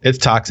negative. It's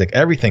toxic.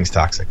 Everything's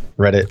toxic.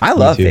 Reddit. I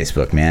love YouTube,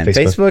 Facebook, man.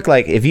 Facebook,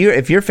 like if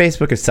your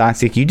Facebook is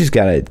toxic, you just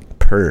gotta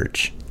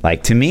purge.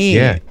 Like to me,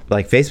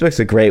 like Facebook's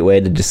a great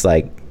way to just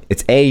like,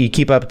 it's you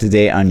keep up to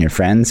date on your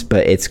friends,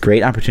 but it's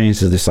great opportunities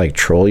to just like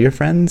troll your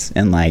friends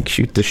and like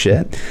shoot the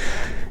shit.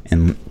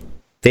 And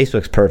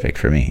Facebook's perfect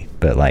for me.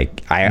 But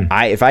like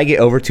if I get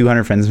over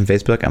 200 friends on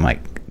Facebook, I'm like,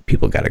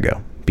 people gotta go.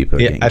 People are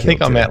getting I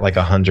think I'm at like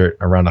 100,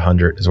 around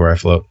 100 is where I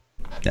float.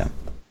 Yeah.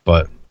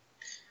 But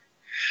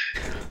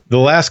the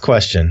last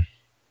question,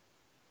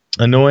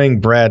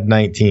 Annoying Brad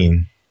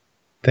 19,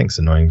 thanks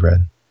Annoying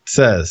Brad,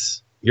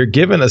 says, you're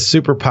given a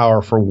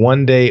superpower for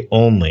one day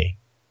only.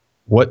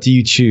 What do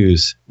you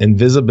choose?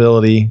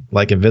 Invisibility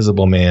like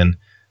Invisible Man,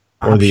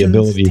 or the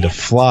ability to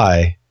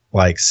fly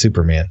like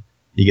Superman?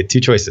 You get two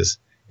choices,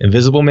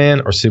 Invisible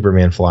Man or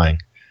Superman flying.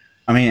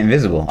 I mean,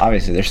 invisible,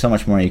 obviously. There's so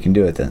much more you can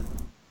do with it.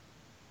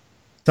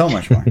 So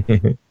much more.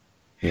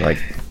 Like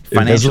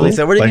financially,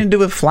 so what are you going to do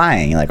with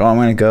flying? Like, I'm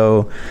going to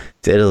go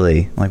to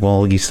Italy. Like,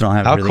 well, you still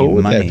don't have really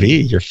cool money. Would that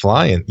be? You're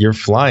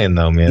flying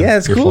though, man. Yeah,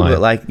 it's you're cool, flying.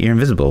 but like you're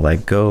invisible.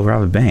 Like, go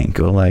rob a bank.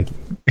 Go like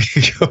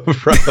go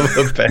rob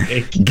a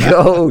bank.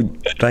 Go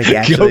like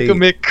actually go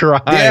commit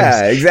crimes.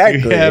 Yeah,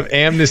 exactly. You have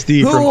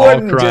amnesty from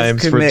all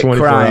crimes for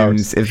 24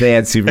 hours. If they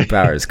had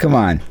superpowers, come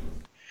on.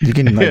 You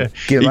can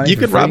get money. You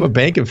could rob a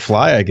bank and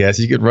fly, I guess.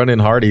 You could run in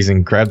Hardee's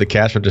and grab the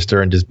cash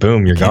register and just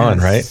boom, you're gone,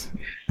 right?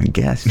 I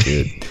guess,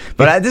 dude.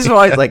 But this is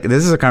always like,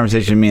 this is a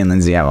conversation me and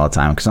Lindsay have all the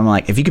time, because I'm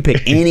like, if you could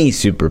pick any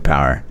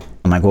superpower,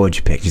 I'm like, what would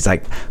you pick? She's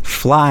like,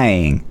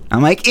 flying.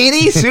 I'm like,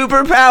 any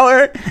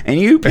superpower? And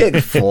you pick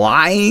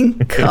flying?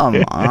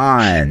 Come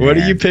on. What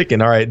are you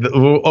picking? All right,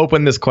 we'll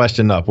open this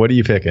question up. What are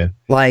you picking?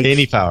 Like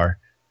any power.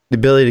 The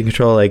ability to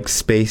control like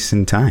space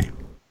and time,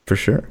 for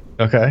sure.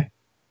 Okay.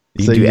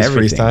 You can do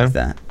everything with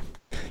that.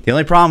 The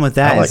only problem with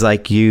that is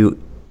like you're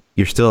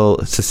still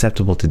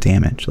susceptible to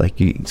damage. Like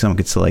someone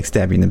could still like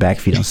stab you in the back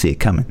if you don't see it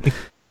coming.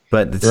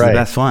 But it's the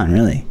best one,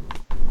 really.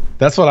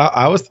 That's what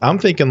I'm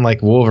thinking,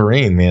 like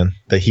Wolverine, man.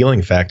 The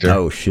healing factor.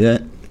 Oh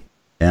shit.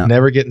 Yeah.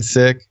 Never getting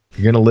sick.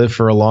 You're gonna live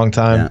for a long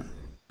time. Yeah.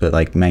 But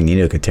like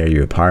Magneto could tear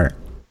you apart.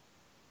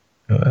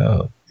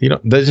 Well,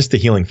 that's just the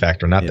healing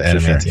factor, not the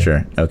adamantium.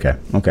 Sure. Okay.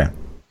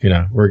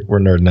 We're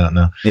nerding out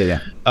now. Yeah.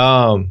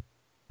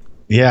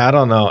 Yeah, I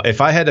don't know. If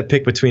I had to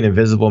pick between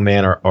Invisible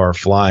Man or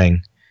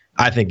flying,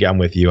 I think I'm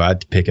with you.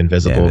 I'd pick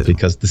Invisible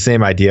because the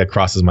same idea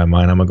crosses my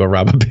mind. I'm going to go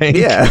rob a bank.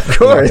 Yeah, of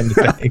course.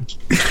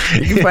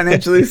 You're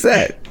financially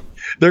set.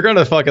 They're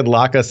gonna fucking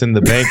lock us in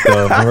the bank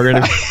though,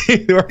 and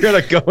we're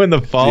gonna go in the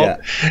vault,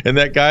 and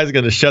that guy's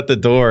gonna shut the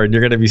door, and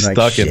you're gonna be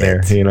stuck in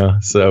there,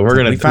 So we're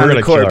gonna found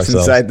a corpse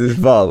inside this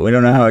vault. We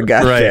don't know how it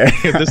got there.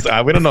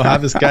 We don't know how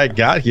this guy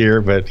got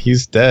here, but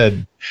he's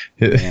dead.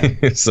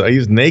 So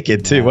he's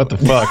naked too. What the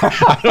fuck?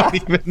 I don't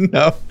even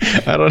know.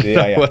 I don't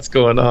know what's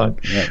going on.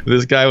 Yeah.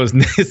 This guy was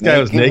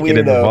naked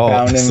in the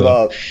vault.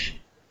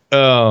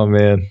 Oh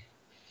man.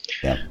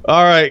 Yeah.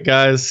 All right,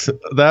 guys.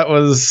 That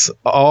was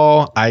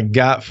all I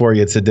got for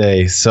you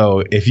today.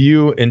 So if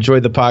you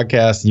enjoyed the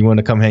podcast and you want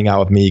to come hang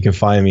out with me, you can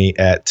find me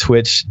at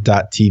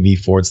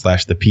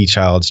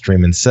twitch.tv/ThaPchild,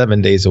 streaming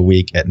 7 days a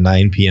week at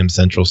 9 p.m.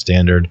 Central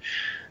Standard,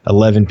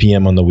 11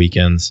 p.m. on the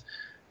weekends.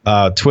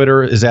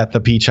 Twitter is at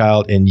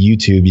ThaPchild, and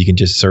YouTube, you can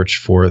just search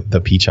for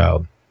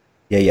ThaPchild.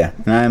 Yeah.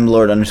 And I'm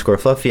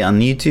Lord_Fluffy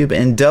on YouTube,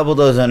 and double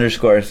those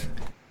underscores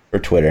for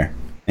Twitter.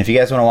 And if you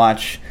guys want to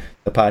watch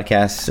the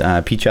podcast,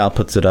 Pchild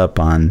puts it up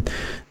on,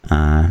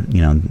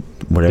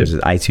 whatever is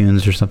it,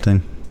 iTunes or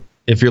something.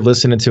 If you're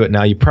listening to it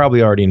now, you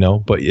probably already know,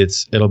 but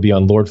it'll be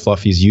on Lord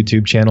Fluffy's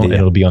YouTube channel, and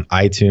it'll be on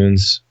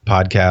iTunes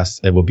podcasts.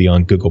 It will be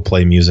on Google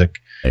Play Music.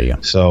 There you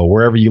go. So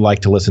wherever you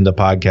like to listen to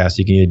podcasts,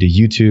 you can either do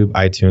YouTube,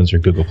 iTunes, or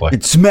Google Play.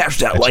 And smash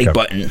that like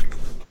button.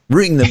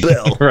 Ring the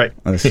bell. Right.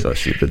 Oh, that's so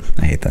stupid.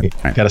 I hate that.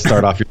 Right. Got to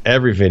start off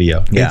every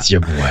video. Yeah. It's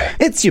your boy.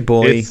 It's your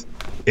boy.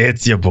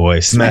 It's your boy.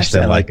 Smash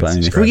that like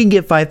button. If we can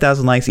get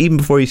 5,000 likes even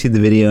before you see the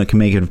video and can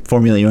make it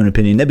formulate your own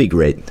opinion, that'd be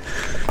great.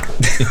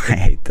 I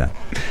hate that.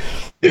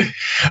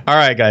 All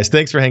right, guys.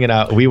 Thanks for hanging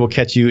out. We will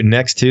catch you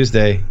next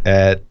Tuesday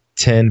at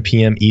 10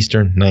 p.m.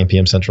 Eastern, 9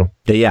 p.m. Central.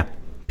 Yeah.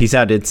 Peace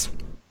out, dudes.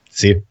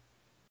 See you.